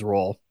in this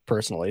role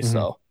personally.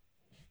 So,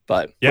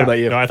 but what about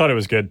you? No, I thought it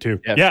was good too.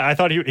 Yeah, I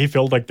thought he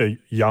filled like the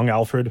young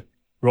Alfred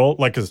role,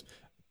 like because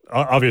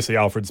obviously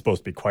Alfred's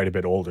supposed to be quite a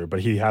bit older, but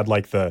he had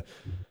like the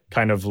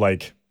kind of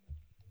like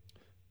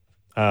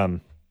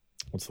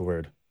what's the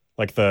word?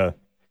 Like the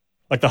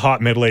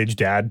hot middle-aged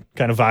dad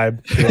kind of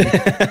vibe to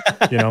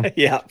him, you know?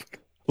 Yeah.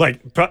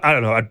 Like, I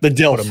don't know. The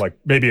DILF. Put him like,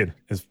 maybe it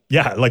is,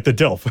 like the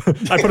DILF.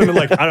 I put him in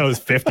like, I don't know, his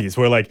 50s,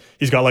 where like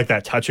he's got like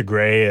that touch of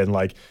gray and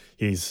like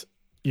he's,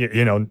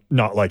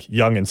 not like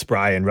young and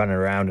spry and running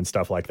around and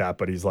stuff like that,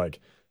 but he's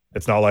like,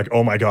 it's not like,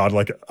 oh my God,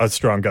 like a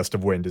strong gust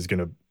of wind is going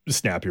to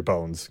snap your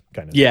bones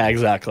kind of. Yeah,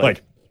 exactly.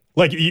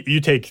 Like you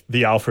take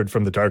the Alfred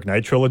from the Dark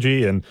Knight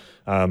trilogy and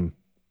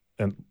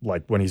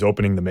like when he's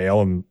opening the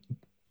mail and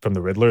from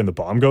the Riddler and the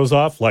bomb goes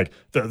off, like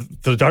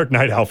the Dark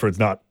Knight Alfred's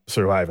not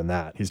surviving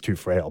that. He's too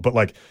frail. But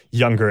like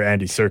younger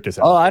Andy Serkis.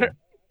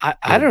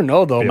 I don't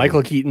know though.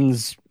 Michael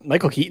Keaton's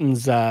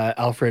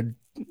Alfred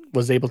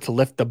was able to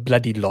lift the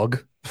bloody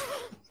log.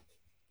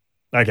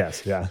 I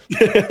guess, yeah.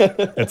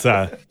 It's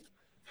that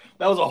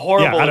was a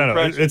horrible I don't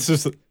impression. know. It's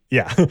just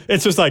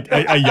it's just like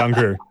a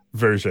younger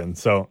version.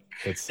 So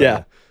it's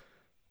I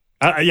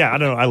don't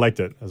know. I liked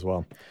it as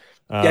well.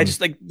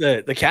 Just like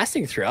the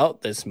casting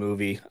throughout this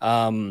movie.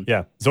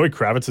 Zoe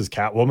Kravitz's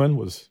Catwoman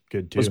was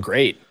good too. Was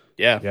great.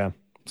 Yeah. Yeah.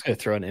 Just gonna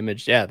throw an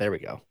image. Yeah, there we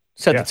go.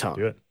 Set the tone.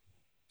 Do it.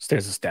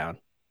 Stares us down.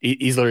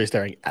 He's literally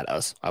staring at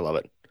us. I love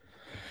it.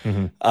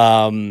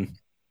 Mm-hmm.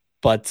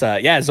 But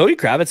Zoe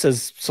Kravitz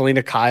as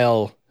Selena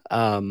Kyle,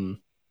 I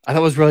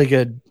thought was really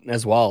good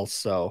as well.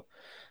 So,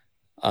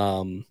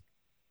 again,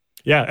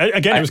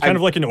 it was kind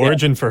of like an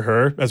origin for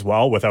her as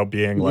well, without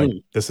being like,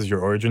 this is your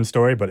origin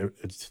story, but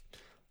it's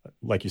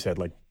like you said,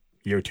 like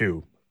year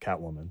 2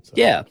 Catwoman. So.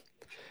 Yeah.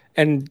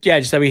 And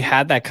just that we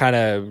had that kind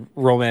of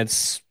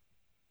romance,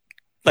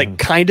 like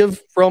kind of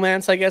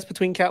romance, I guess,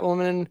 between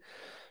Catwoman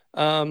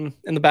and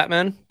the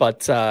Batman,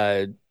 but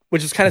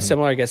which is kind of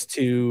similar, I guess,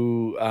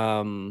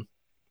 to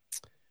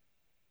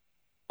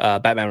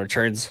Batman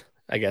Returns,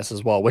 I guess,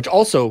 as well, which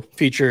also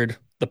featured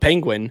the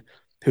Penguin,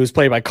 who's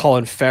played by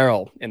Colin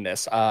Farrell in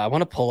this. I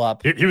want to pull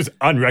up. He was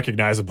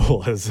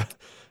unrecognizable as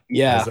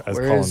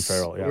Colin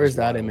Farrell. Yeah, where's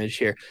that image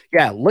here?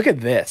 Yeah, look at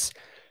this.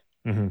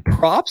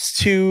 Props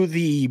to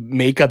the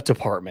makeup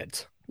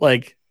department.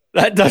 Like,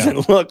 that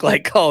doesn't look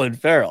like Colin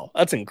Farrell.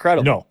 That's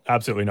incredible. No,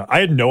 absolutely not.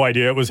 I had no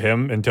idea it was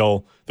him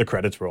until the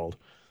credits rolled.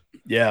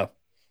 Yeah.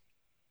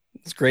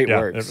 It's great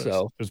work.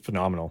 It was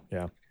phenomenal.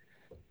 Yeah.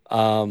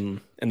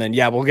 And then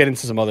we'll get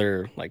into some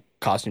other like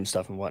costume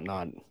stuff and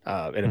whatnot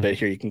in a bit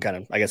here. You can kind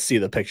of, I guess, see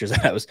the pictures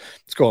that I was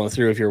scrolling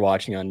through if you're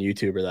watching on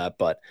YouTube or that.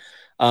 But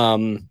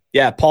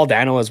Paul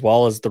Dano as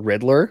well as the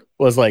Riddler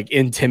was like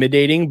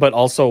intimidating, but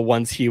also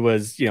once he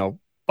was,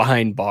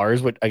 behind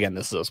bars, which again,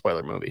 this is a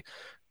spoiler movie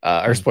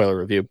or spoiler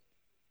review,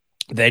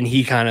 then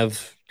he kind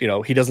of,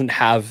 he doesn't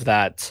have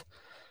that.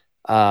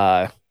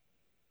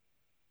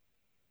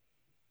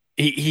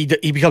 He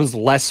becomes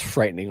less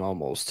frightening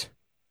almost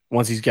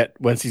once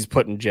he's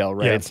put in jail,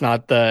 right? It's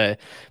not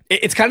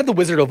it's kind of the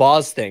Wizard of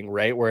Oz thing,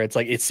 right? Where it's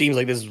like, it seems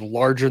like this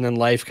larger than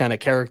life kind of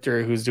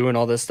character who's doing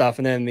all this stuff.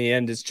 And then in the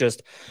end, it's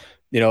just,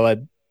 a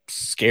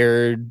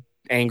scared,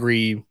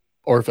 angry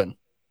orphan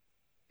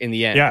in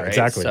the end. Yeah, right?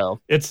 exactly.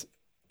 So it's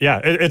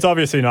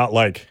obviously not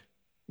like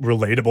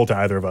relatable to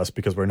either of us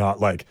because we're not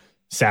like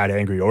sad,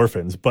 angry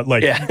orphans, but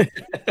like,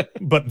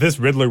 but this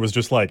Riddler was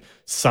just like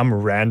some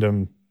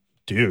random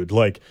dude.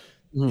 Like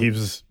he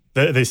was,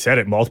 they said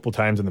it multiple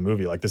times in the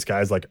movie. Like this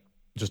guy's like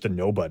just a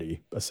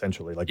nobody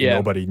essentially. Like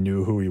nobody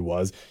knew who he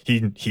was. He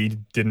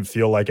didn't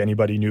feel like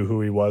anybody knew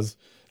who he was.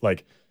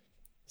 Like,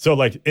 so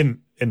like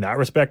in that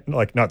respect,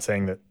 like not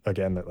saying that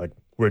again, that like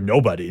we're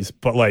nobodies,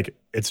 but like,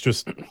 it's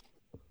just,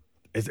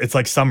 it's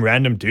like some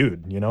random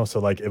dude, So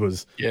like it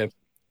was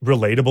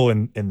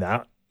relatable in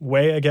that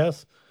way, I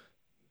guess.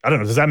 I don't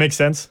know. Does that make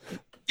sense?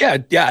 Yeah,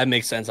 it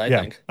makes sense, I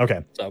think.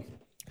 Okay. So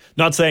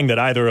not saying that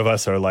either of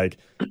us are like,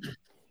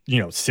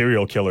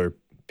 serial killer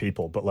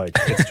people, but like,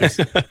 it's just,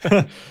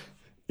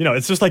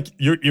 it's just like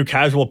you're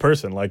casual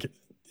person. Like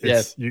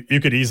it's, you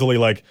could easily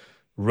like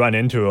run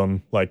into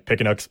him, like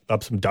picking up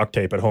some duct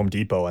tape at Home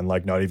Depot and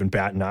like not even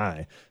bat an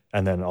eye.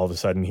 And then all of a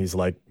sudden he's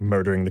like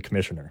murdering the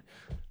commissioner.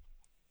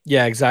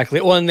 Yeah,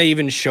 exactly. Well, and they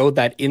even showed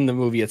that in the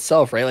movie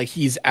itself, right? Like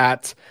he's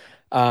at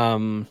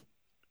the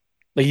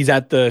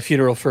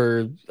funeral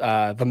for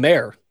the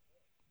mayor,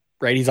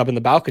 right? He's up in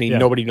the balcony. Yeah.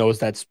 Nobody knows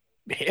that's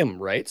him,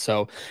 right?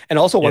 So, and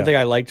also one thing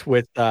I liked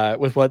with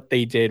what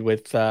they did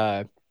with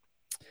the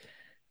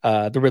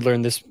Riddler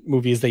in this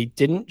movie is they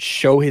didn't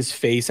show his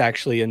face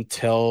actually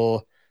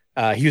until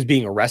he was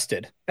being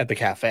arrested at the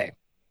cafe.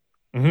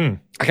 I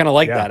kind of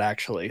like that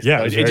actually. Yeah,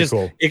 so it was very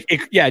cool.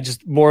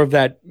 Just more of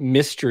that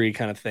mystery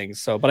kind of thing.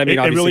 So, but I mean,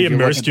 obviously, it really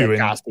immersed you in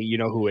casting, you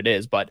know who it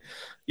is. But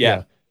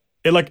it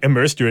like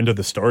immersed you into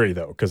the story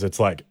though, because it's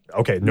like,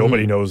 okay,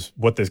 nobody knows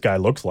what this guy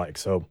looks like.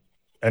 So,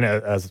 and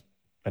as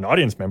an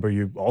audience member,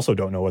 you also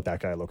don't know what that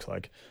guy looks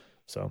like.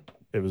 So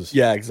it was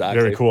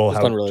exactly very cool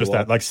how really just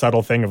that like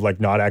subtle thing of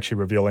like not actually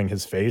revealing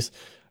his face,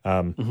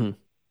 kind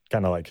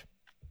of like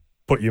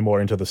put you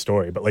more into the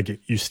story, but like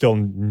you still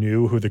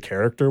knew who the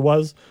character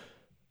was.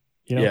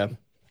 So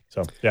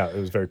it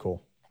was very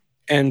cool.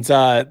 And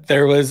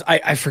there was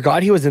I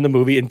forgot he was in the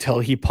movie until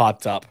he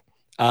popped up.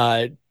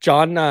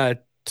 John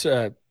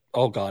Turturro.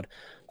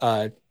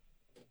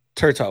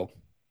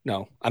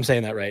 No, I'm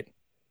saying that right.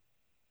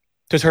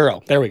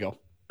 Turturro. There we go.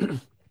 I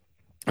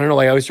don't know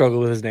why I always struggle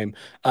with his name.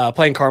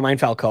 Playing Carmine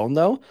Falcone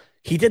though,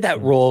 he did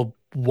that role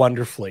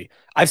wonderfully.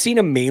 I've seen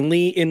him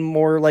mainly in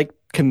more like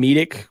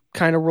comedic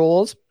kind of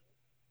roles,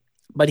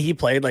 but he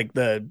played like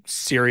the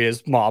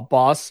serious mob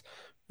boss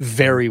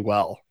very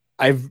well.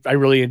 I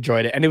really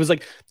enjoyed it. And it was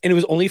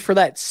only for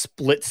that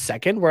split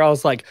second where I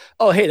was like,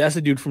 oh, hey, that's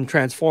the dude from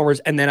Transformers.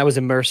 And then I was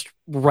immersed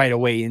right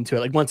away into it.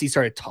 Like once he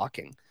started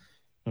talking.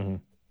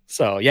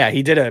 So yeah,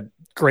 he did a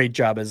great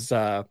job as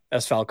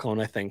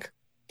Falcone, I think.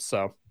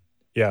 So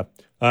yeah.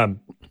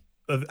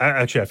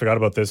 Actually, I forgot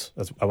about this.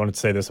 I wanted to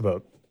say this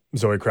about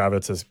Zoe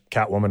Kravitz as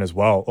Catwoman as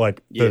well.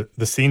 Like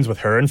the scenes with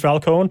her and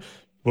Falcone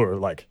were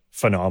like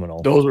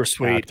phenomenal. Those were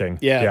sweet. Acting.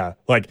 Yeah.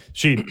 Like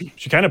she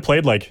kind of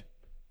played like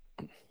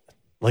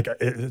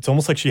it's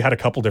almost like she had a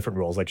couple different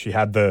roles. Like she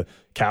had the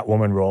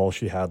Catwoman role.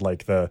 She had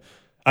like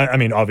I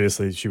mean,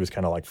 obviously she was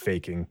kind of like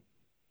faking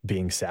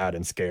being sad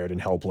and scared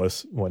and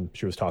helpless when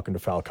she was talking to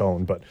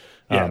Falcone, but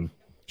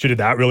she did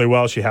that really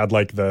well. She had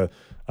like the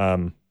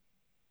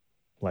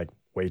like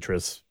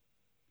waitress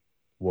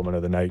woman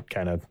of the night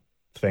kind of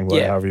thing,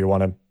 however you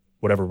want to,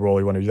 whatever role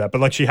you want to do that.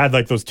 But like she had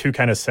like those two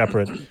kind of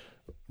separate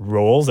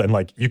roles, and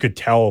like you could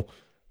tell,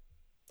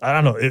 I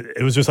don't know,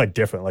 it was just like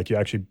different. Like you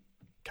actually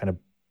kind of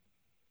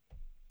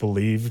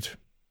believed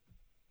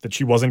that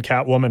she wasn't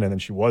Catwoman, and then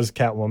she was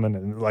Catwoman,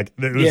 and like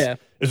it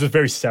was just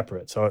very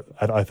separate. So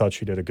I thought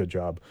she did a good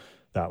job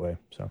that way.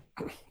 So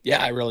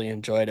yeah, I really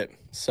enjoyed it.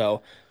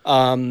 So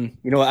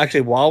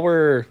actually, while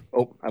we're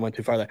I went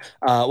too far there.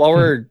 While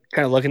we're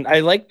kind of looking,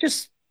 I like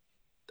just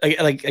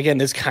like again,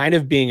 this kind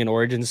of being an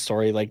origin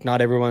story. Like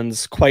not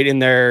everyone's quite in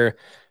their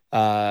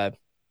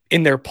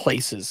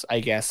places,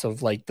 I guess,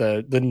 of like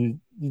the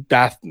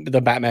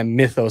Batman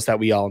mythos that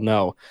we all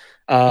know.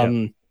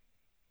 So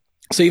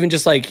even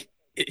just like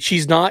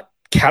she's not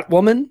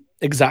Catwoman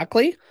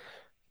exactly,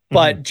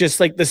 but just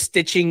like the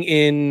stitching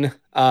in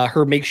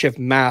her makeshift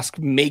mask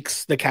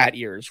makes the cat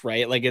ears,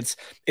 right? Like it's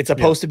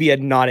supposed to be a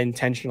not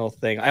intentional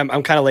thing. I'm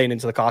kind of laying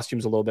into the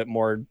costumes a little bit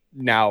more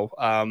now.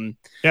 I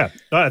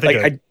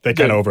think they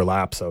kind of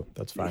overlap, so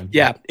that's fine.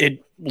 Yeah,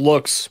 it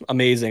looks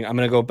amazing. I'm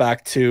gonna go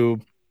back to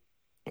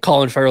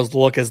Colin Farrell's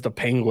look as the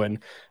Penguin.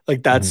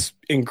 Like that's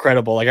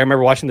incredible. Like I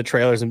remember watching the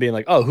trailers and being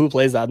like, oh, who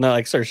plays that? And I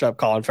like searched up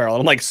Colin Farrell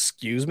and I'm like,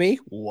 excuse me,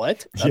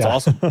 what? That's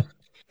awesome.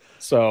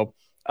 So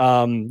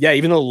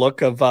even the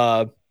look of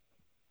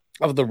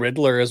the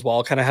Riddler as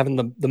well, kind of having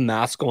the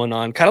mask going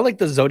on, kind of like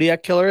the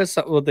Zodiac Killer is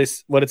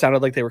what it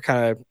sounded like they were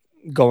kind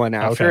of going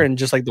after, and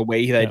just like the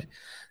way that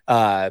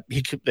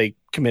they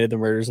committed the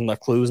murders and the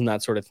clues and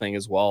that sort of thing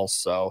as well.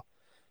 So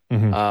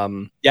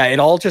it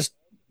all just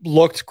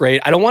looked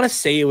great. I don't want to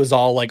say it was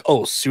all like,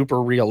 oh,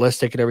 super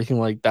realistic and everything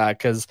like that,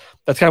 because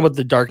that's kind of what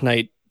the Dark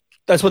Knight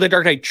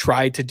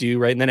tried to do,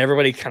 right? And then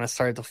everybody kind of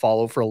started to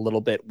follow for a little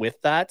bit with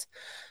that.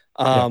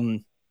 I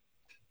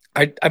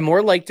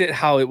more liked it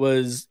how it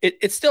was.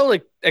 It's still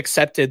like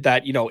accepted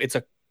that it's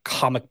a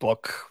comic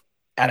book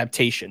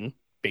adaptation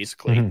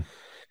basically.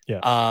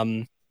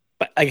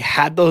 But I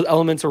had those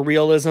elements of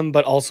realism,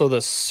 but also the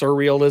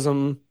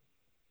surrealism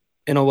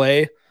in a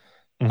way.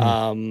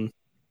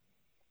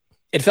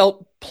 It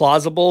felt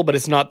plausible, but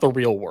it's not the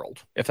real world,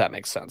 if that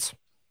makes sense.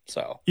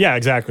 So yeah,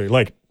 exactly.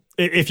 Like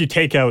if you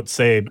take out,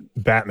 say,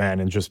 Batman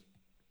and just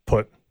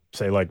put,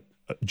 say, like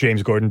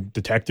James Gordon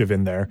detective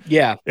in there,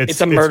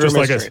 it's a murder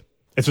mystery. Like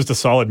it's just a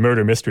solid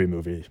murder mystery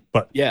movie,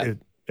 but it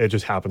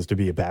just happens to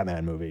be a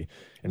Batman movie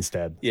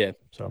instead. Yeah.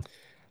 So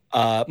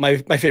my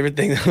favorite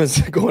thing that was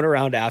going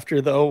around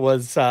after though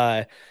was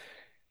Robert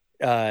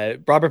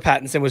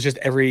Pattinson was just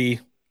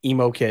every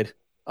emo kid.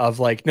 Of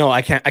like, no,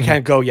 I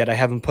can't go yet. I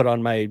haven't put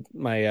on my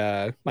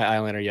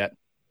eyeliner yet.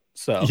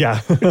 So yeah,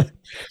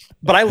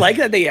 but I like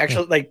that they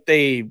actually like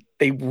they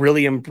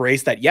really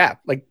embrace that. Yeah,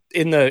 like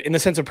in the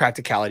sense of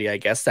practicality, I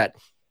guess that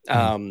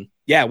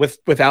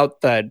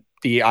without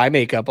the eye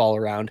makeup all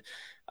around,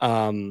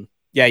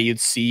 you'd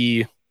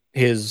see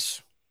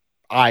his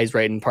eyes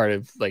right in part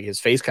of like his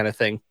face kind of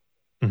thing.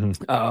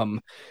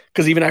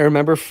 Because even I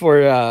remember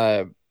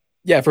for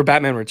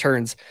Batman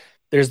Returns,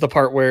 there's the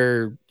part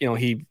where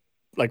he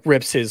like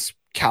rips his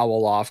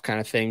cowl off kind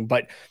of thing,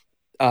 but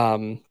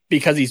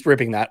because he's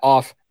ripping that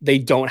off, they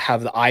don't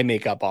have the eye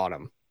makeup on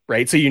him,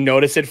 right? So you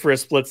notice it for a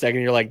split second,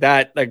 you're like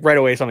that, like right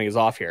away something is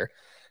off here.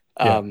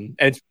 And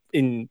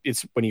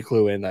it's when you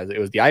clue in that it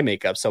was the eye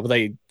makeup. So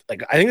they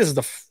like, I think this is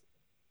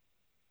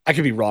I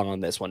could be wrong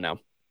on this one now,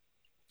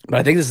 but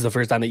I think this is the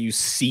first time that you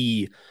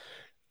see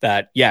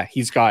that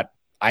he's got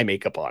eye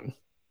makeup on,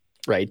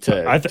 right?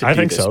 I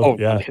think so.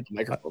 Hit the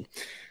microphone.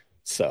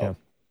 So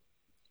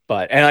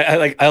but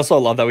I also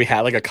love that we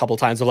had like a couple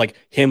times of like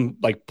him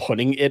like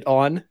putting it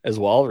on as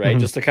well, right?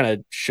 Just to kind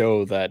of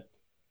show that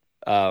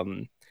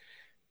kind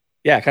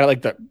of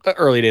like the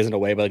early days in a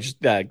way, but just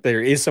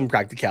there is some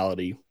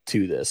practicality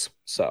to this.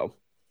 So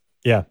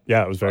yeah,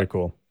 it was very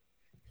cool.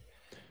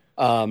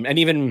 And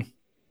even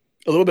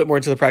a little bit more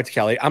into the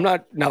practicality.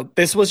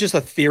 This was just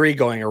a theory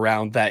going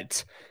around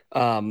that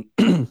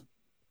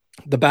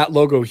the bat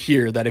logo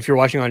here, that if you're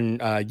watching on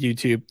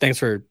YouTube, thanks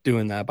for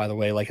doing that, by the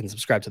way, like and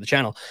subscribe to the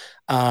channel.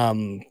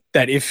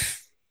 That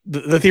if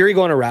the theory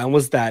going around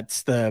was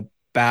that the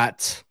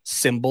bat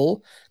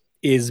symbol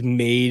is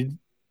made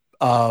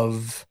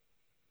of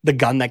the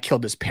gun that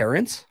killed his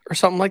parents or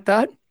something like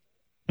that.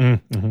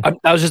 That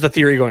was just a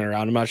theory going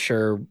around. I'm not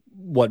sure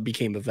what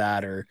became of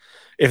that or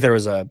if there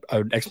was an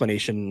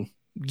explanation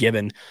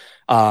given.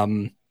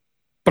 But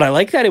I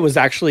like that it was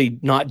actually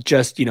not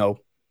just,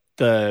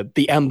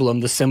 the emblem,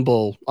 the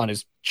symbol on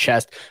his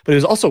chest, but it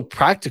was also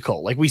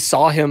practical. Like we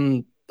saw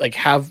him like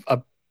have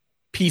a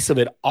piece of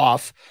it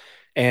off,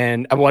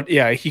 and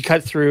he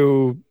cut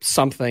through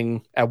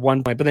something at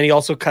one point, but then he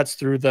also cuts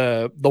through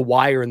the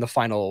wire in the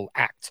final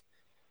act.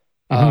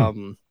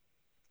 And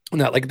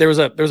that like there was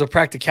a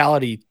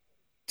practicality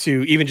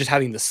to even just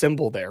having the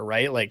symbol there,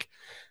 right? Like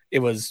it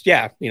was,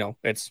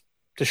 it's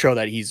to show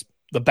that he's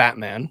the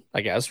Batman,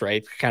 I guess,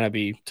 right? Kind of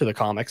be to the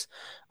comics.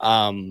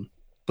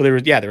 But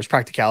there was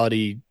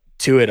practicality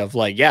to it of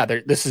like,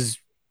 this is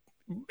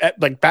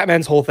like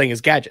Batman's whole thing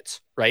is gadgets,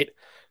 right?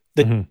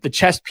 The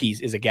chest piece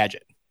is a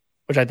gadget,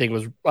 which I think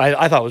was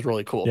I thought was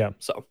really cool. Yeah.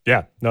 So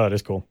yeah, no, it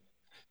is cool.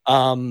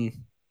 I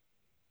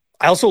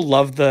also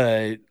love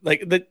the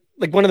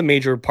one of the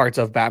major parts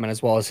of Batman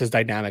as well as his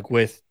dynamic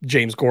with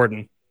James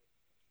Gordon.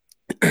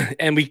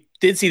 And we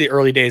did see the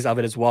early days of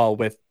it as well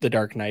with the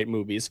Dark Knight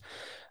movies.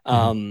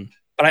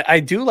 But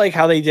I do like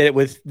how they did it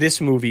with this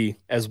movie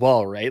as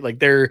well, right? Like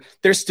they're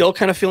still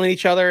kind of feeling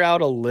each other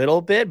out a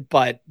little bit,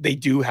 but they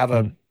do have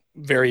a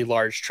very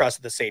large trust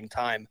at the same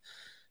time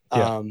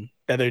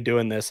that they're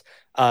doing this.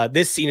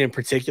 This scene in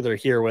particular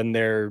here when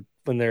they're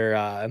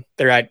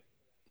at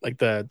like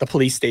the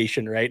police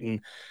station, right?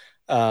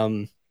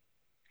 And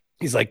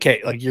he's like,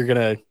 "Okay, like you're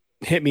gonna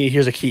hit me.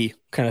 Here's a key,"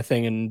 kind of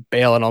thing, and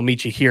bail, and I'll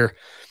meet you here.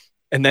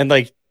 And then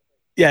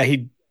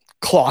he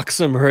clocks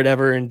him or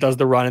whatever and does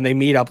the run, and they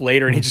meet up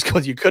later, and he just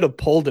goes, "You could have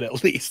pulled it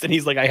at least." And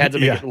he's like, "I had to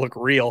make it look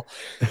real."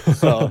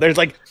 So there's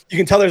you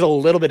can tell there's a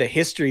little bit of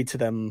history to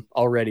them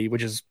already,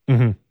 which is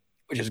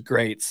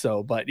great.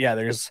 So, but yeah,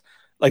 there's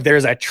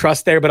that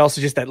trust there, but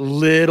also just that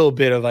little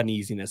bit of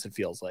uneasiness. It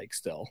feels like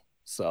still.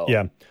 So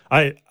yeah,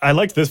 I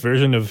like this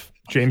version of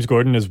James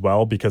Gordon as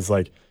well because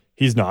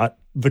he's not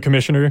the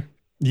commissioner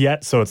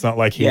yet, so it's not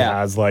like he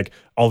has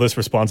all this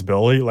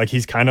responsibility. Like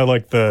he's kind of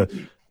like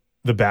the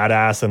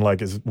badass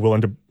and is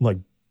willing to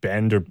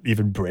bend or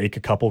even break a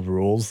couple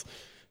rules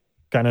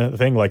kind of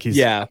thing. Like he's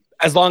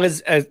as long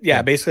as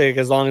basically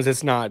as long as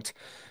it's not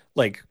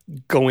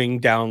going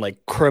down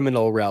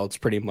criminal routes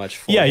pretty much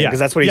for him, because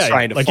that's what he's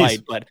trying to fight.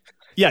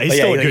 He's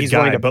still a good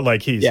guy,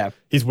 but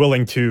he's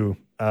willing to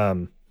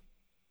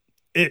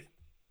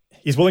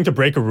he's willing to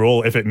break a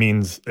rule if it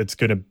means it's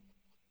gonna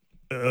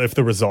if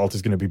the result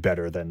is gonna be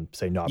better than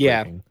say not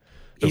breaking.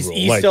 He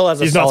still has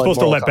he's not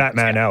supposed to let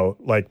Batman out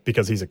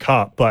because he's a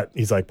cop, but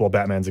he's like, well,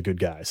 Batman's a good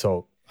guy,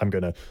 so I'm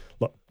gonna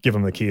give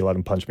him the key, let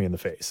him punch me in the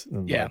face.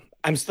 And,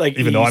 I'm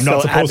even though I'm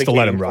not supposed to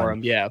let him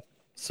run.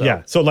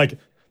 So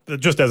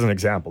just as an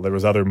example, there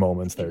was other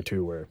moments there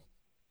too where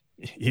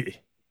you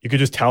could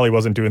just tell he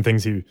wasn't doing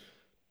things he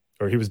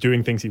was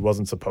doing things he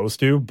wasn't supposed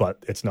to,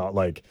 but it's not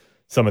like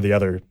some of the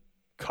other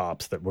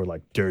cops that were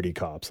dirty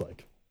cops,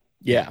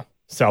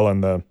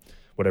 selling the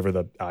whatever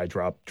the eye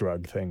drop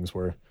drug things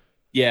were.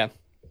 Yeah.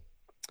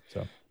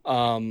 So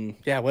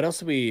what else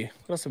do we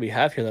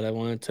have here that I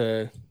wanted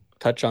to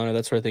touch on or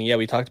that sort of thing? Yeah,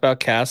 we talked about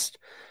cast,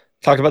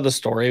 talked about the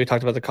story, we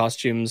talked about the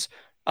costumes,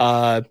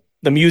 the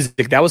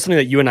music. That was something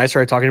that you and I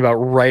started talking about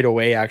right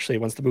away, actually,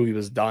 once the movie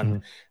was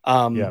done.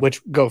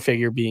 Which go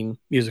figure being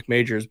music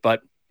majors,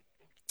 but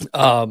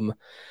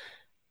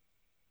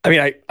I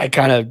mean, I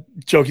kind of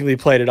jokingly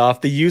played it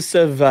off. The use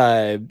of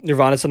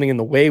Nirvana, Something in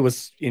the Way,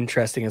 was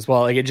interesting as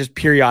well. It just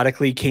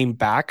periodically came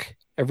back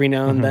every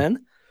now and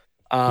then.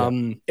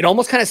 It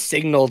almost kind of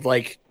signaled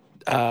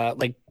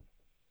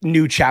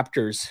new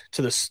chapters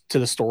to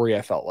the story.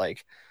 I felt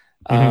like,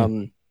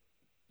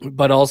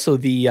 but also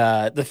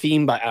the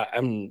theme by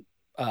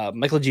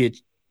Michael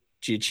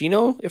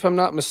Giacchino, if I'm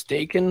not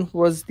mistaken,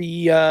 was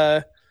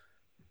the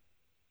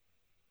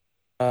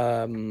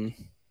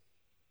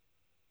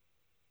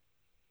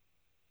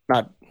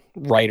not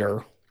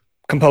writer,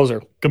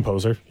 composer,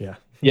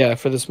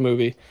 for this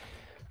movie.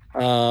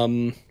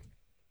 Who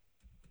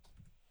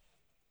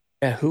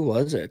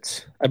was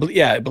it? I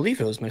believe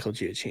it was Michael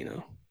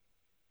Giacchino.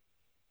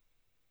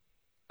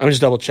 I'm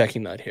just double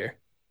checking that here.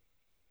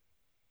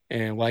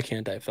 And why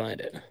can't I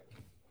find it?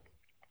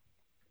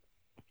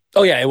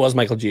 Oh yeah, it was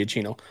Michael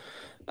Giacchino.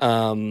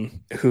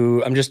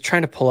 Who I'm just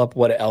trying to pull up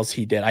what else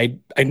he did. I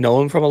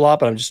know him from a lot,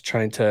 but I'm just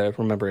trying to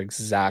remember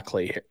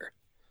exactly here.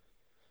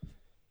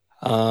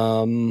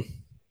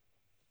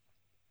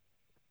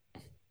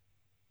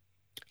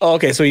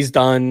 Okay, so he's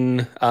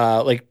done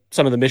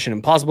some of the Mission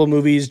Impossible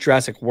movies,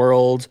 Jurassic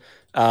World,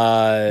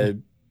 does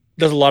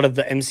a lot of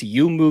the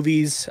MCU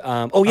movies.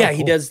 Cool.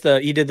 He did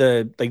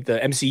the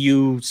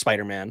MCU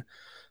Spider-Man.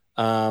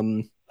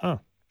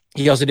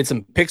 He also did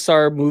some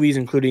Pixar movies,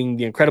 including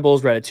The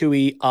Incredibles,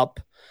 Ratatouille,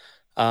 Up,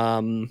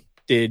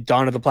 did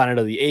Dawn of the Planet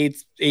of the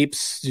Apes,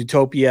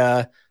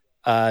 Zootopia.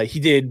 He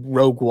did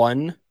Rogue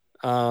One.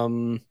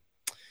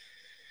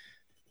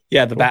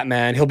 The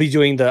Batman. He'll be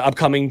doing the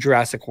upcoming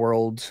Jurassic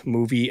World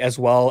movie as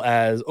well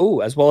as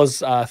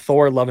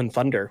Thor: Love and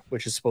Thunder,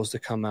 which is supposed to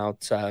come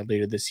out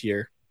later this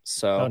year.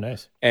 So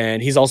nice.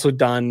 And he's also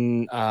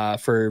done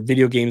for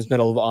video games,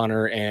 Medal of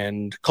Honor,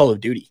 and Call of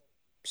Duty.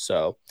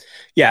 So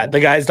the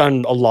guy's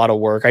done a lot of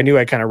work. I knew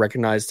I kind of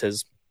recognized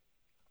his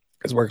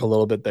work a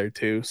little bit there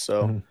too.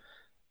 So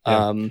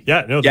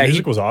the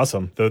music was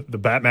awesome. The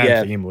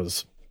Batman theme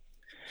was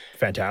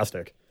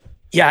fantastic.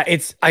 Yeah,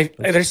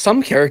 there's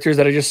some characters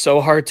that are just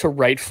so hard to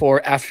write for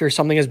after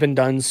something has been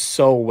done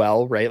so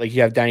well, right? Like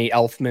you have Danny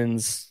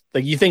Elfman's,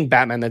 you think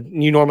Batman, that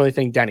you normally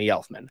think Danny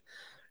Elfman,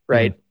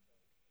 right?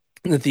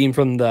 The theme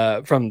from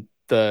the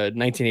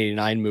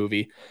 1989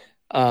 movie,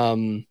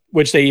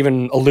 which they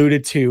even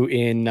alluded to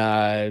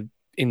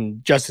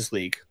in Justice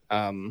League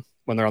when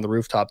they're on the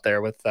rooftop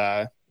there with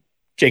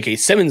J.K.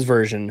 Simmons'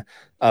 version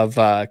of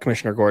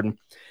Commissioner Gordon.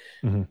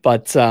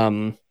 But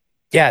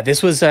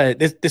this was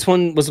this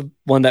one was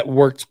one that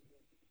worked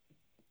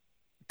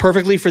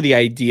perfectly for the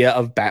idea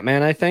of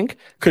Batman. I think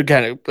could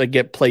kind of like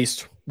get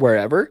placed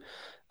wherever,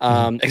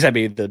 except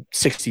maybe the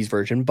 '60s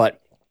version,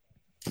 but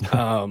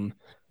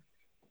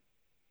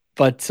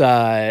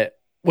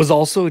was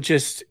also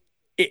just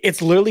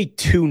it's literally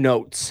 2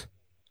 notes,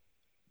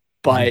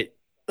 but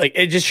like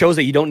it just shows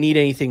that you don't need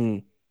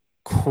anything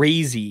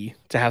crazy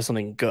to have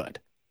something good,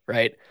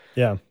 right?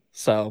 Yeah.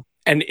 So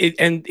and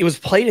it was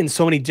played in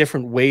so many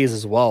different ways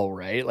as well,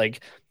 right?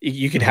 Like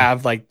you could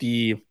have like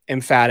the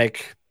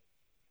emphatic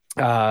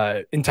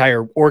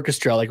entire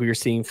orchestra like we were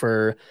seeing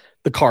for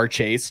the car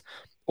chase,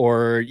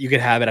 or you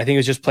could have it, I think it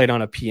was just played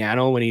on a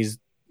piano when he's,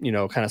 you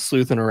know, kind of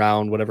sleuthing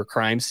around whatever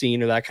crime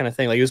scene or that kind of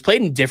thing. Like it was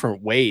played in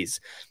different ways,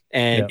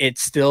 and it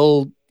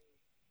still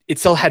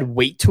had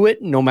weight to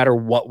it no matter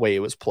what way it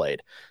was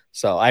played.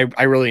 So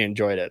I really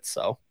enjoyed it.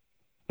 So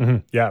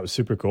yeah, it was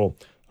super cool.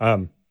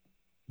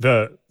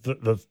 The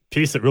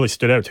piece that really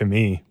stood out to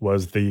me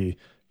was the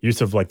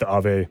use of like the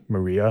Ave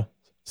Maria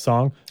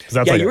song.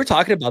 That's you were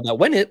talking about that.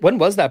 When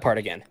was that part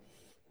again?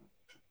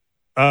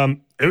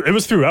 It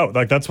was throughout.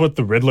 Like that's what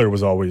the Riddler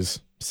was always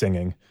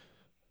singing.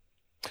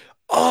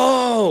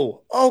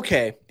 Oh,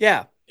 okay.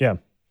 Yeah.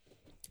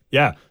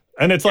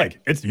 And it's like,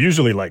 it's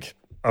usually like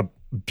a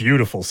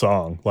beautiful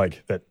song,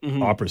 like that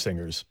opera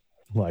singers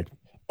like.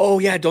 Oh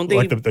yeah. Don't they?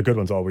 Like the good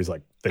ones always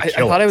like, they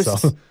kill I thought it, it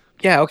was, so.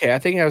 yeah. Okay. I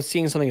think I was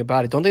seeing something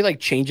about it. Don't they like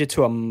change it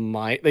to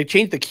they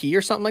change the key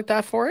or something like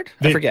that for it?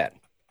 I forget.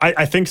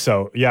 I think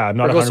so. Yeah. I'm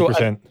not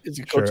 100% Is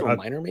it sure. go to a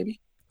minor maybe?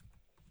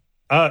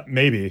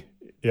 Maybe.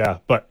 Yeah.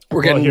 But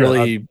we're getting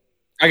really,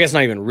 I guess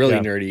not even really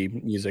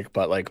nerdy music,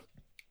 but like,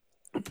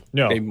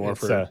 no, maybe more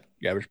for the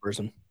average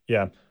person.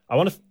 Yeah. I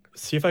want to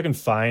see if I can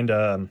find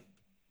a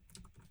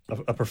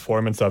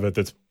performance of it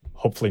that's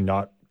hopefully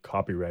not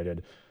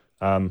copyrighted.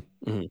 I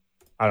don't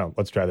know.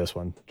 Let's try this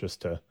one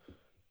just to.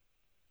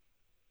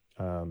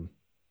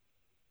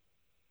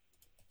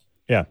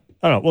 Yeah.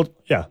 I don't know. Well,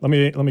 yeah. Let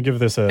me give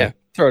this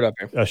throw it up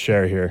here. A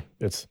share here.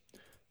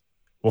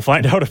 We'll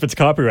find out if it's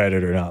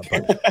copyrighted or not.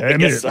 But I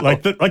mean, so.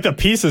 like the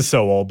piece is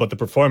so old, but the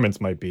performance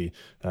might be,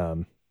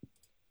 might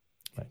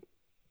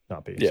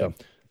not be. Yeah. So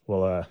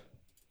we'll.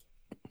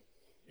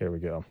 Here we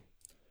go.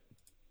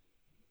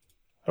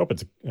 I hope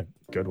it's a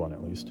good one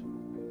at least.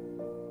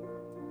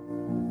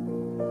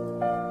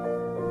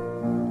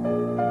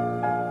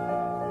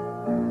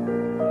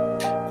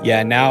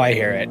 Yeah, now I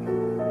hear it.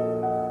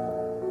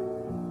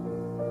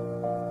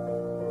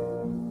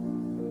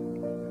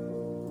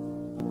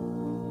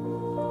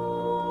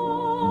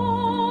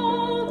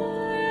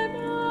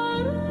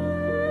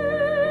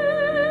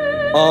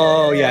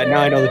 Oh yeah, now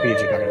I know the beat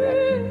you're talking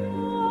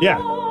about. Yeah,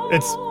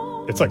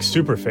 it's like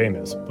super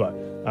famous, but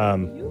I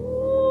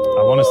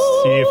want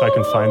to see if I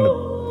can find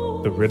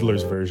the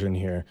Riddler's version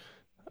here.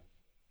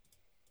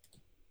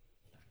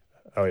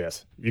 Oh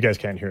yes, you guys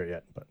can't hear it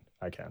yet, but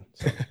I can.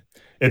 So.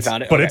 It's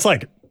it's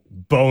like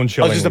bone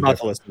chilling. I was just about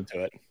to listen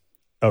to it.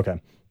 Okay.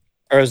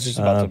 Or I was just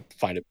about to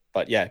find it,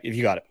 but yeah, if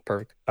you got it,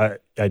 perfect.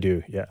 I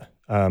do, yeah.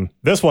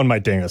 This one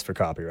might ding us for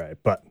copyright,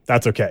 but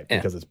that's okay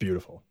because it's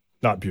beautiful.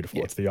 Not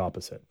beautiful, it's the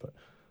opposite, but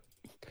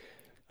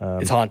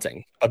it's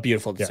haunting, but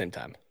beautiful at the same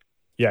time.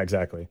 Yeah,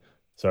 exactly.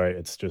 Sorry,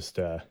 it's just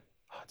it's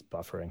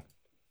buffering.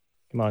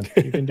 Come on,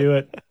 you can do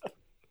it.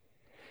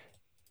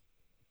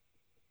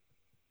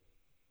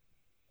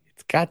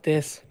 It's got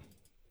this.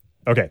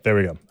 Okay, there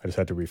we go. I just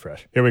had to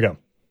refresh. Here we go.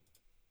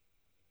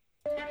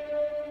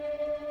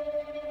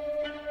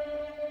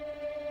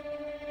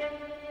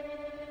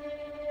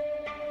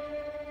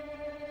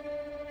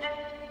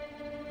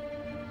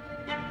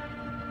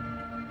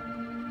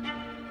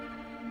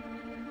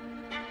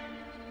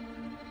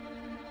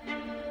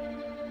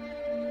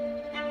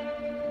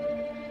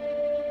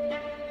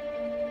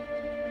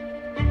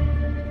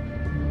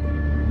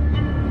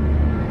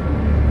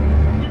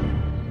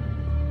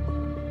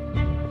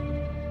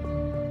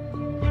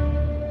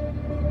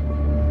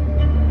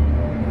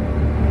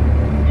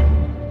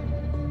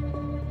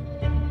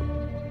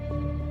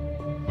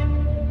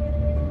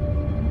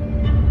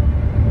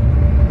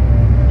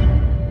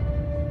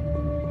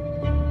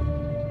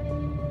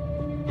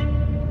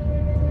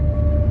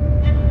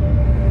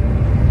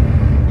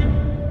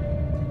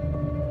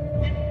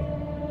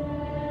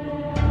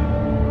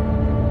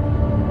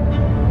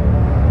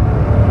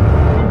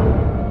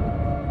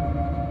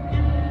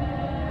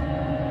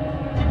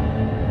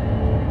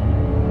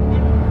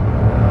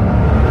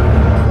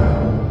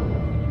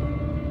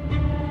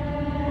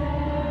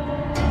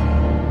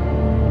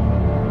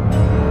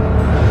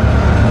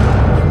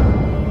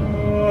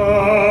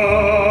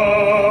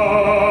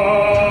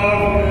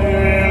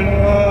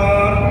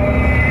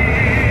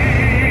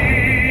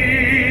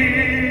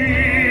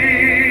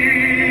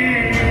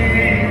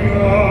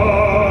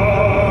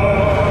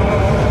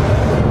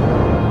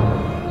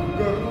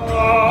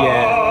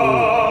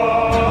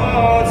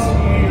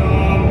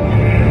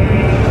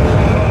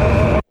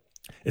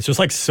 It's just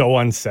like so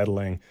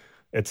unsettling.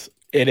 It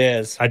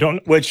is. I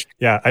don't. Which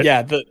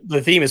yeah.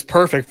 The theme is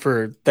perfect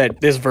for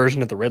this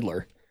version of the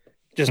Riddler.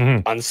 Just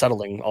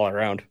unsettling all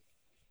around.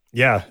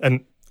 Yeah,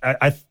 and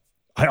I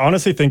I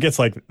honestly think it's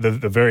like the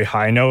very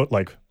high note,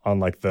 like on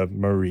like the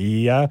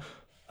Maria.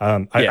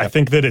 I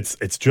think that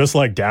it's just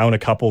like down a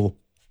couple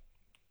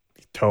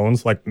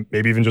tones, like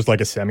maybe even just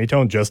like a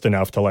semitone, just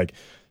enough to like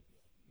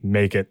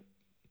make it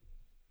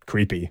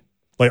creepy.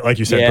 Like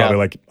you said, probably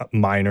like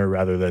minor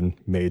rather than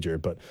major.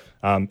 But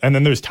and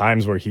then there's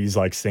times where he's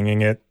like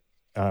singing it.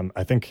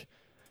 I think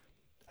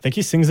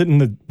he sings it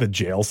in the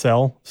jail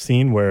cell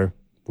scene where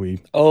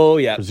we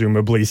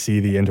presumably see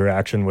the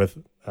interaction with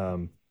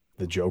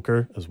the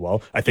Joker as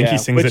well. I think he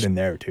sings it in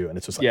there too, and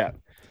it's just like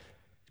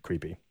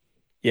creepy.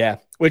 Yeah,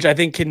 which I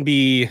think can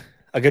be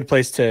a good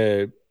place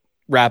to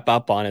wrap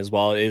up on as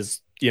well.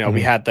 Is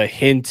we had the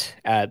hint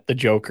at the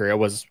Joker. It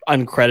was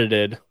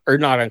uncredited or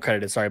not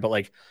uncredited, sorry, but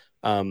like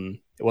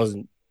it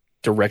wasn't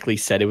directly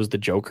said it was the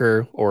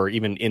Joker, or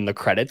even in the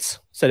credits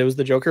said it was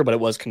the Joker, but it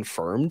was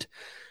confirmed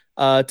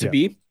to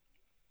be.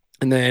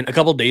 And then a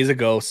couple days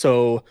ago,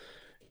 so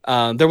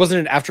there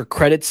wasn't an after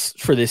credits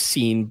for this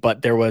scene,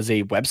 but there was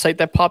a website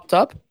that popped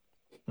up,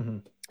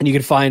 and you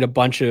could find a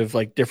bunch of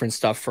like different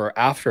stuff for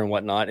after and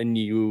whatnot.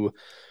 And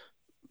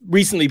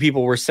recently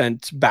people were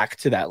sent back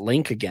to that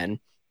link again,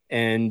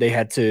 and they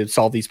had to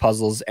solve these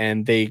puzzles,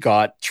 and they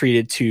got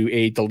treated to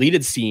a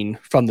deleted scene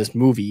from this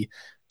movie.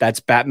 That's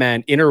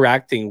Batman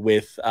interacting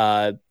with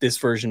this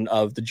version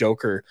of the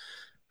Joker,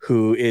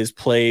 who is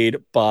played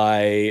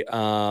by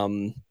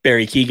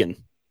Barry Keoghan,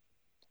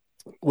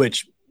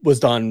 which was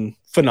done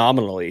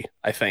phenomenally,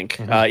 I think.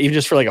 Even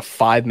just for like a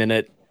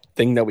 5-minute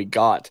thing that we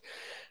got.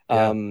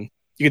 You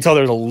can tell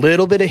there's a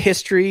little bit of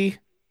history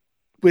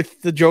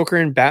with the Joker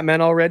and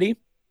Batman already.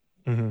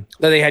 That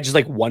they had just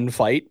like one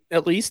fight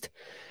at least.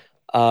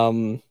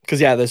 Because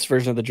this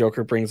version of the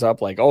Joker brings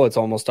up like, oh, it's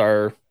almost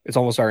our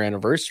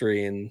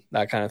anniversary and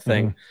that kind of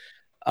thing.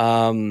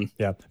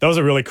 That was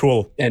a really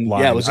cool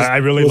line. It was just, I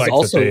really liked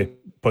that they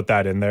put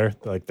that in there,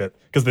 like that,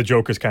 because the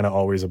Joker's kind of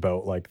always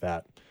about like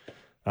that.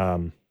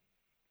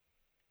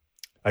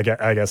 I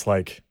guess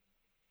like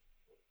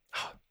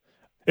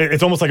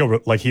it's almost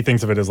like he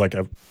thinks of it as like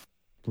a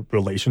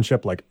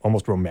relationship, like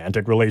almost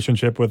romantic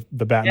relationship with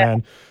the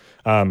Batman.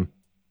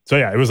 So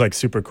it was like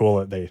super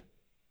cool that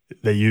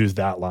they used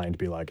that line to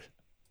be like,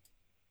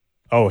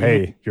 oh,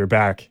 hey, you're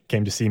back,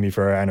 came to see me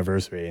for our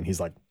anniversary. And he's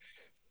like,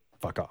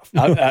 fuck off.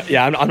 I'm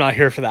not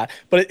here for that.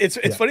 But it's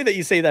funny that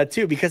you say that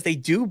too, because they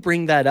do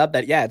bring that up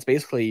that, it's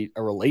basically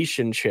a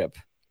relationship,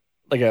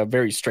 like a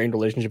very strained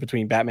relationship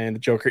between Batman and the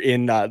Joker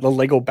in the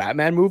Lego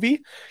Batman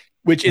movie,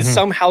 which is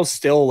somehow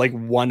still like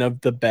one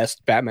of the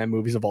best Batman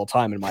movies of all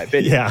time, in my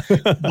opinion.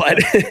 But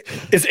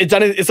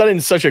it's done in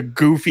such a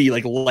goofy,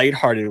 like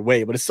lighthearted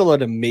way, but it's still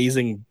an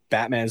amazing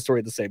Batman story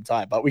at the same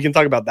time. But we can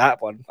talk about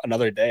that one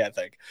another day, I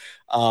think.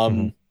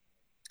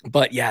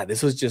 But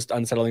this was just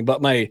unsettling.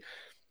 But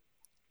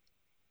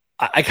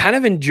I kind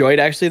of enjoyed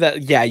actually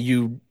that,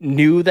 you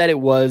knew that it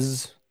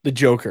was the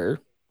Joker,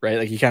 right?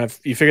 Like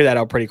you figured that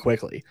out pretty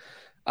quickly.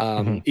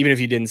 Even if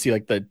you didn't see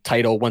like the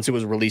title once it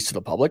was released to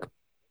the public.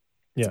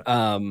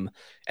 And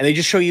they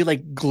just show you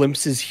like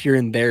glimpses here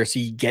and there, so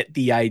you get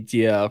the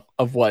idea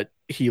of what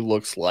he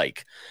looks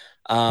like.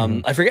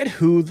 I forget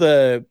who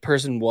the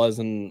person was,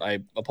 and I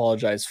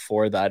apologize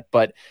for that,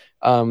 but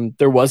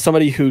there was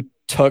somebody who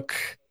took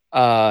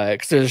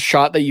because there's a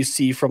shot that you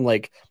see from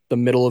like the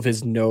middle of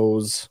his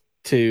nose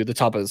to the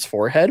top of his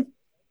forehead,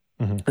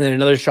 and then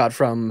another shot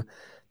from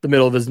the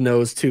middle of his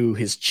nose to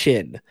his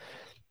chin.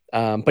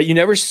 But you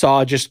never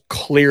saw just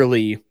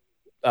clearly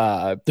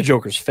the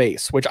Joker's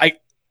face, which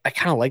I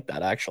kind of like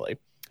that, actually.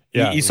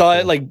 You saw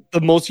it like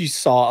the most you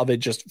saw of it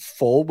just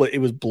full, but it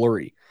was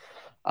blurry.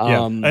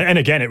 And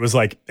again, it was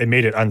like it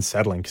made it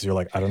unsettling because you're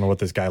like, I don't know what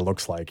this guy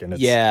looks like, and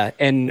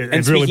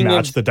it really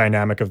matched the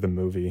dynamic of the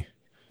movie.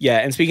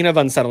 And speaking of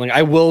unsettling,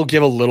 I will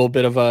give a little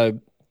bit of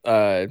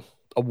a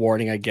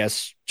warning, I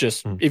guess.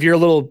 Just if you're a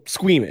little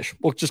squeamish,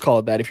 we'll just call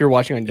it that. If you're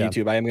watching on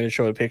YouTube, I am going to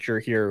show a picture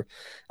here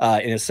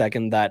in a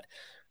second that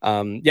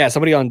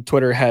somebody on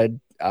Twitter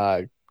had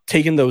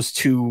taken those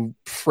two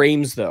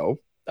frames though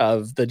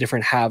of the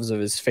different halves of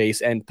his face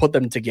and put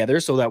them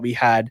together so that we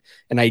had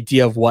an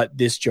idea of what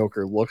this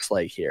Joker looks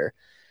like here.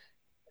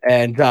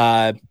 And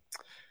to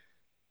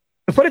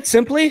put it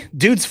simply,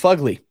 dude's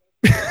fugly.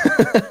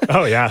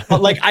 Oh yeah.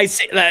 But like I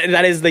say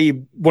that is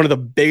one of the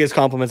biggest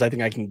compliments I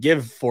think I can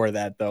give for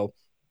that though.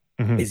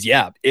 Is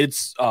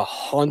it's a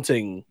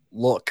haunting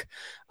look.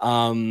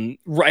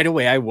 Right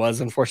away I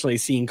was unfortunately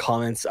seeing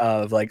comments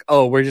of like,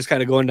 oh, we're just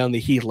kind of going down the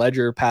Heath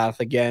Ledger path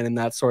again and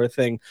that sort of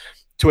thing,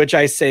 to which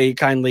I say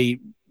kindly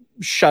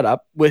shut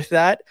up with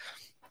that.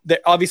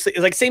 Obviously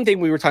it's like same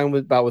thing we were talking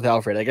about with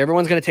Alfred. Like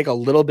everyone's going to take a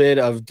little bit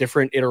of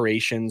different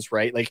iterations,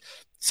 right? Like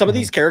some of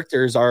these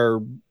characters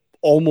are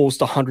almost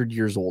 100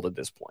 years old at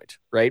this point,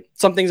 right?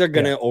 Some things are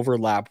going to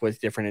overlap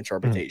with different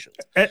interpretations.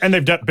 And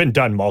they've been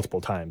done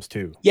multiple times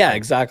too. Yeah,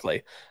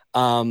 exactly.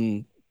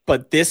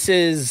 But this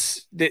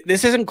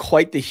isn't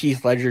quite the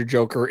Heath Ledger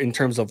Joker in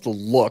terms of the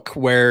look,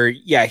 where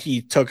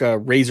he took a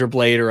razor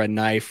blade or a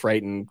knife,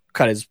 right, and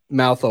cut his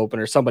mouth open,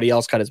 or somebody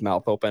else cut his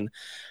mouth open.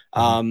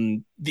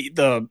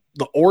 The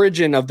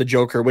origin of the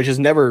Joker, which is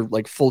never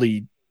like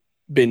fully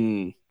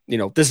been,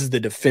 this is the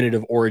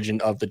definitive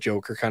origin of the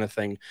Joker kind of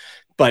thing.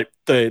 But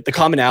the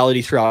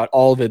commonality throughout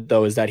all of it,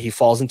 though, is that he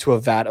falls into a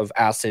vat of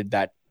acid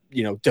that,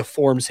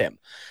 deforms him.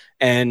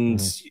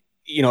 And,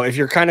 if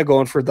you're kind of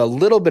going for the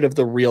little bit of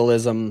the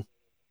realism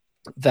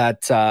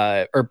that,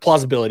 or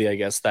plausibility, I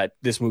guess, that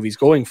this movie's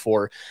going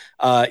for,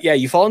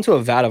 you fall into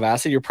a vat of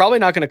acid, you're probably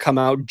not going to come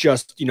out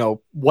just,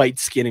 white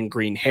skin and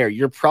green hair.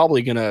 You're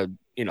probably going to,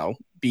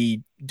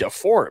 be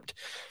deformed.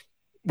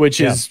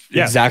 Which is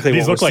exactly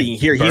what we're seeing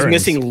here. He's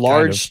missing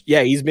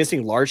he's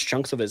missing large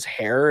chunks of his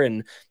hair,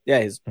 and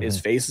his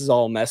face is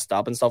all messed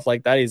up and stuff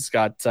like that. He's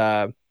got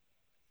I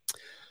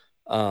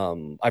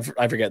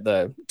forget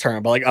the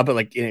term, but like up at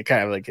like in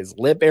kind of like his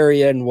lip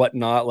area and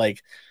whatnot.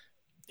 Like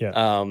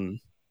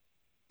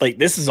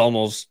this is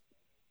almost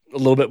a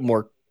little bit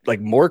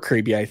more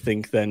creepy, I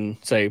think, than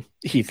say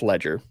Heath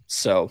Ledger.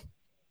 So,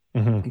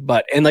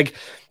 but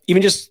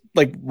even just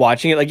like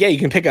watching it, you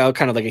can pick out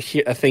kind of like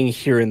a thing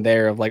here and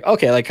there of like,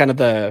 okay, like kind of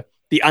the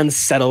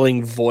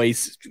unsettling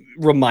voice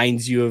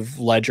reminds you of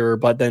Ledger,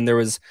 but then there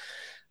was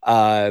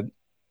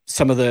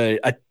some of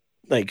the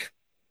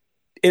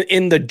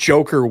in the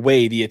Joker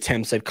way, the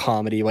attempts at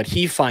comedy, what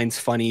he finds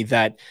funny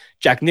that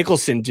Jack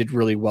Nicholson did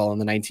really well in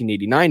the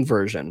 1989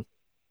 version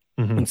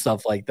and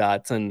stuff like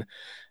that. And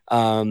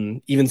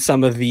even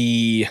some of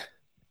the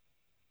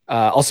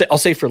I'll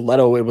say for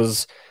Leto, it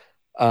was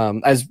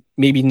as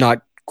maybe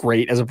not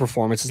great as a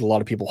performance as a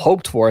lot of people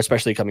hoped for,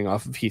 especially coming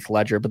off of Heath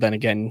Ledger. But then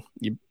again,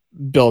 you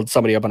build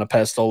somebody up on a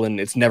pedestal and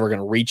it's never going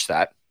to reach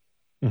that.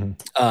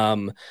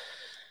 Kind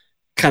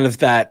of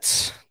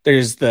that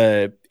there's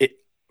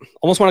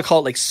almost want to call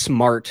it like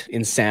smart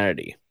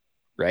insanity,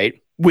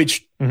 right?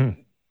 Which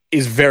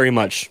is very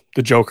much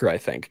the Joker, I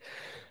think.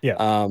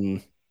 Yeah.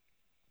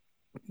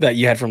 That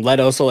you had from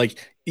Leto. So like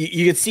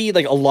you could see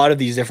like a lot of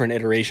these different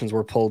iterations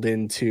were pulled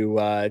into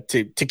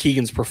to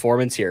Keegan's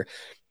performance here.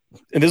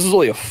 And this is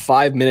only a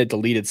 5-minute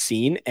deleted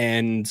scene,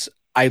 and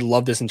I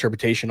love this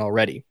interpretation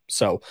already.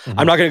 So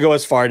I'm not going to go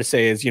as far to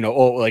say as,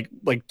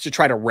 like to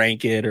try to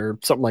rank it or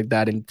something like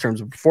that in terms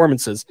of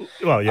performances.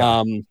 Well,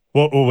 yeah.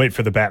 We'll wait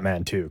for the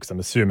Batman too, because I'm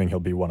assuming he'll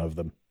be one of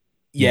the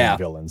main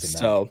villains in that.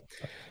 So,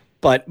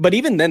 but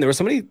even then, there was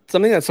something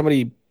that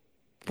somebody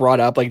brought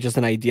up, like just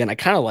an idea, and I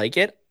kind of like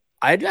it.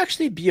 I'd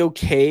actually be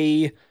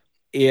okay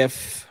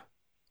if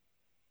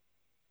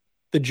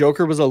the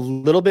Joker was a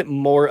little bit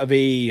more of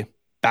a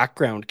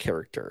background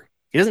character.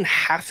 He doesn't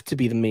have to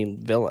be the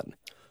main villain.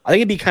 I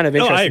think it'd be kind of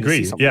interesting. I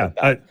agree.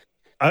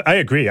 I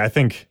agree. I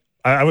think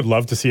I would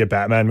love to see a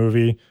Batman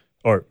movie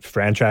or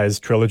franchise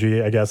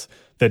trilogy, I guess,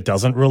 that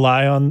doesn't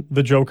rely on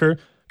the Joker,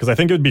 because I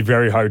think it would be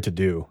very hard to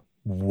do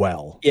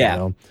well.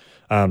 Yeah.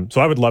 So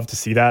I would love to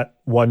see that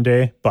one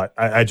day, but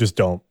I just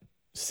don't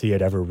see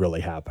it ever really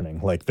happening.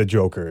 Like the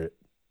Joker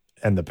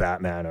and the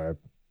Batman are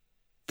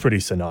pretty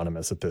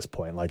synonymous at this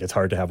point. Like it's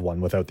hard to have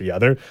one without the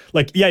other.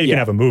 Like, you can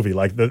have a movie.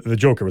 Like the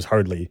Joker was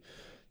hardly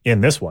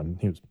in this one.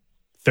 He was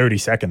 30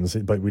 seconds,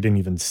 but we didn't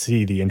even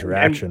see the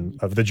interaction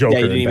of the Joker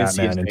and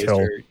Batman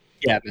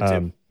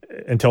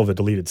until the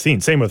deleted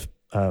scene. Same with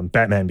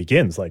Batman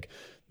Begins. Like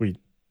we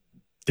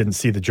didn't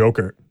see the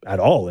Joker at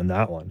all in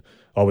that one.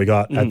 All we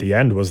got at the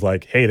end was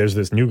like, hey, there's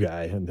this new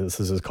guy and this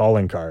is his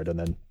calling card, and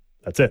then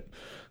that's it.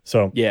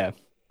 So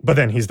but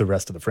then he's the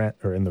rest of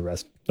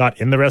the not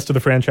in the rest of the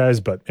franchise,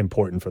 but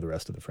important for the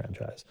rest of the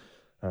franchise.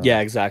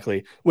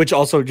 Exactly. Which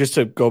also, just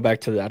to go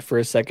back to that for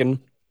a second,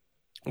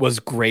 was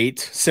great.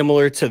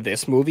 Similar to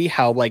this movie,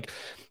 how like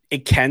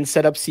it can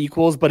set up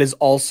sequels, but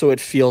it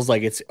feels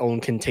like its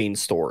own contained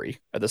story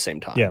at the same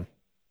time.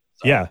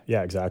 Yeah,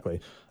 exactly.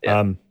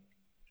 Yeah.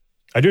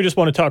 I do just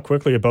want to talk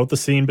quickly about the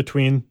scene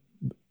between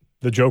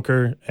the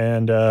Joker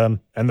and the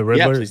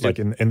Riddler, like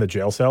in the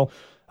jail cell.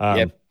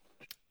 I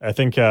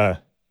think I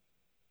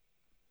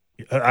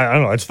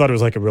don't know. I just thought it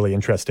was like a really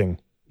interesting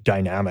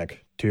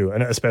dynamic too,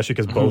 and especially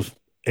because both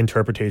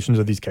interpretations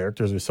of these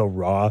characters are so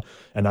raw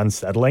and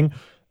unsettling.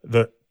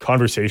 The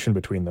conversation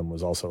between them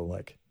was also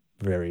like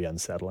very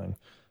unsettling.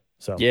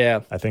 So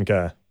I think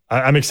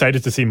I'm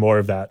excited to see more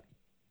of that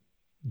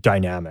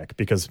dynamic,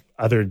 because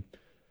other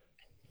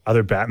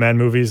Batman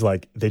movies,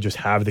 like they just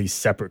have these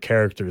separate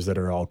characters that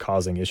are all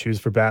causing issues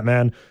for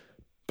Batman,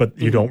 but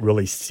you don't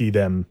really see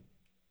them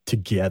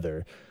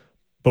together.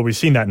 But we've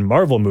seen that in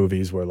Marvel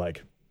movies where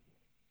like,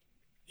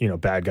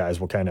 bad guys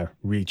will kind of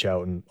reach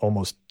out and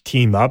almost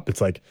team up.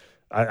 It's like,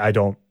 I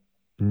don't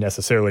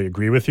necessarily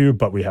agree with you,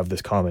 but we have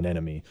this common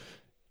enemy.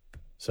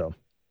 So,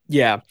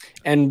 yeah.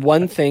 And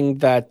one thing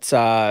that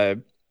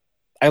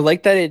I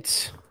like that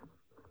it's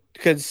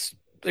because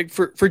like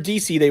for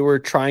DC, they were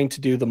trying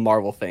to do the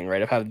Marvel thing,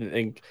 right? Of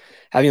having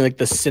like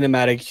the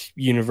cinematic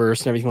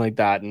universe and everything like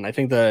that. And I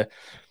think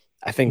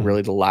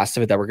really the last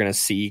of it that we're going to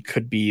see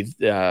could be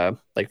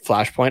like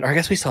Flashpoint, or I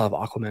guess we still have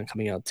Aquaman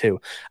coming out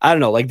too. I don't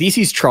know, like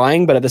DC's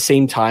trying, but at the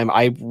same time,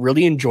 I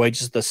really enjoy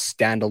just the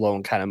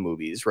standalone kind of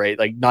movies, right?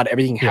 Like not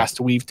everything has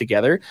to weave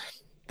together.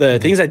 The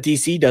things that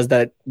DC does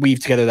that weave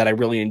together that I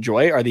really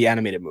enjoy are the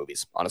animated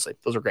movies. Honestly,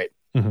 those are great.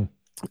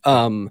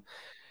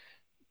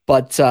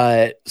 But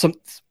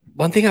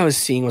one thing I was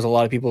seeing was a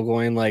lot of people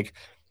going like,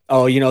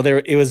 oh, you know,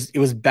 it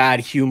was bad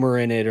humor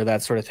in it or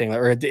that sort of thing,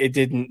 or it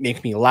didn't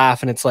make me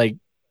laugh. And it's like,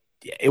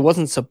 it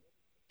wasn't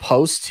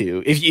supposed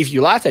to. If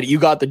you laughed at it, you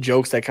got the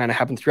jokes that kind of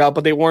happened throughout,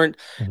 but they weren't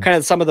kind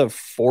of some of the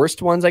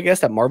forced ones, I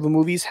guess, that Marvel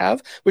movies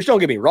have, which, don't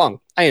get me wrong,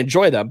 I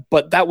enjoy them,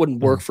 but that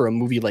wouldn't work for a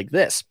movie like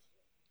this.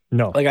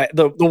 No. Like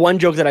the one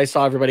joke that I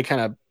saw everybody kind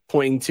of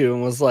pointing to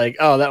and was like,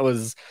 oh, that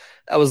was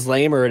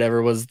lame or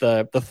whatever, was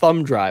the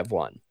thumb drive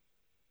one.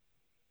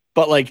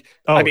 But like,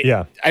 I mean,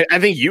 yeah, I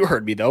think you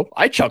heard me though.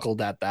 I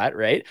chuckled at that,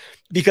 right?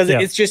 Because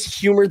it's just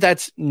humor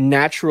that's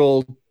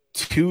natural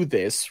to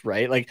this,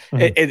 right? Like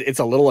it's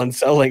a little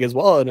unsettling as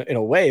well in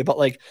a way, but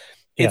like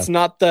it's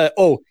not the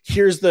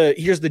here's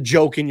the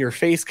joke in your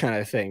face kind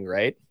of thing,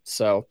 right?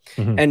 So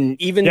and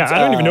even I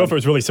don't even know if it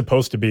was really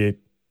supposed to be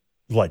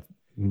like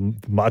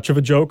much of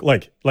a joke,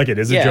 like it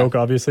is a joke,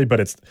 obviously,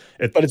 but it's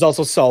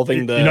also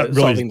solving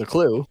the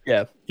clue.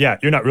 Yeah,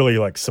 you're not really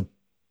like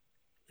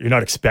you're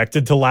not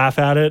expected to laugh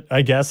at it,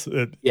 I guess.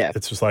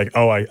 It's just like,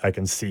 I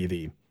can see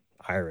the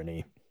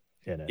irony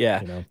in it.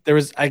 Yeah. You know? There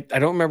was, I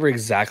don't remember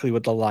exactly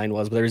what the line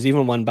was, but there was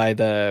even one by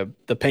the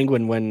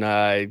Penguin when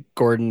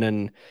Gordon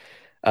and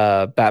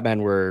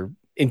Batman were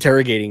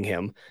interrogating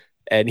him.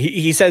 And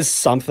he says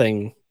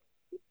something,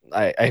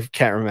 I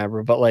can't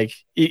remember, but like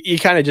you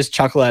kind of just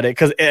chuckle at it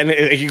because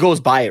it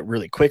goes by it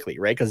really quickly,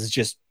 right? Because it's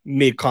just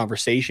mid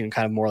conversation,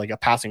 kind of more like a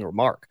passing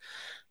remark.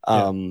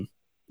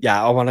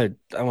 I want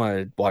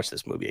to watch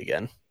this movie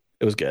again.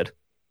 It was good,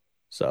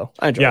 so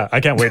I enjoyed it.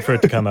 I can't wait for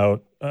it to come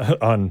out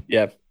on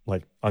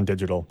on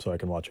digital so I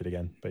can watch it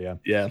again. But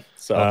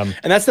so and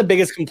that's the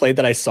biggest complaint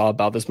that I saw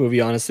about this movie.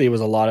 Honestly,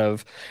 was a lot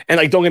of, and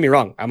like, don't get me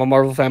wrong, I'm a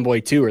Marvel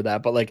fanboy too, or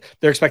that, but like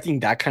they're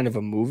expecting that kind of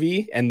a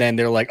movie, and then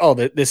they're like, oh,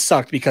 this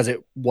sucked because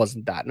it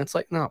wasn't that, and it's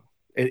like, no,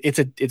 it's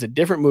a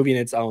different movie in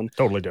its own.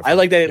 Totally different. I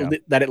like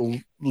that that it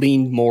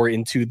leaned more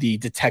into the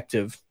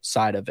detective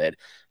side of it,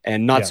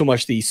 and not so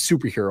much the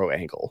superhero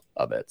angle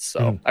of it.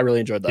 So I really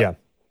enjoyed that.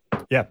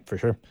 Yeah, for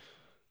sure.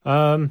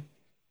 I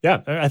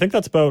think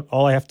that's about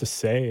all I have to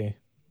say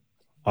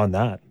on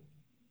that.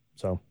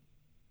 So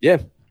I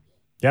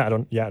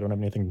don't have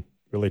anything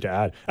really to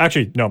add.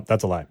 Actually, no,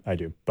 that's a lie. I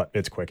do, but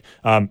it's quick.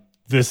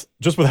 This,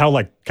 just with how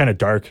like kind of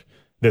dark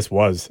this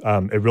was,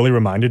 it really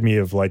reminded me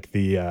of like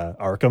the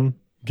Arkham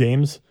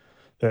games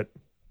that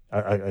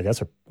I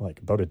guess are like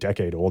about a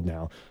decade old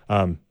now.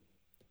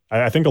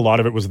 I think a lot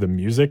of it was the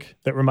music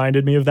that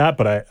reminded me of that,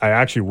 but I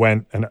actually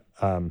went and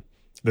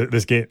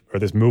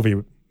this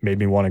movie made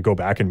me want to go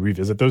back and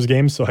revisit those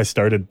games. So I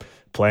started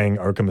playing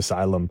Arkham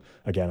Asylum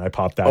again. I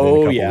popped that in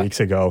a couple weeks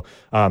ago.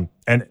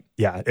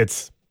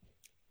 It's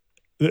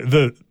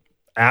the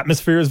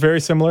atmosphere is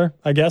very similar,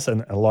 I guess,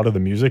 and a lot of the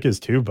music is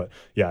too. But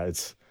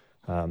it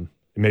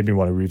made me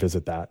want to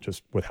revisit that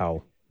just with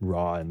how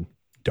raw and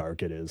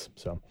dark it is.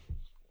 So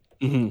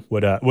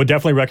would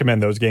definitely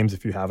recommend those games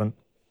if you haven't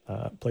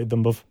played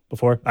them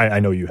before. I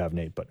know you have,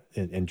 Nate, but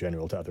in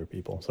general to other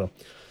people. So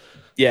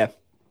I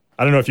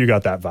don't know if you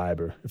got that vibe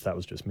or if that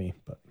was just me,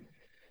 but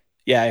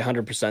I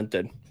 100%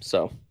 did.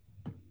 So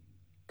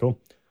cool.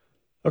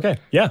 Okay.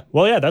 Yeah.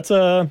 Well, that's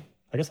I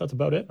guess that's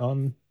about it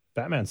on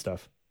Batman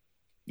stuff.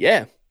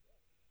 Yeah. It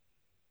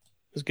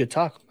was good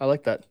talk. I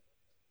like that.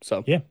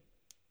 So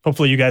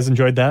hopefully you guys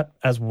enjoyed that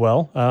as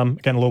well.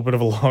 Again, a little bit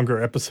of a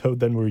longer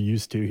episode than we're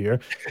used to here.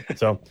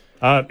 So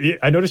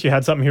I noticed you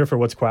had something here for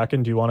What's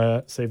Quacking. Do you want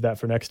to save that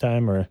for next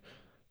time, or do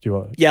you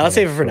want? Yeah, let's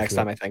save it for next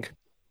time, I think.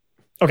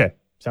 Okay,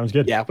 sounds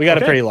good. Yeah, we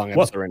got a pretty long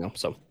episode right now.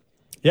 So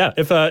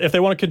if they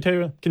want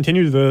to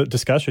continue the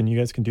discussion, you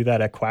guys can do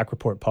that at Quack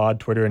Report Pod,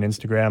 Twitter and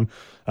Instagram.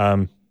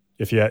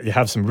 If you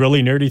have some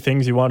really nerdy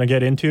things you want to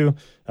get into,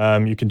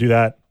 you can do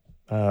that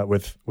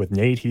with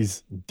Nate.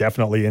 He's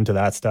definitely into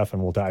that stuff,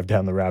 and we'll dive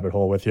down the rabbit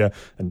hole with you.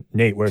 And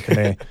Nate, where can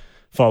they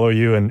follow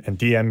you and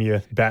DM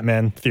you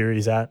Batman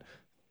theories at?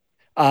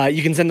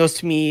 You can send those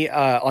to me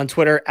on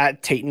Twitter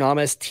at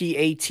Tatenomas,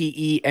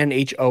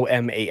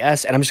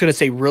 TATENHOMAS. And I'm just going to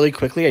say really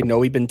quickly, I know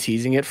we've been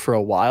teasing it for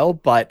a while,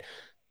 but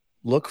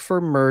look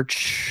for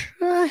merch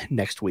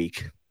next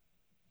week.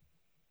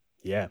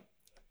 Yeah,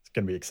 it's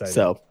going to be exciting.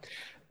 So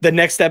the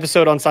next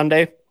episode on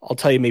Sunday, I'll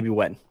tell you maybe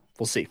when.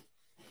 We'll see.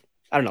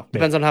 I don't know.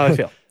 Depends on how I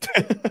feel.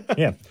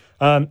 Yeah.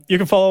 You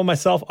can follow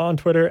myself on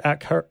Twitter at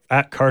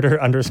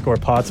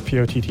Carter_Potts,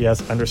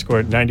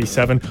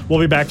 POTTS_97. We'll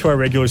be back to our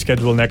regular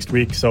schedule next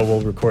week. So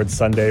we'll record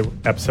Sunday,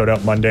 episode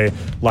out Monday,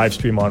 live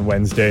stream on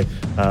Wednesday.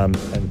 And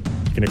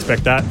you can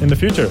expect that in the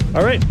future.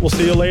 All right. We'll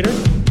see you later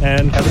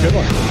and have a good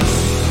one.